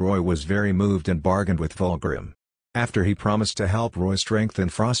water, Roy was very moved and bargained with Vulgrim. After he promised to help Roy strengthen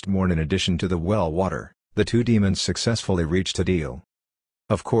Frostmourne in addition to the well water, the two demons successfully reached a deal.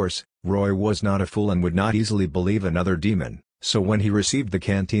 Of course, Roy was not a fool and would not easily believe another demon. So when he received the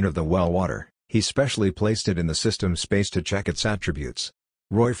canteen of the well water, he specially placed it in the system space to check its attributes.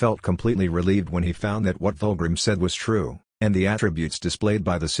 Roy felt completely relieved when he found that what Vulgrim said was true, and the attributes displayed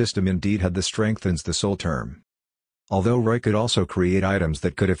by the system indeed had the strengthens the soul term. Although Roy could also create items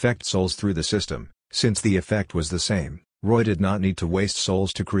that could affect souls through the system, since the effect was the same, Roy did not need to waste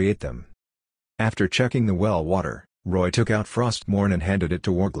souls to create them. After checking the well water, Roy took out Frostmourne and handed it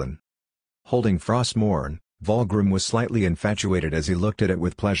to Worglin. Holding Frostmourne, Vulgrim was slightly infatuated as he looked at it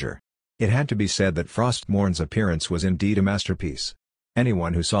with pleasure. It had to be said that Frostmourne's appearance was indeed a masterpiece.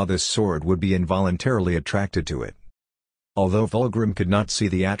 Anyone who saw this sword would be involuntarily attracted to it. Although Vulgrim could not see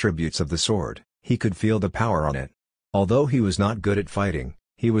the attributes of the sword, he could feel the power on it. Although he was not good at fighting,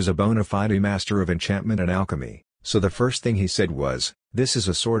 he was a bona fide master of enchantment and alchemy, so the first thing he said was, "This is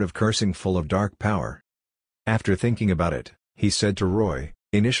a sword of cursing full of dark power." After thinking about it, he said to Roy,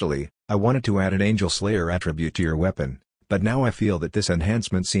 "Initially, I wanted to add an Angel Slayer attribute to your weapon, but now I feel that this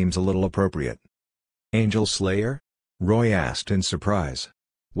enhancement seems a little appropriate." "Angel Slayer?" Roy asked in surprise.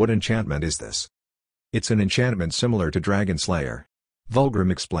 "What enchantment is this?" "It's an enchantment similar to Dragon Slayer,"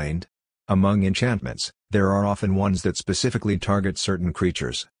 Vulgrim explained. "Among enchantments, there are often ones that specifically target certain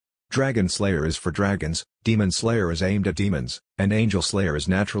creatures. Dragon Slayer is for dragons, Demon Slayer is aimed at demons, and Angel Slayer is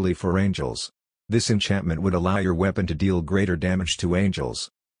naturally for angels. This enchantment would allow your weapon to deal greater damage to angels.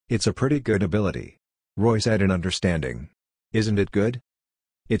 It's a pretty good ability," Roy said in understanding. "Isn't it good?"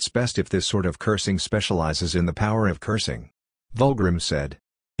 "It's best if this sort of cursing specializes in the power of cursing," Vulgrim said.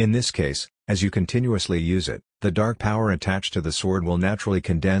 "In this case, as you continuously use it, the dark power attached to the sword will naturally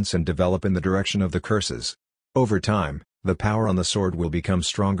condense and develop in the direction of the curses. Over time, the power on the sword will become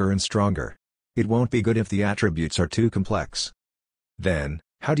stronger and stronger. It won't be good if the attributes are too complex." "Then,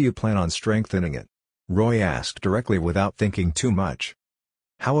 how do you plan on strengthening it?" Roy asked directly without thinking too much.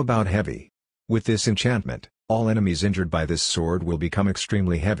 "How about heavy? With this enchantment, all enemies injured by this sword will become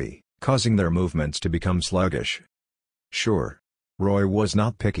extremely heavy, causing their movements to become sluggish." "Sure." Roy was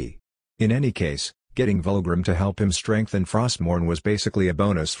not picky. In any case, getting Vulgrim to help him strengthen Frostmourne was basically a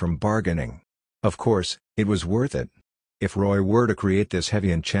bonus from bargaining. Of course, it was worth it. If Roy were to create this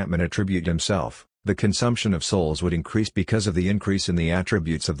heavy enchantment attribute himself, the consumption of souls would increase because of the increase in the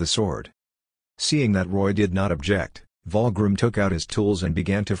attributes of the sword. Seeing that Roy did not object, Vulgrim took out his tools and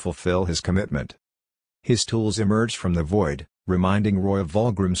began to fulfill his commitment. His tools emerged from the void, reminding Roy of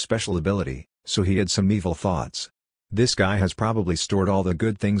Vulgrim's special ability, so he had some evil thoughts. This guy has probably stored all the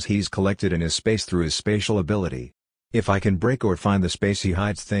good things he's collected in his space through his spatial ability. If I can break or find the space he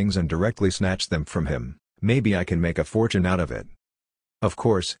hides things and directly snatch them from him, maybe I can make a fortune out of it. Of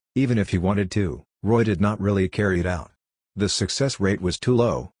course, even if he wanted to, Roy did not really carry it out. The success rate was too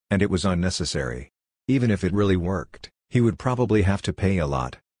low, and it was unnecessary. Even if it really worked, he would probably have to pay a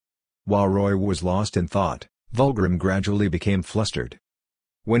lot. While Roy was lost in thought, Vulgrim gradually became flustered.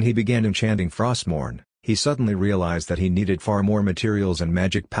 When he began enchanting Frostmourne, he suddenly realized that he needed far more materials and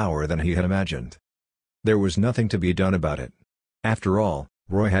magic power than he had imagined. There was nothing to be done about it. After all,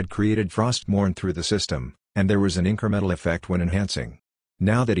 Roy had created Frostmourne through the system, and there was an incremental effect when enhancing.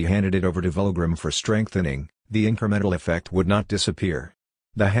 Now that he handed it over to Vulgrim for strengthening, the incremental effect would not disappear.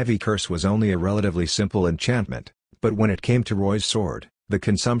 The heavy curse was only a relatively simple enchantment, but when it came to Roy's sword, the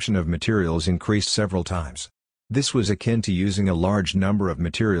consumption of materials increased several times. This was akin to using a large number of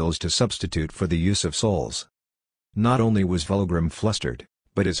materials to substitute for the use of souls. Not only was Vulgrim flustered,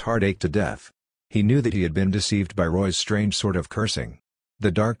 but his heart ached to death. He knew that he had been deceived by Roy's strange sort of cursing.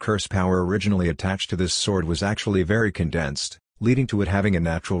 The dark curse power originally attached to this sword was actually very condensed, leading to it having a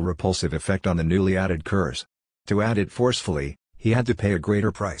natural repulsive effect on the newly added curse. To add it forcefully, he had to pay a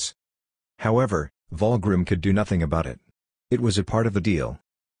greater price. However, Vulgrim could do nothing about it. It was a part of the deal.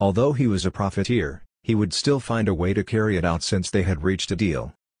 Although he was a profiteer, he would still find a way to carry it out since they had reached a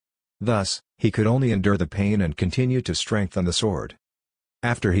deal. Thus, he could only endure the pain and continue to strengthen the sword.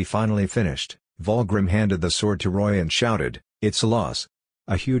 After he finally finished, Vulgrim handed the sword to Roy and shouted, "It's a loss.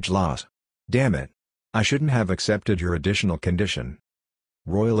 A huge loss. Damn it. I shouldn't have accepted your additional condition."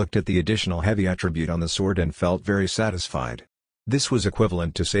 Roy looked at the additional heavy attribute on the sword and felt very satisfied. This was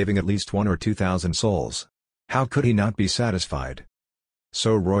equivalent to saving at least 1 or 2,000 souls. How could he not be satisfied?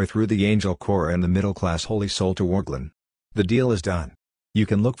 So Roy threw the Angel Core and the middle-class Holy Soul to Worglin. "The deal is done. You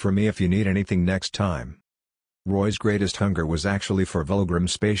can look for me if you need anything next time." Roy's greatest hunger was actually for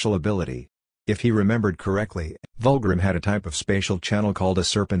Vulgrim's spatial ability. If he remembered correctly, Vulgrim had a type of spatial channel called a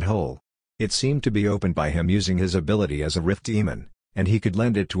Serpent Hole. It seemed to be opened by him using his ability as a Rift Demon, and he could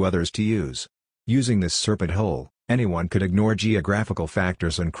lend it to others to use. Using this Serpent Hole, anyone could ignore geographical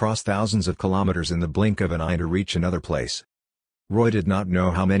factors and cross thousands of kilometers in the blink of an eye to reach another place. Roy did not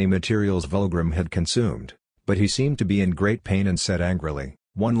know how many materials Vulgrim had consumed, but he seemed to be in great pain and said angrily,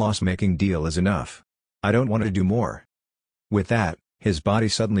 "One loss-making deal is enough. I don't want to do more." With that, his body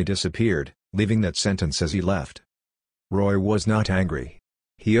suddenly disappeared, leaving that sentence as he left. Roy was not angry.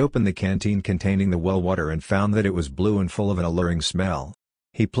 He opened the canteen containing the well water and found that it was blue and full of an alluring smell.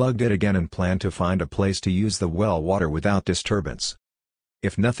 He plugged it again and planned to find a place to use the well water without disturbance.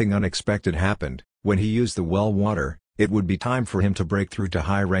 If nothing unexpected happened, when he used the well water, it would be time for him to break through to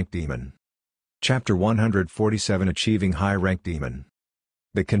High Rank Demon. Chapter 147 Achieving High Rank Demon.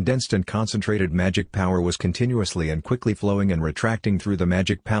 The condensed and concentrated magic power was continuously and quickly flowing and retracting through the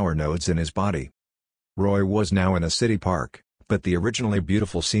magic power nodes in his body. Roy was now in a city park, but the originally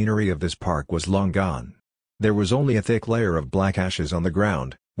beautiful scenery of this park was long gone. There was only a thick layer of black ashes on the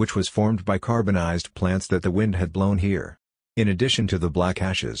ground, which was formed by carbonized plants that the wind had blown here. In addition to the black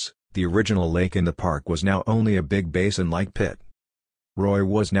ashes, the original lake in the park was now only a big basin-like pit. Roy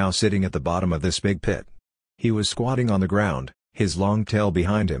was now sitting at the bottom of this big pit. He was squatting on the ground, his long tail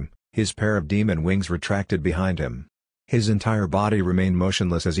behind him, his pair of demon wings retracted behind him. His entire body remained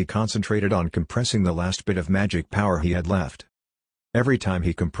motionless as he concentrated on compressing the last bit of magic power he had left. Every time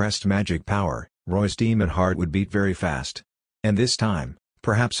he compressed magic power, Roy's demon heart would beat very fast. And this time,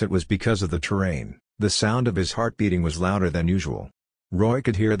 perhaps it was because of the terrain, the sound of his heart beating was louder than usual. Roy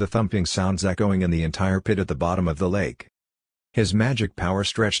could hear the thumping sounds echoing in the entire pit at the bottom of the lake. His magic power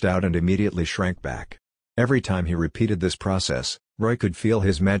stretched out and immediately shrank back. Every time he repeated this process, Roy could feel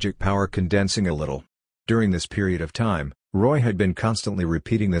his magic power condensing a little. During this period of time, Roy had been constantly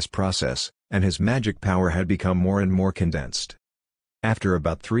repeating this process, and his magic power had become more and more condensed. After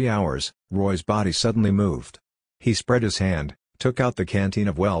about 3 hours, Roy's body suddenly moved. He spread his hand, took out the canteen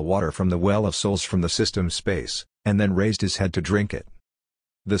of well water from the Well of Souls from the system's space, and then raised his head to drink it.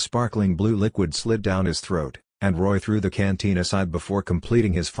 The sparkling blue liquid slid down his throat, and Roy threw the canteen aside before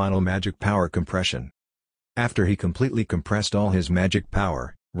completing his final magic power compression. After he completely compressed all his magic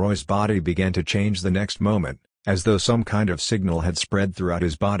power, Roy's body began to change the next moment, as though some kind of signal had spread throughout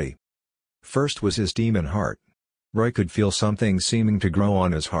his body. First was his demon heart. Roy could feel something seeming to grow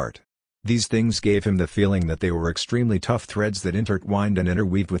on his heart. These things gave him the feeling that they were extremely tough threads that intertwined and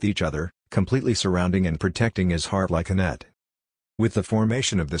interweaved with each other, completely surrounding and protecting his heart like a net. With the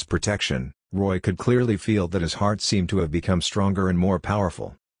formation of this protection, Roy could clearly feel that his heart seemed to have become stronger and more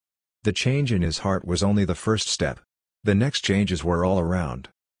powerful. The change in his heart was only the first step. The next changes were all around.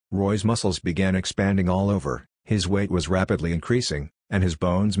 Roy's muscles began expanding all over, his weight was rapidly increasing, and his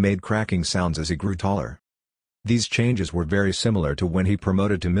bones made cracking sounds as he grew taller. These changes were very similar to when he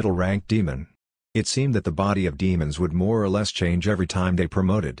promoted to middle-rank demon. It seemed that the body of demons would more or less change every time they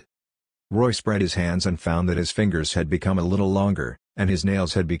promoted. Roy spread his hands and found that his fingers had become a little longer, and his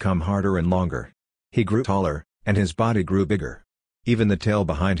nails had become harder and longer. He grew taller, and his body grew bigger. Even the tail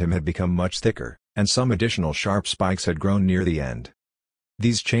behind him had become much thicker, and some additional sharp spikes had grown near the end.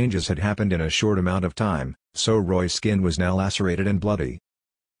 These changes had happened in a short amount of time, so Roy's skin was now lacerated and bloody.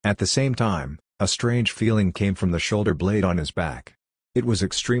 At the same time, a strange feeling came from the shoulder blade on his back. It was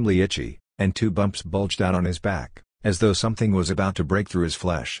extremely itchy, and 2 bumps bulged out on his back, as though something was about to break through his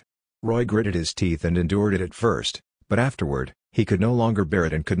flesh. Roy gritted his teeth and endured it at first, but afterward, he could no longer bear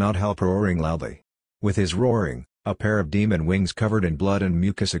it and could not help roaring loudly. With his roaring, a pair of demon wings covered in blood and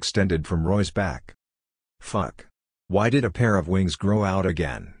mucus extended from Roy's back. Fuck. Why did a pair of wings grow out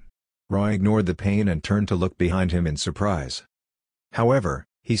again? Roy ignored the pain and turned to look behind him in surprise. However,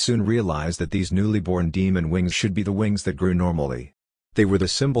 he soon realized that these newly born demon wings should be the wings that grew normally. They were the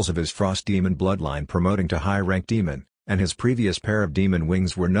symbols of his frost demon bloodline promoting to high-rank demon, and his previous pair of demon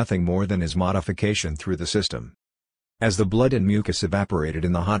wings were nothing more than his modification through the system. As the blood and mucus evaporated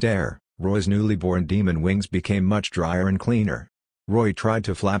in the hot air, Roy's newly born demon wings became much drier and cleaner. Roy tried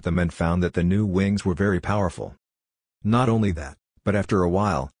to flap them and found that the new wings were very powerful. Not only that, but after a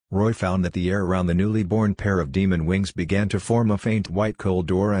while, Roy found that the air around the newly born pair of demon wings began to form a faint white cold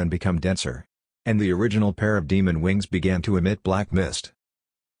aura and become denser. And the original pair of demon wings began to emit black mist.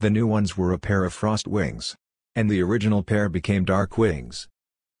 The new ones were a pair of frost wings. And the original pair became dark wings.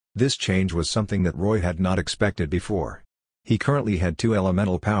 This change was something that Roy had not expected before. He currently had two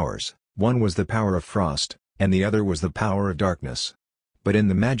elemental powers, one was the power of frost, and the other was the power of darkness. But in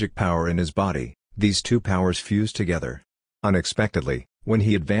the magic power in his body, these two powers fused together. Unexpectedly, when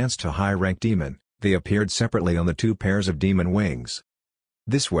he advanced to high-rank demon, they appeared separately on the two pairs of demon wings.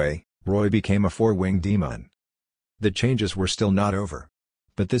 This way, Roy became a four-winged demon. The changes were still not over.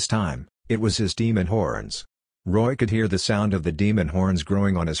 But this time, it was his demon horns. Roy could hear the sound of the demon horns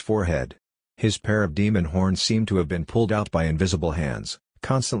growing on his forehead. His pair of demon horns seemed to have been pulled out by invisible hands,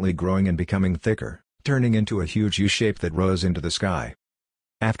 constantly growing and becoming thicker, turning into a huge U-shape that rose into the sky.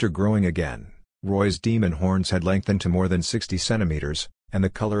 After growing again, Roy's demon horns had lengthened to more than 60 centimeters, and the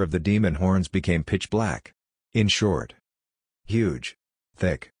color of the demon horns became pitch black. In short, huge,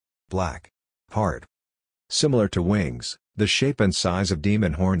 thick, black, hard. Similar to wings, the shape and size of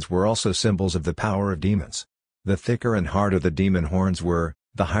demon horns were also symbols of the power of demons. The thicker and harder the demon horns were,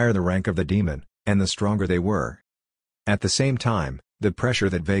 the higher the rank of the demon, and the stronger they were. At the same time, the pressure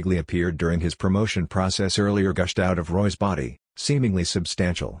that vaguely appeared during his promotion process earlier gushed out of Roy's body, seemingly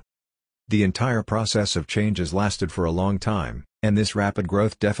substantial. The entire process of changes lasted for a long time, and this rapid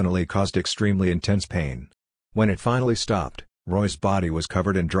growth definitely caused extremely intense pain. When it finally stopped, Roy's body was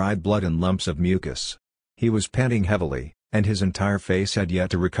covered in dried blood and lumps of mucus. He was panting heavily, and his entire face had yet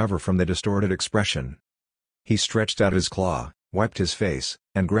to recover from the distorted expression. He stretched out his claw, wiped his face,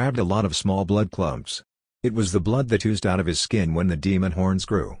 and grabbed a lot of small blood clumps. It was the blood that oozed out of his skin when the demon horns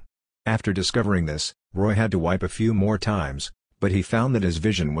grew. After discovering this, Roy had to wipe a few more times, but he found that his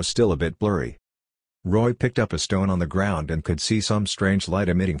vision was still a bit blurry. Roy picked up a stone on the ground and could see some strange light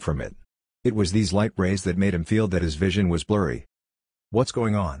emitting from it. It was these light rays that made him feel that his vision was blurry. "What's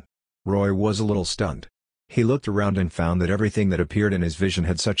going on?" Roy was a little stunned. He looked around and found that everything that appeared in his vision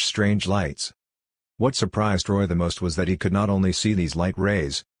had such strange lights. What surprised Roy the most was that he could not only see these light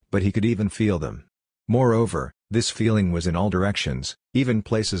rays, but he could even feel them. Moreover, this feeling was in all directions, even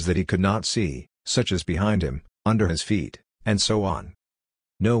places that he could not see, such as behind him, under his feet, and so on.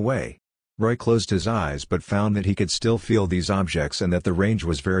 No way. Roy closed his eyes but found that he could still feel these objects and that the range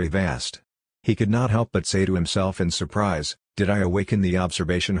was very vast. He could not help but say to himself in surprise, "Did I awaken the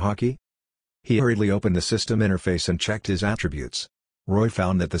observation Haki?" He hurriedly opened the system interface and checked his attributes. Roy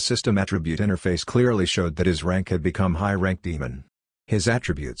found that the system attribute interface clearly showed that his rank had become high-rank demon. His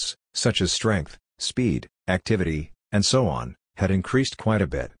attributes, such as strength, speed, activity, and so on, had increased quite a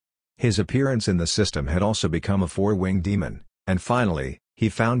bit. His appearance in the system had also become a four-winged demon, and finally, he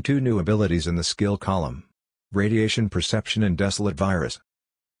found two new abilities in the skill column: Radiation Perception and Desolate Virus.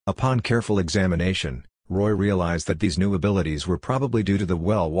 Upon careful examination, Roy realized that these new abilities were probably due to the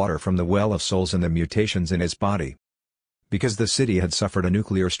well water from the Well of Souls and the mutations in his body. Because the city had suffered a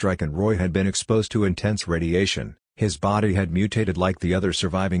nuclear strike and Roy had been exposed to intense radiation, his body had mutated like the other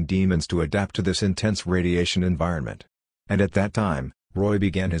surviving demons to adapt to this intense radiation environment. And at that time, Roy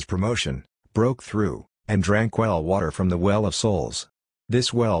began his promotion, broke through, and drank well water from the Well of Souls.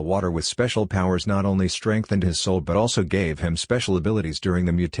 This well water with special powers not only strengthened his soul but also gave him special abilities during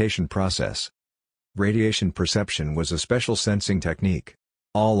the mutation process. Radiation perception was a special sensing technique.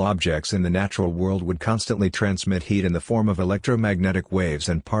 All objects in the natural world would constantly transmit heat in the form of electromagnetic waves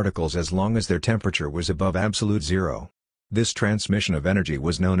and particles as long as their temperature was above absolute zero. This transmission of energy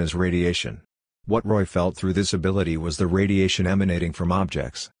was known as radiation. What Roy felt through this ability was the radiation emanating from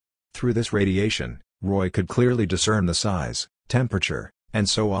objects. Through this radiation, Roy could clearly discern the size, temperature, and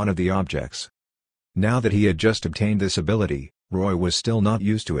so on of the objects. Now that he had just obtained this ability, Roy was still not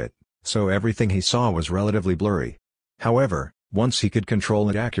used to it, so everything he saw was relatively blurry. However, once he could control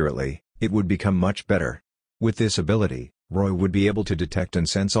it accurately, it would become much better. With this ability, Roy would be able to detect and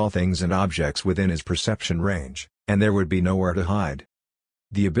sense all things and objects within his perception range, and there would be nowhere to hide.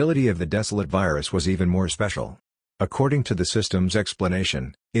 The ability of the Desolate Virus was even more special. According to the system's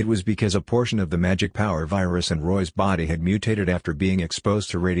explanation, it was because a portion of the magic power virus in Roy's body had mutated after being exposed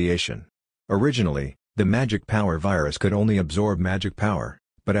to radiation. Originally, the magic power virus could only absorb magic power,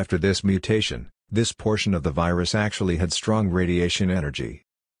 but after this mutation, this portion of the virus actually had strong radiation energy.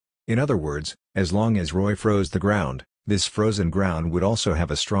 In other words, as long as Roy froze the ground, this frozen ground would also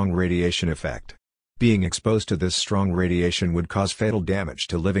have a strong radiation effect. Being exposed to this strong radiation would cause fatal damage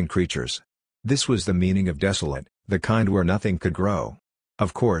to living creatures. This was the meaning of desolate, the kind where nothing could grow.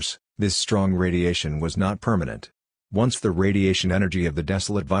 Of course, this strong radiation was not permanent. Once the radiation energy of the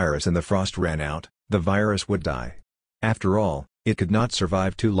Desolate Virus and the frost ran out, the virus would die. After all, It could not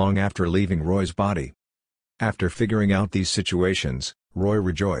survive too long after leaving Roy's body. After figuring out these situations, Roy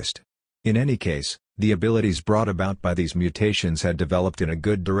rejoiced. In any case, the abilities brought about by these mutations had developed in a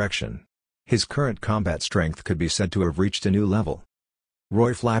good direction. His current combat strength could be said to have reached a new level.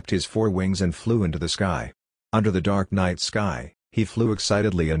 Roy flapped his four wings and flew into the sky. Under the dark night sky, he flew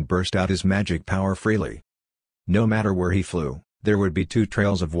excitedly and burst out his magic power freely. No matter where he flew, there would be two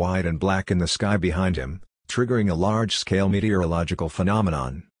trails of white and black in the sky behind him, triggering a large-scale meteorological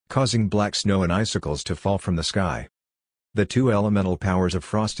phenomenon, causing black snow and icicles to fall from the sky. The two elemental powers of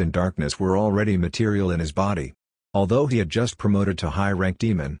frost and darkness were already material in his body. Although he had just promoted to high-rank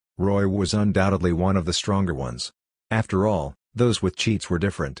demon, Roy was undoubtedly one of the stronger ones. After all, those with cheats were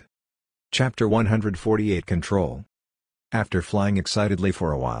different. Chapter 148 Control. After flying excitedly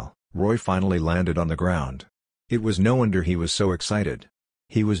for a while, Roy finally landed on the ground. It was no wonder he was so excited.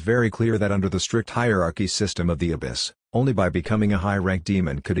 He was very clear that under the strict hierarchy system of the Abyss, only by becoming a high-rank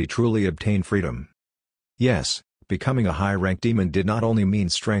demon could he truly obtain freedom. Yes, becoming a high-rank demon did not only mean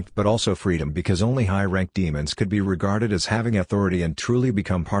strength but also freedom, because only high-rank demons could be regarded as having authority and truly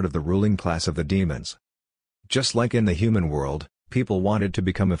become part of the ruling class of the demons. Just like in the human world, people wanted to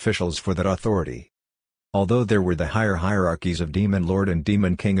become officials for that authority. Although there were the higher hierarchies of Demon Lord and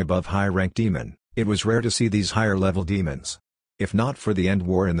Demon King above high-rank demon, it was rare to see these higher-level demons. If not for the end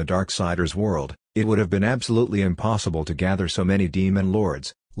war in the Darksiders world, it would have been absolutely impossible to gather so many Demon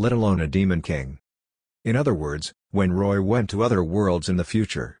Lords, let alone a Demon King. In other words, when Roy went to other worlds in the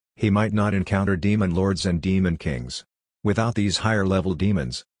future, he might not encounter Demon Lords and Demon Kings. Without these higher-level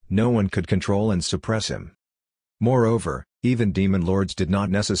demons, no one could control and suppress him. Moreover, even Demon Lords did not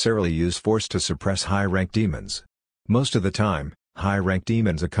necessarily use force to suppress high-rank demons. Most of the time, high-rank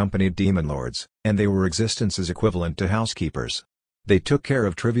demons accompanied Demon Lords, and they were existences equivalent to housekeepers. They took care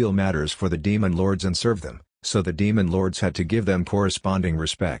of trivial matters for the Demon Lords and served them, so the Demon Lords had to give them corresponding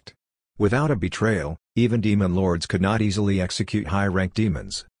respect. Without a betrayal, even Demon Lords could not easily execute high-rank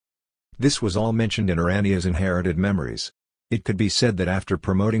demons. This was all mentioned in Urania's inherited memories. It could be said that after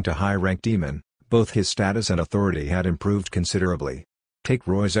promoting to high-rank demon, both his status and authority had improved considerably. Take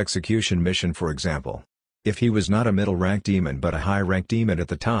Roy's execution mission for example. If he was not a middle-rank demon but a high-rank demon at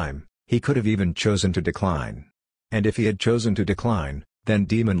the time, he could have even chosen to decline. And if he had chosen to decline, then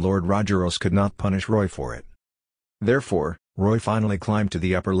Demon Lord Rogeros could not punish Roy for it. Therefore, Roy finally climbed to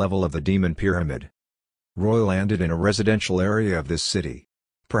the upper level of the demon pyramid. Roy landed in a residential area of this city.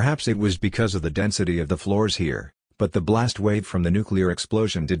 Perhaps it was because of the density of the floors here, but the blast wave from the nuclear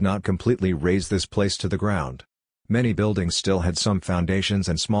explosion did not completely raze this place to the ground. Many buildings still had some foundations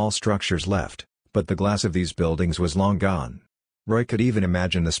and small structures left, but the glass of these buildings was long gone. Roy could even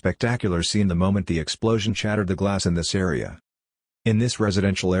imagine the spectacular scene the moment the explosion shattered the glass in this area. In this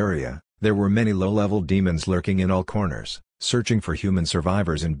residential area, there were many low-level demons lurking in all corners, searching for human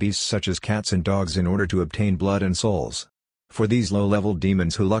survivors and beasts such as cats and dogs in order to obtain blood and souls. For these low-level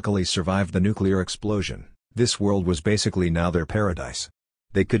demons who luckily survived the nuclear explosion, this world was basically now their paradise.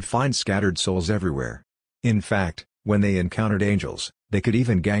 They could find scattered souls everywhere. In fact, when they encountered angels, they could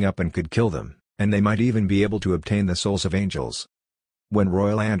even gang up and could kill them, and they might even be able to obtain the souls of angels. When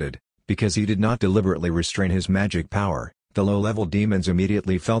Roy landed, because he did not deliberately restrain his magic power, the low-level demons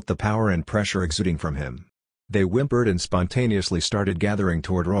immediately felt the power and pressure exuding from him. They whimpered and spontaneously started gathering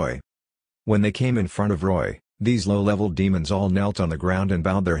toward Roy. When they came in front of Roy, these low-level demons all knelt on the ground and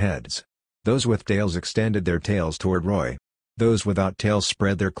bowed their heads. Those with tails extended their tails toward Roy. Those without tails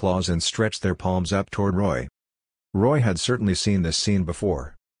spread their claws and stretched their palms up toward Roy. Roy had certainly seen this scene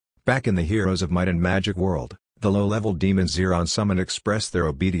before. Back in the Heroes of Might and Magic world, the low-level demons Xeron summoned expressed their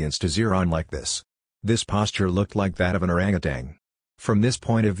obedience to Xeron like this. This posture looked like that of an orangutan. From this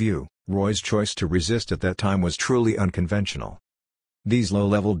point of view, Roy's choice to resist at that time was truly unconventional. These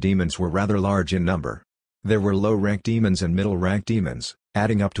low-level demons were rather large in number. There were low-rank demons and middle-rank demons,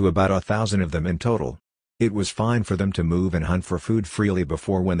 adding up to about 1,000 of them in total. It was fine for them to move and hunt for food freely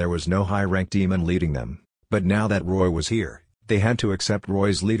before when there was no high-rank demon leading them, but now that Roy was here, they had to accept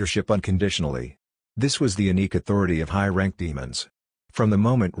Roy's leadership unconditionally. This was the unique authority of high-rank demons. From the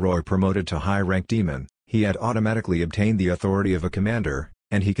moment Roy promoted to high-rank demon, he had automatically obtained the authority of a commander,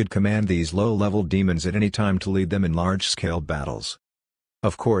 and he could command these low-level demons at any time to lead them in large-scale battles.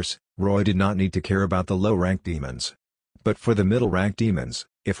 Of course, Roy did not need to care about the low-rank demons. But for the middle-rank demons,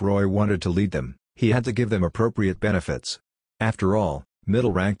 if Roy wanted to lead them, he had to give them appropriate benefits. After all,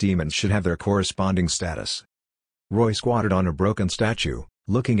 middle-rank demons should have their corresponding status. Roy squatted on a broken statue,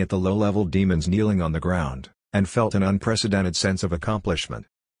 looking at the low-level demons kneeling on the ground, and felt an unprecedented sense of accomplishment.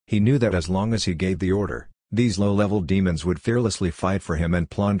 He knew that as long as he gave the order, these low-level demons would fearlessly fight for him and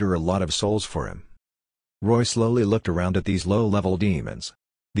plunder a lot of souls for him. Roy slowly looked around at these low-level demons.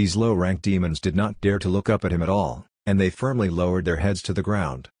 These low-ranked demons did not dare to look up at him at all, and they firmly lowered their heads to the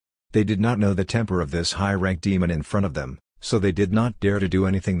ground. They did not know the temper of this high-ranked demon in front of them, so they did not dare to do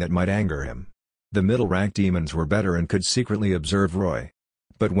anything that might anger him. The middle-ranked demons were better and could secretly observe Roy.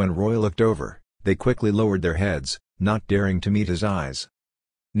 But when Roy looked over, they quickly lowered their heads, not daring to meet his eyes.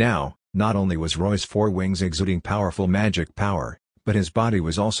 Now, not only was Roy's four wings exuding powerful magic power, but his body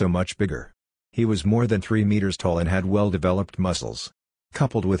was also much bigger. He was more than 3 meters tall and had well-developed muscles.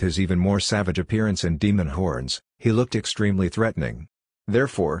 Coupled with his even more savage appearance and demon horns, he looked extremely threatening.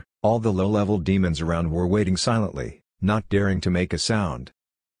 Therefore, all the low-level demons around were waiting silently, not daring to make a sound.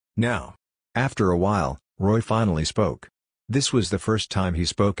 Now, after a while, Roy finally spoke. This was the first time he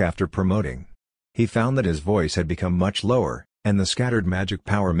spoke after promoting. He found that his voice had become much lower, and the scattered magic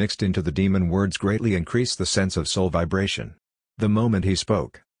power mixed into the demon words greatly increased the sense of soul vibration. The moment he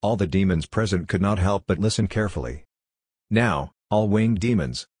spoke, all the demons present could not help but listen carefully. Now, all winged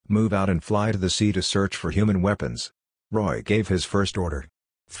demons, move out and fly to the sea to search for human weapons. Roy gave his first order.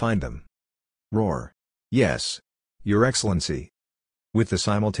 Find them. Roar. Yes. Your Excellency. With the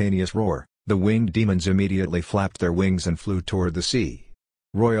simultaneous roar, the winged demons immediately flapped their wings and flew toward the sea.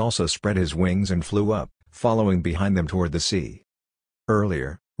 Roy also spread his wings and flew up, following behind them toward the sea.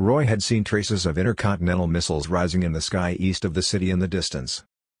 Earlier, Roy had seen traces of intercontinental missiles rising in the sky east of the city in the distance.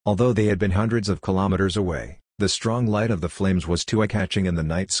 Although they had been hundreds of kilometers away, the strong light of the flames was too eye-catching in the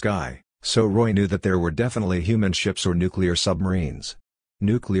night sky, so Roy knew that there were definitely human ships or nuclear submarines.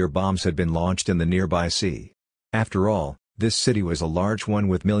 Nuclear bombs had been launched in the nearby sea. After all, this city was a large one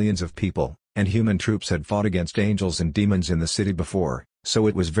with millions of people, and human troops had fought against angels and demons in the city before, so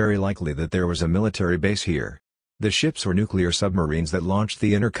it was very likely that there was a military base here. The ships or nuclear submarines that launched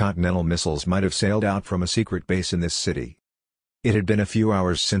the intercontinental missiles might have sailed out from a secret base in this city. It had been a few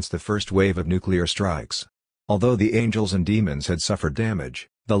hours since the first wave of nuclear strikes. Although the angels and demons had suffered damage,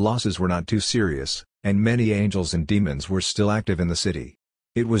 the losses were not too serious, and many angels and demons were still active in the city.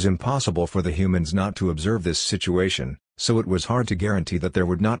 It was impossible for the humans not to observe this situation, so it was hard to guarantee that there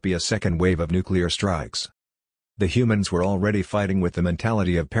would not be a second wave of nuclear strikes. The humans were already fighting with the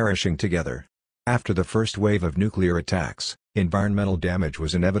mentality of perishing together. After the first wave of nuclear attacks, environmental damage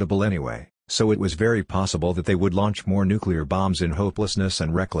was inevitable anyway, so it was very possible that they would launch more nuclear bombs in hopelessness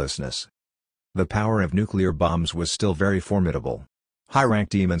and recklessness. The power of nuclear bombs was still very formidable.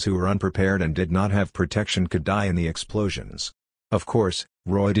 High-ranked demons who were unprepared and did not have protection could die in the explosions. Of course,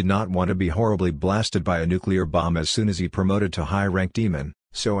 Roy did not want to be horribly blasted by a nuclear bomb as soon as he promoted to high-ranked demon,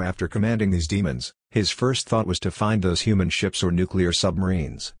 so after commanding these demons, his first thought was to find those human ships or nuclear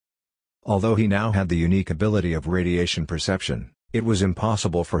submarines. Although he now had the unique ability of radiation perception, it was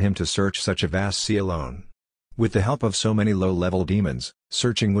impossible for him to search such a vast sea alone. With the help of so many low-level demons,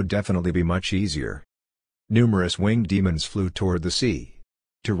 searching would definitely be much easier. Numerous winged demons flew toward the sea.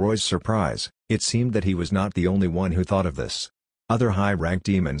 To Roy's surprise, it seemed that he was not the only one who thought of this. Other high-ranked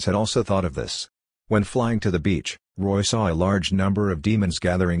demons had also thought of this. When flying to the beach, Roy saw a large number of demons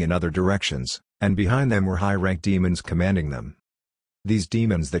gathering in other directions, and behind them were high-ranked demons commanding them. These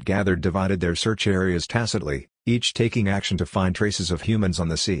demons that gathered divided their search areas tacitly, each taking action to find traces of humans on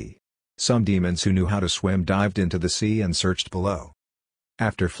the sea. Some demons who knew how to swim dived into the sea and searched below.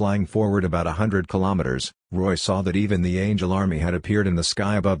 After flying forward about 100 kilometers, Roy saw that even the angel army had appeared in the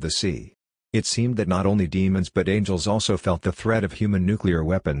sky above the sea. It seemed that not only demons but angels also felt the threat of human nuclear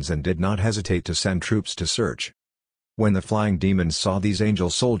weapons and did not hesitate to send troops to search. When the flying demons saw these angel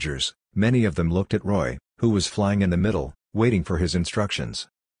soldiers, many of them looked at Roy, who was flying in the middle, waiting for his instructions.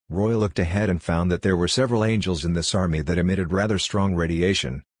 Roy looked ahead and found that there were several angels in this army that emitted rather strong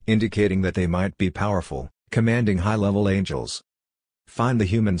radiation, indicating that they might be powerful, commanding high-level angels. Find the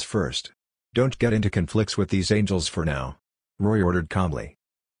humans first. Don't get into conflicts with these angels for now, Roy ordered calmly.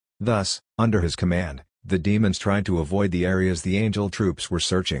 Thus, under his command, the demons tried to avoid the areas the angel troops were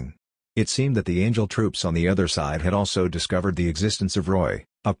searching. It seemed that the angel troops on the other side had also discovered the existence of Roy,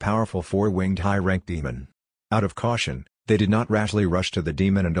 a powerful four-winged high-ranked demon. Out of caution, they did not rashly rush to the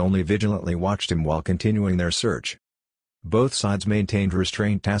demon and only vigilantly watched him while continuing their search. Both sides maintained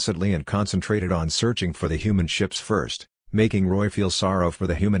restraint tacitly and concentrated on searching for the human ships first, making Roy feel sorrow for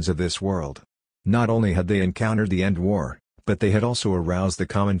the humans of this world. Not only had they encountered the end war, but they had also aroused the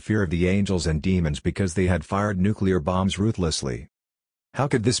common fear of the angels and demons because they had fired nuclear bombs ruthlessly. How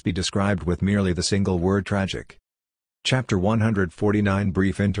could this be described with merely the single word tragic? Chapter 149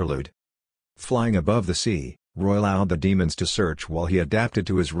 Brief Interlude. Flying above the sea, Roy allowed the demons to search while he adapted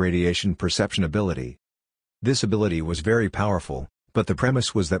to his radiation perception ability. This ability was very powerful, but the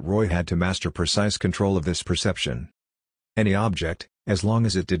premise was that Roy had to master precise control of this perception. Any object, as long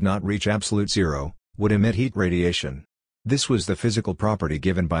as it did not reach absolute zero, would emit heat radiation. This was the physical property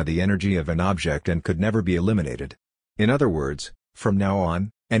given by the energy of an object and could never be eliminated. In other words, from now on,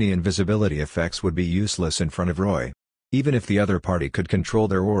 any invisibility effects would be useless in front of Roy. Even if the other party could control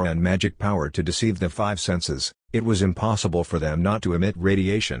their aura and magic power to deceive the five senses, it was impossible for them not to emit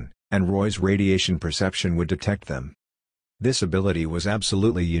radiation, and Roy's radiation perception would detect them. This ability was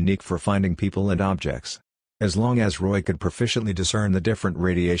absolutely unique for finding people and objects. As long as Roy could proficiently discern the different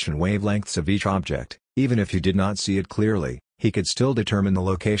radiation wavelengths of each object, even if he did not see it clearly, he could still determine the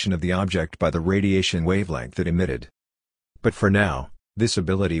location of the object by the radiation wavelength it emitted. But for now, this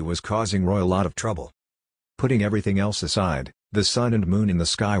ability was causing Roy a lot of trouble. Putting everything else aside, the sun and moon in the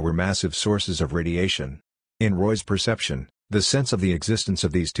sky were massive sources of radiation. In Roy's perception, the sense of the existence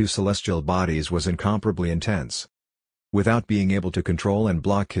of these two celestial bodies was incomparably intense. Without being able to control and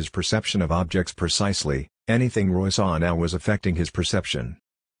block his perception of objects precisely, anything Roy saw now was affecting his perception.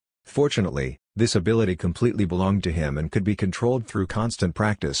 Fortunately, this ability completely belonged to him and could be controlled through constant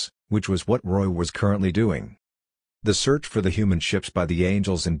practice, which was what Roy was currently doing. The search for the human ships by the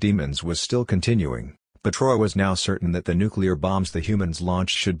angels and demons was still continuing, but Roy was now certain that the nuclear bombs the humans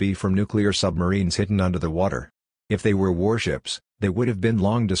launched should be from nuclear submarines hidden under the water. If they were warships, they would have been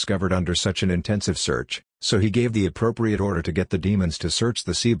long discovered under such an intensive search, so he gave the appropriate order to get the demons to search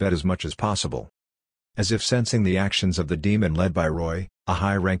the seabed as much as possible. As if sensing the actions of the demon led by Roy, a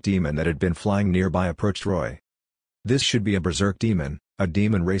high-ranked demon that had been flying nearby approached Roy. This should be a berserk demon, a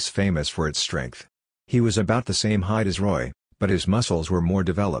demon race famous for its strength. He was about the same height as Roy, but his muscles were more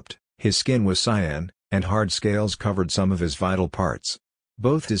developed, his skin was cyan, and hard scales covered some of his vital parts.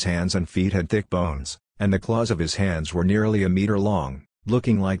 Both his hands and feet had thick bones, and the claws of his hands were nearly a meter long,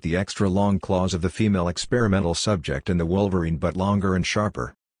 looking like the extra-long claws of the female experimental subject in the Wolverine but longer and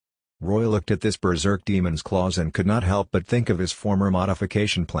sharper. Roy looked at this berserk demon's claws and could not help but think of his former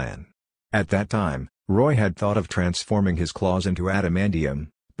modification plan. At that time, Roy had thought of transforming his claws into adamantium,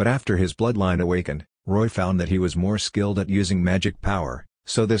 but after his bloodline awakened, Roy found that he was more skilled at using magic power,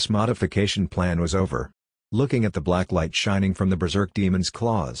 so this modification plan was over. Looking at the black light shining from the berserk demon's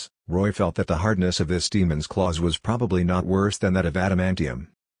claws, Roy felt that the hardness of this demon's claws was probably not worse than that of adamantium.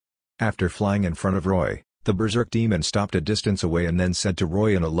 After flying in front of Roy, the berserk demon stopped a distance away and then said to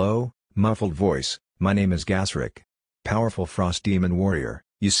Roy in a low, muffled voice, "My name is Gasric. Powerful frost demon warrior,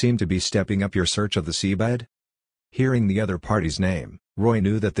 you seem to be stepping up your search of the seabed?" Hearing the other party's name, Roy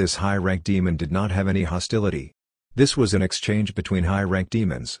knew that this high-ranked demon did not have any hostility. This was an exchange between high-ranked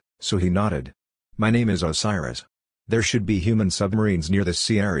demons, so he nodded. "My name is Osiris. There should be human submarines near this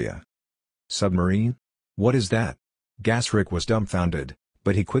sea area." "Submarine? What is that?" Gasric was dumbfounded,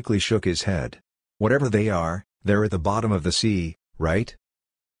 but he quickly shook his head. "Whatever they are, they're at the bottom of the sea, right?"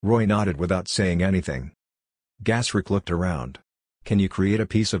 Roy nodded without saying anything. Gasric looked around. "Can you create a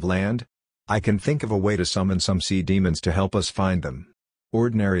piece of land? I can think of a way to summon some sea demons to help us find them.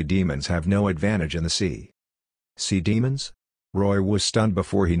 Ordinary demons have no advantage in the sea." "Sea demons?" Roy was stunned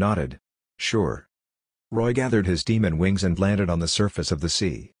before he nodded. "Sure." Roy gathered his demon wings and landed on the surface of the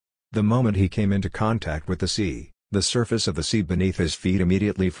sea. The moment he came into contact with the sea, the surface of the sea beneath his feet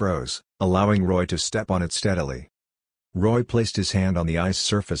immediately froze, allowing Roy to step on it steadily. Roy placed his hand on the ice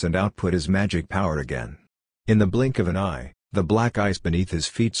surface and output his magic power again. In the blink of an eye, the black ice beneath his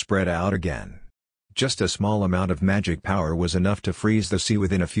feet spread out again. Just a small amount of magic power was enough to freeze the sea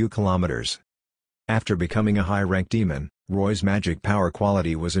within a few kilometers. After becoming a high-ranked demon, Roy's magic power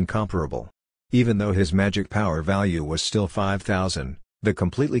quality was incomparable. Even though his magic power value was still 5,000, the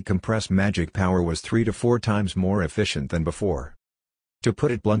completely compressed magic power was 3 to 4 times more efficient than before. To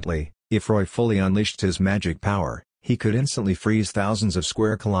put it bluntly, if Roy fully unleashed his magic power, he could instantly freeze thousands of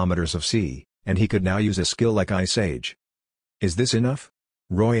square kilometers of sea, and he could now use a skill like Ice Age. "Is this enough?"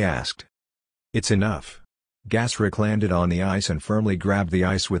 Roy asked. "It's enough." Gasric landed on the ice and firmly grabbed the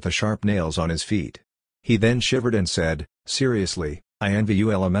ice with the sharp nails on his feet. He then shivered and said, "Seriously, I envy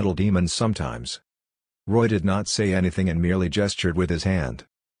you elemental demons sometimes." Roy did not say anything and merely gestured with his hand.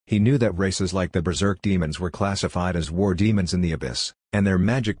 He knew that races like the berserk demons were classified as war demons in the abyss, and their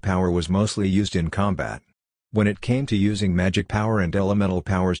magic power was mostly used in combat. When it came to using magic power and elemental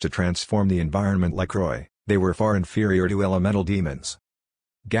powers to transform the environment like Roy, they were far inferior to elemental demons.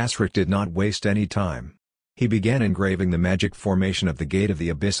 Gasric did not waste any time. He began engraving the magic formation of the Gate of the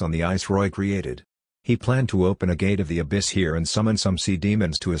Abyss on the ice Roy created. He planned to open a Gate of the Abyss here and summon some sea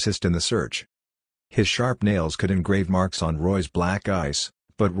demons to assist in the search. His sharp nails could engrave marks on Roy's black ice,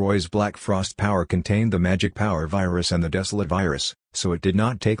 but Roy's black frost power contained the magic power virus and the desolate virus, so it did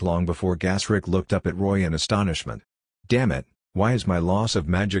not take long before Gasric looked up at Roy in astonishment. "Damn it, why is my loss of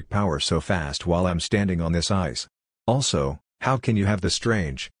magic power so fast while I'm standing on this ice? Also, how can you have the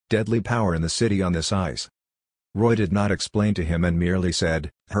strange, deadly power in the city on this ice. Roy did not explain to him and merely said,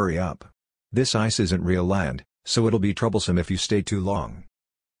 "Hurry up. This ice isn't real land, so it'll be troublesome if you stay too long."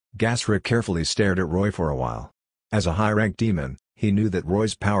 Gasric carefully stared at Roy for a while. As a high-rank demon, he knew that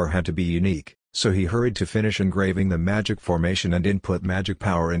Roy's power had to be unique, so he hurried to finish engraving the magic formation and input magic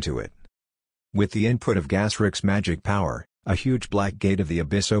power into it. With the input of Gasric's magic power, a huge black gate of the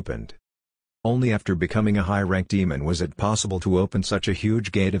abyss opened. Only after becoming a high-rank demon was it possible to open such a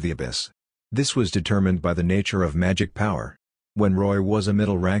huge gate of the abyss. This was determined by the nature of magic power. When Roy was a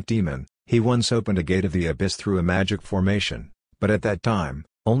middle-rank demon, he once opened a gate of the abyss through a magic formation, but at that time,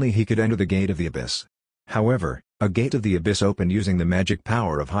 only he could enter the gate of the abyss. However, a gate of the abyss opened using the magic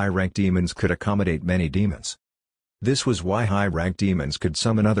power of high-rank demons could accommodate many demons. This was why high-rank demons could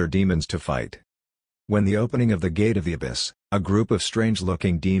summon other demons to fight. When the opening of the gate of the abyss, a group of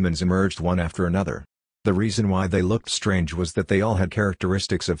strange-looking demons emerged one after another. The reason why they looked strange was that they all had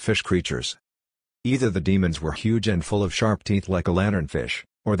characteristics of fish creatures. Either the demons were huge and full of sharp teeth like a lanternfish,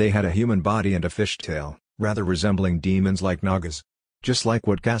 or they had a human body and a fish tail, rather resembling demons like Nagas. Just like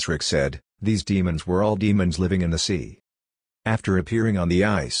what Gasric said, these demons were all demons living in the sea. After appearing on the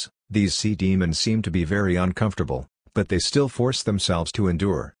ice, these sea demons seemed to be very uncomfortable, but they still forced themselves to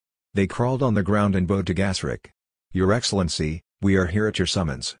endure. They crawled on the ground and bowed to Gasric. "Your Excellency, we are here at your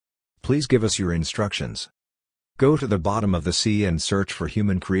summons. Please give us your instructions. Go to the bottom of the sea and search for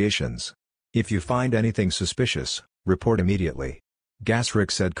human creations. If you find anything suspicious, report immediately,"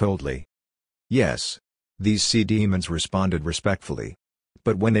 Gasric said coldly. "Yes." These sea demons responded respectfully.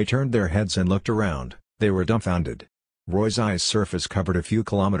 But when they turned their heads and looked around, they were dumbfounded. Roy's ice surface covered a few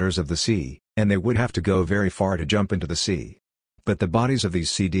kilometers of the sea, and they would have to go very far to jump into the sea. But the bodies of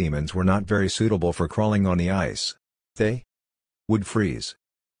these sea demons were not very suitable for crawling on the ice. They would freeze.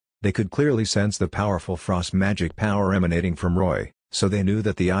 They could clearly sense the powerful frost magic power emanating from Roy, so they knew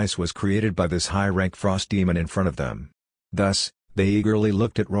that the ice was created by this high-rank frost demon in front of them. Thus, they eagerly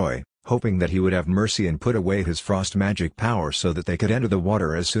looked at Roy, hoping that he would have mercy and put away his frost magic power so that they could enter the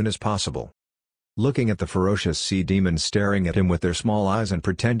water as soon as possible. Looking at the ferocious sea demons staring at him with their small eyes and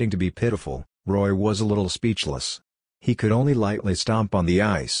pretending to be pitiful, Roy was a little speechless. He could only lightly stomp on the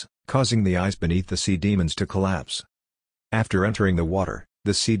ice, causing the ice beneath the sea demons to collapse. After entering the water,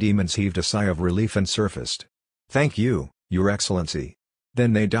 the sea demons heaved a sigh of relief and surfaced. "Thank you, Your Excellency."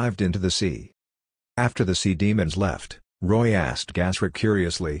 Then they dived into the sea. After the sea demons left, Roy asked Gasric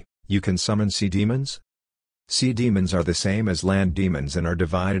curiously, "You can summon sea demons?" "Sea demons are the same as land demons and are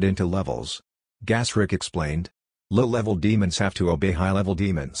divided into levels," Gasric explained. "Low-level demons have to obey high-level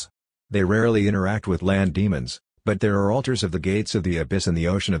demons. They rarely interact with land demons, but there are altars of the gates of the abyss in the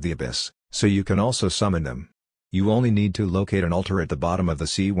ocean of the abyss, so you can also summon them. You only need to locate an altar at the bottom of the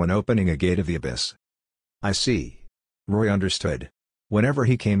sea when opening a gate of the abyss." "I see." Roy understood. Whenever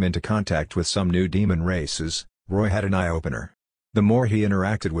he came into contact with some new demon races, Roy had an eye-opener. The more he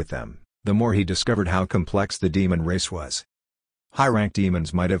interacted with them, the more he discovered how complex the demon race was. High-rank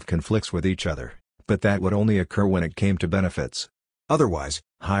demons might have conflicts with each other, but that would only occur when it came to benefits. Otherwise,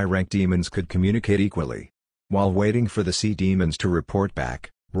 high-rank demons could communicate equally. While waiting for the sea demons to report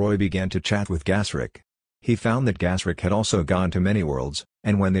back, Roy began to chat with Gasric. He found that Gasric had also gone to many worlds,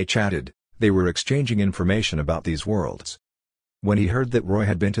 and when they chatted, they were exchanging information about these worlds. When he heard that Roy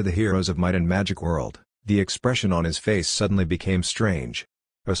had been to the Heroes of Might and Magic world, the expression on his face suddenly became strange.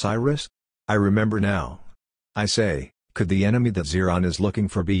 "Osiris? I remember now. I say, could the enemy that Xeron is looking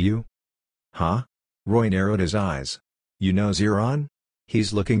for be you?" "Huh?" Roy narrowed his eyes. "You know Xeron?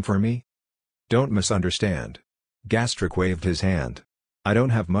 He's looking for me?" "Don't misunderstand." Gasric waved his hand. "I don't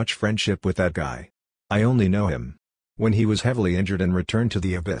have much friendship with that guy. I only know him. When he was heavily injured and returned to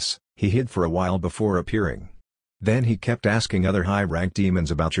the abyss, he hid for a while before appearing. Then he kept asking other high-rank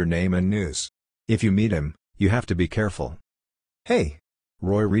demons about your name and news. If you meet him, you have to be careful." "Hey!"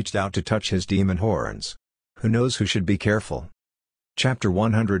 Roy reached out to touch his demon horns. "Who knows who should be careful?" Chapter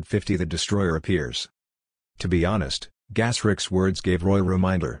 150 The Destroyer appears. To be honest, Gasric's words gave Roy a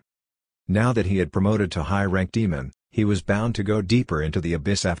reminder. Now that he had promoted to high-rank demon, he was bound to go deeper into the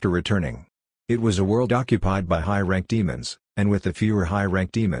abyss after returning. It was a world occupied by high-rank demons, and with the fewer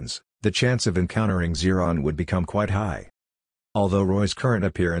high-rank demons, the chance of encountering Xeron would become quite high. Although Roy's current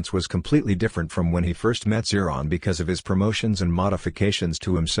appearance was completely different from when he first met Xeron because of his promotions and modifications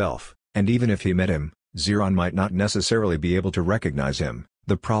to himself, and even if he met him, Xeron might not necessarily be able to recognize him,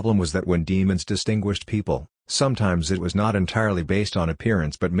 the problem was that when demons distinguished people, sometimes it was not entirely based on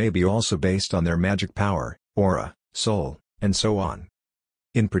appearance but maybe also based on their magic power, aura, soul, and so on.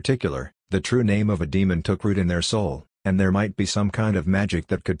 In particular, the true name of a demon took root in their soul, and there might be some kind of magic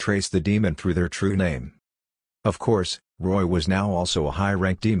that could trace the demon through their true name. Of course, Roy was now also a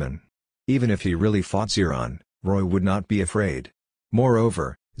high-ranked demon. Even if he really fought Zeron, Roy would not be afraid.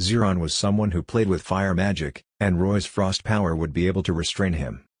 Moreover, Zeron was someone who played with fire magic, and Roy's frost power would be able to restrain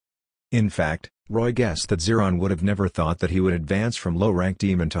him. In fact, Roy guessed that Zeron would have never thought that he would advance from low-ranked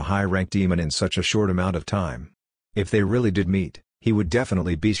demon to high-ranked demon in such a short amount of time. If they really did meet, he would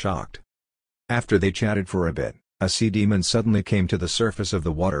definitely be shocked. After they chatted for a bit, a sea demon suddenly came to the surface of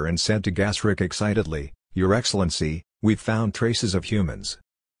the water and said to Gasrick excitedly, "Your Excellency, we've found traces of humans.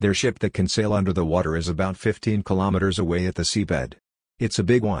 Their ship that can sail under the water is about 15 kilometers away at the seabed. It's a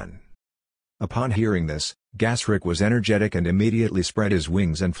big one." Upon hearing this, Gasrick was energetic and immediately spread his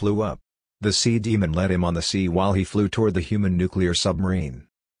wings and flew up. The sea demon led him on the sea while he flew toward the human nuclear submarine.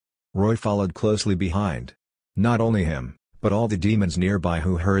 Roy followed closely behind. Not only him, but all the demons nearby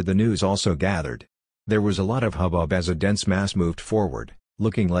who heard the news also gathered. There was a lot of hubbub as a dense mass moved forward,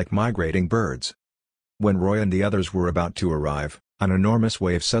 looking like migrating birds. When Roy and the others were about to arrive, an enormous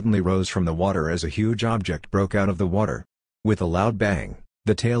wave suddenly rose from the water as a huge object broke out of the water. With a loud bang,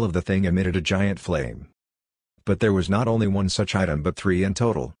 the tail of the thing emitted a giant flame. But there was not only one such item but 3 in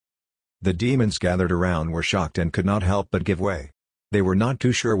total. The demons gathered around were shocked and could not help but give way. They were not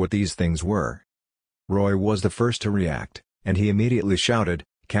too sure what these things were. Roy was the first to react, and he immediately shouted,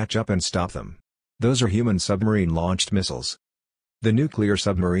 "Catch up and stop them. Those are human submarine-launched missiles." The nuclear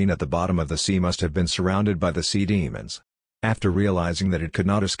submarine at the bottom of the sea must have been surrounded by the sea demons. After realizing that it could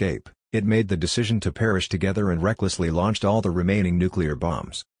not escape, it made the decision to perish together and recklessly launched all the remaining nuclear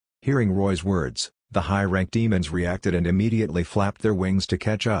bombs. Hearing Roy's words, the high-ranked demons reacted and immediately flapped their wings to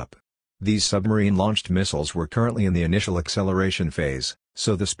catch up. These submarine-launched missiles were currently in the initial acceleration phase,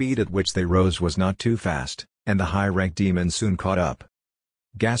 so the speed at which they rose was not too fast, and the high-ranked demons soon caught up.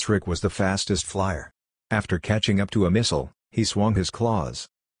 Gasrick was the fastest flyer. After catching up to a missile, he swung his claws.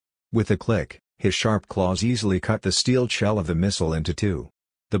 With a click, his sharp claws easily cut the steel shell of the missile into 2.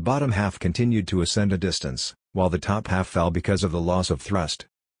 The bottom half continued to ascend a distance, while the top half fell because of the loss of thrust.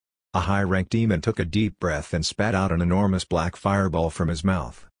 A high-ranked demon took a deep breath and spat out an enormous black fireball from his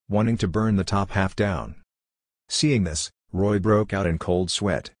mouth, wanting to burn the top half down. Seeing this, Roy broke out in cold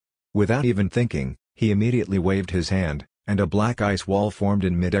sweat. Without even thinking, he immediately waved his hand, and a black ice wall formed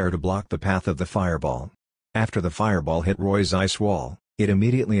in midair to block the path of the fireball. After the fireball hit Roy's ice wall, it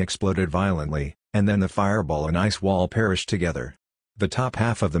immediately exploded violently, and then the fireball and ice wall perished together. The top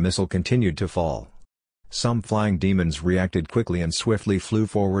half of the missile continued to fall. Some flying demons reacted quickly and swiftly flew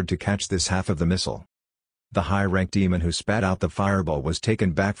forward to catch this half of the missile. The high-ranked demon who spat out the fireball was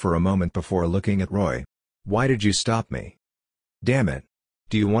taken back for a moment before looking at Roy. "Why did you stop me? Damn it!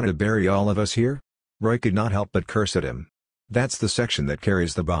 Do you want to bury all of us here?" Roy could not help but curse at him. "That's the section that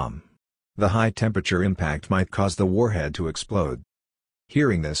carries the bomb. The high-temperature impact might cause the warhead to explode."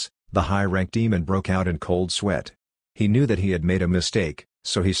 Hearing this, the high-ranked demon broke out in cold sweat. He knew that he had made a mistake,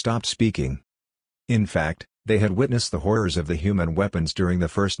 so he stopped speaking. In fact, they had witnessed the horrors of the human weapons during the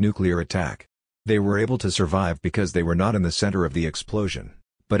first nuclear attack. They were able to survive because they were not in the center of the explosion,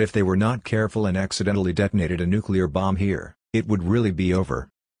 but if they were not careful and accidentally detonated a nuclear bomb here, it would really be over.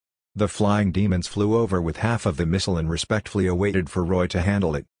 The flying demons flew over with half of the missile and respectfully awaited for Roy to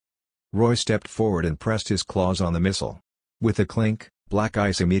handle it. Roy stepped forward and pressed his claws on the missile. With a clink, black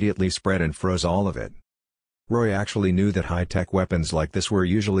ice immediately spread and froze all of it. Roy actually knew that high-tech weapons like this were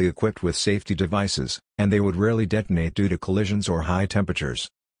usually equipped with safety devices, and they would rarely detonate due to collisions or high temperatures.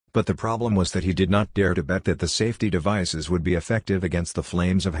 But the problem was that he did not dare to bet that the safety devices would be effective against the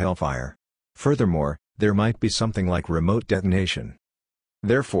flames of hellfire. Furthermore, there might be something like remote detonation.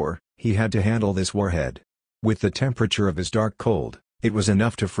 Therefore, he had to handle this warhead. With the temperature of his dark cold, it was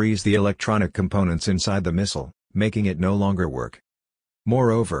enough to freeze the electronic components inside the missile, making it no longer work.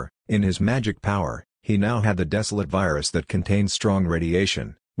 Moreover, in his magic power, he now had the desolate virus that contained strong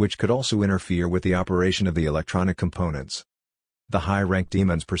radiation, which could also interfere with the operation of the electronic components. The high-ranked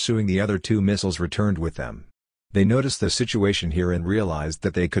demons pursuing the other 2 missiles returned with them. They noticed the situation here and realized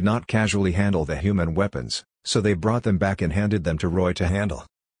that they could not casually handle the human weapons, so they brought them back and handed them to Roy to handle.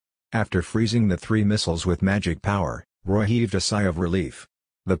 After freezing the 3 missiles with magic power, Roy heaved a sigh of relief.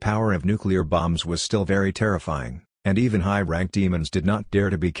 The power of nuclear bombs was still very terrifying, and even high-ranked demons did not dare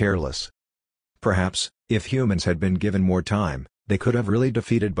to be careless. Perhaps, if humans had been given more time, they could have really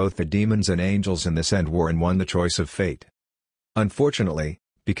defeated both the demons and angels in this end war and won the choice of fate. Unfortunately,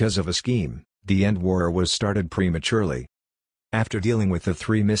 because of a scheme, the end war was started prematurely. After dealing with the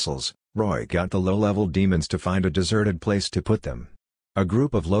 3 missiles, Roy got the low-level demons to find a deserted place to put them. A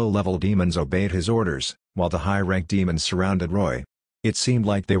group of low-level demons obeyed his orders, while the high-ranked demons surrounded Roy. It seemed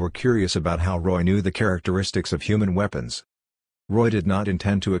like they were curious about how Roy knew the characteristics of human weapons. Roy did not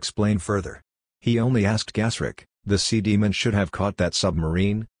intend to explain further. He only asked Gasrick, "The sea demon should have caught that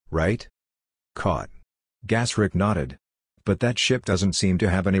submarine, right?" "Caught." Gasrick nodded. "But that ship doesn't seem to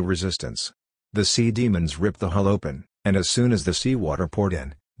have any resistance." The sea demons ripped the hull open, and as soon as the seawater poured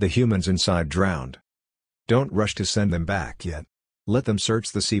in, the humans inside drowned. "Don't rush to send them back yet. Let them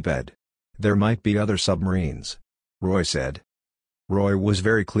search the seabed. There might be other submarines," Roy said. Roy was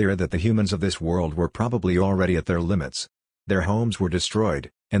very clear that the humans of this world were probably already at their limits. Their homes were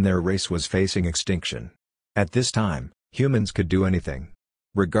destroyed, and their race was facing extinction. At this time, humans could do anything.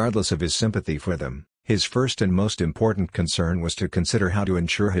 Regardless of his sympathy for them, his first and most important concern was to consider how to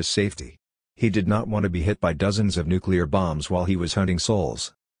ensure his safety. He did not want to be hit by dozens of nuclear bombs while he was hunting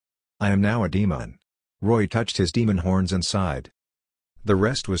souls. "I am now a demon." Roy touched his demon horns and sighed. The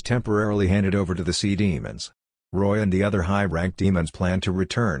rest was temporarily handed over to the sea demons. Roy and the other high-ranked demons planned to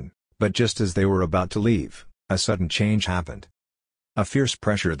return, but just as they were about to leave, a sudden change happened. A fierce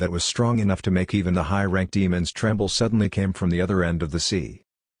pressure that was strong enough to make even the high-ranked demons tremble suddenly came from the other end of the sea.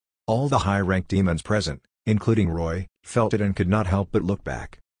 All the high-ranked demons present, including Roy, felt it and could not help but look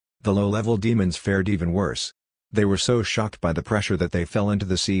back. The low-level demons fared even worse. They were so shocked by the pressure that they fell into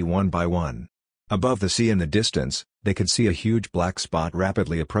the sea one by one. Above the sea in the distance, they could see a huge black spot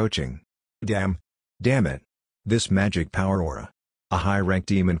rapidly approaching. Damn it! This magic power aura. A high-ranked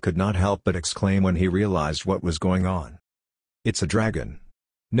demon could not help but exclaim when he realized what was going on. "It's a dragon."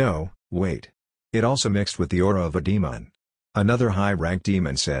 "No, wait. It also mixed with the aura of a demon." Another high-ranked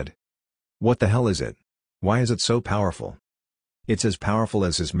demon said. "What the hell is it? Why is it so powerful?" "It's as powerful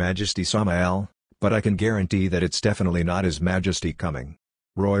as His Majesty Samael, but I can guarantee that it's definitely not His Majesty coming."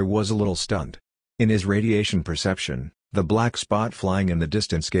 Roy was a little stunned. In his radiation perception, the black spot flying in the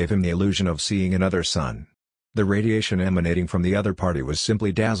distance gave him the illusion of seeing another sun. The radiation emanating from the other party was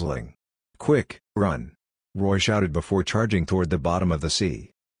simply dazzling. "Quick, run!" Roy shouted before charging toward the bottom of the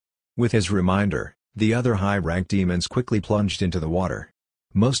sea. With his reminder, the other high-ranked demons quickly plunged into the water.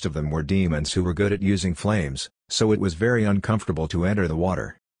 Most of them were demons who were good at using flames, so it was very uncomfortable to enter the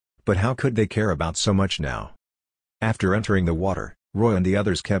water. But how could they care about so much now? After entering the water, Roy and the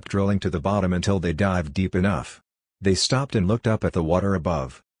others kept drilling to the bottom until they dived deep enough. They stopped and looked up at the water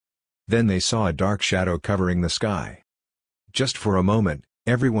above. Then they saw a dark shadow covering the sky. Just for a moment,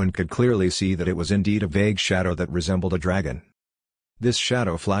 everyone could clearly see that it was indeed a vague shadow that resembled a dragon. This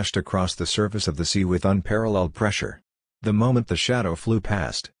shadow flashed across the surface of the sea with unparalleled pressure. The moment the shadow flew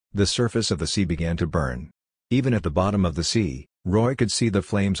past, the surface of the sea began to burn. Even at the bottom of the sea, Roy could see the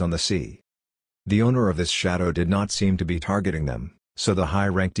flames on the sea. The owner of this shadow did not seem to be targeting them, so the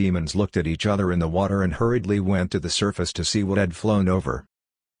high-ranked demons looked at each other in the water and hurriedly went to the surface to see what had flown over.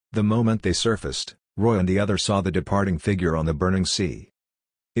 The moment they surfaced, Roy and the others saw the departing figure on the burning sea.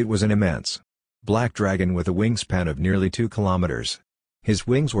 It was an immense black dragon with a wingspan of nearly 2 kilometers. His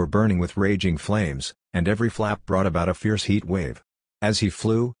wings were burning with raging flames, and every flap brought about a fierce heat wave. As he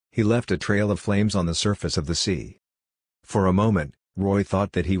flew, he left a trail of flames on the surface of the sea. For a moment, Roy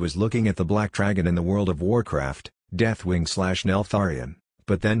thought that he was looking at the black dragon in the World of Warcraft, Deathwing/Neltharion,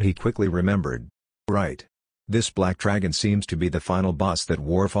 but then he quickly remembered. Right. This black dragon seems to be the final boss that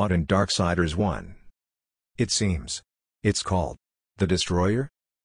War fought in Darksiders 1. It seems. It's called the Destroyer?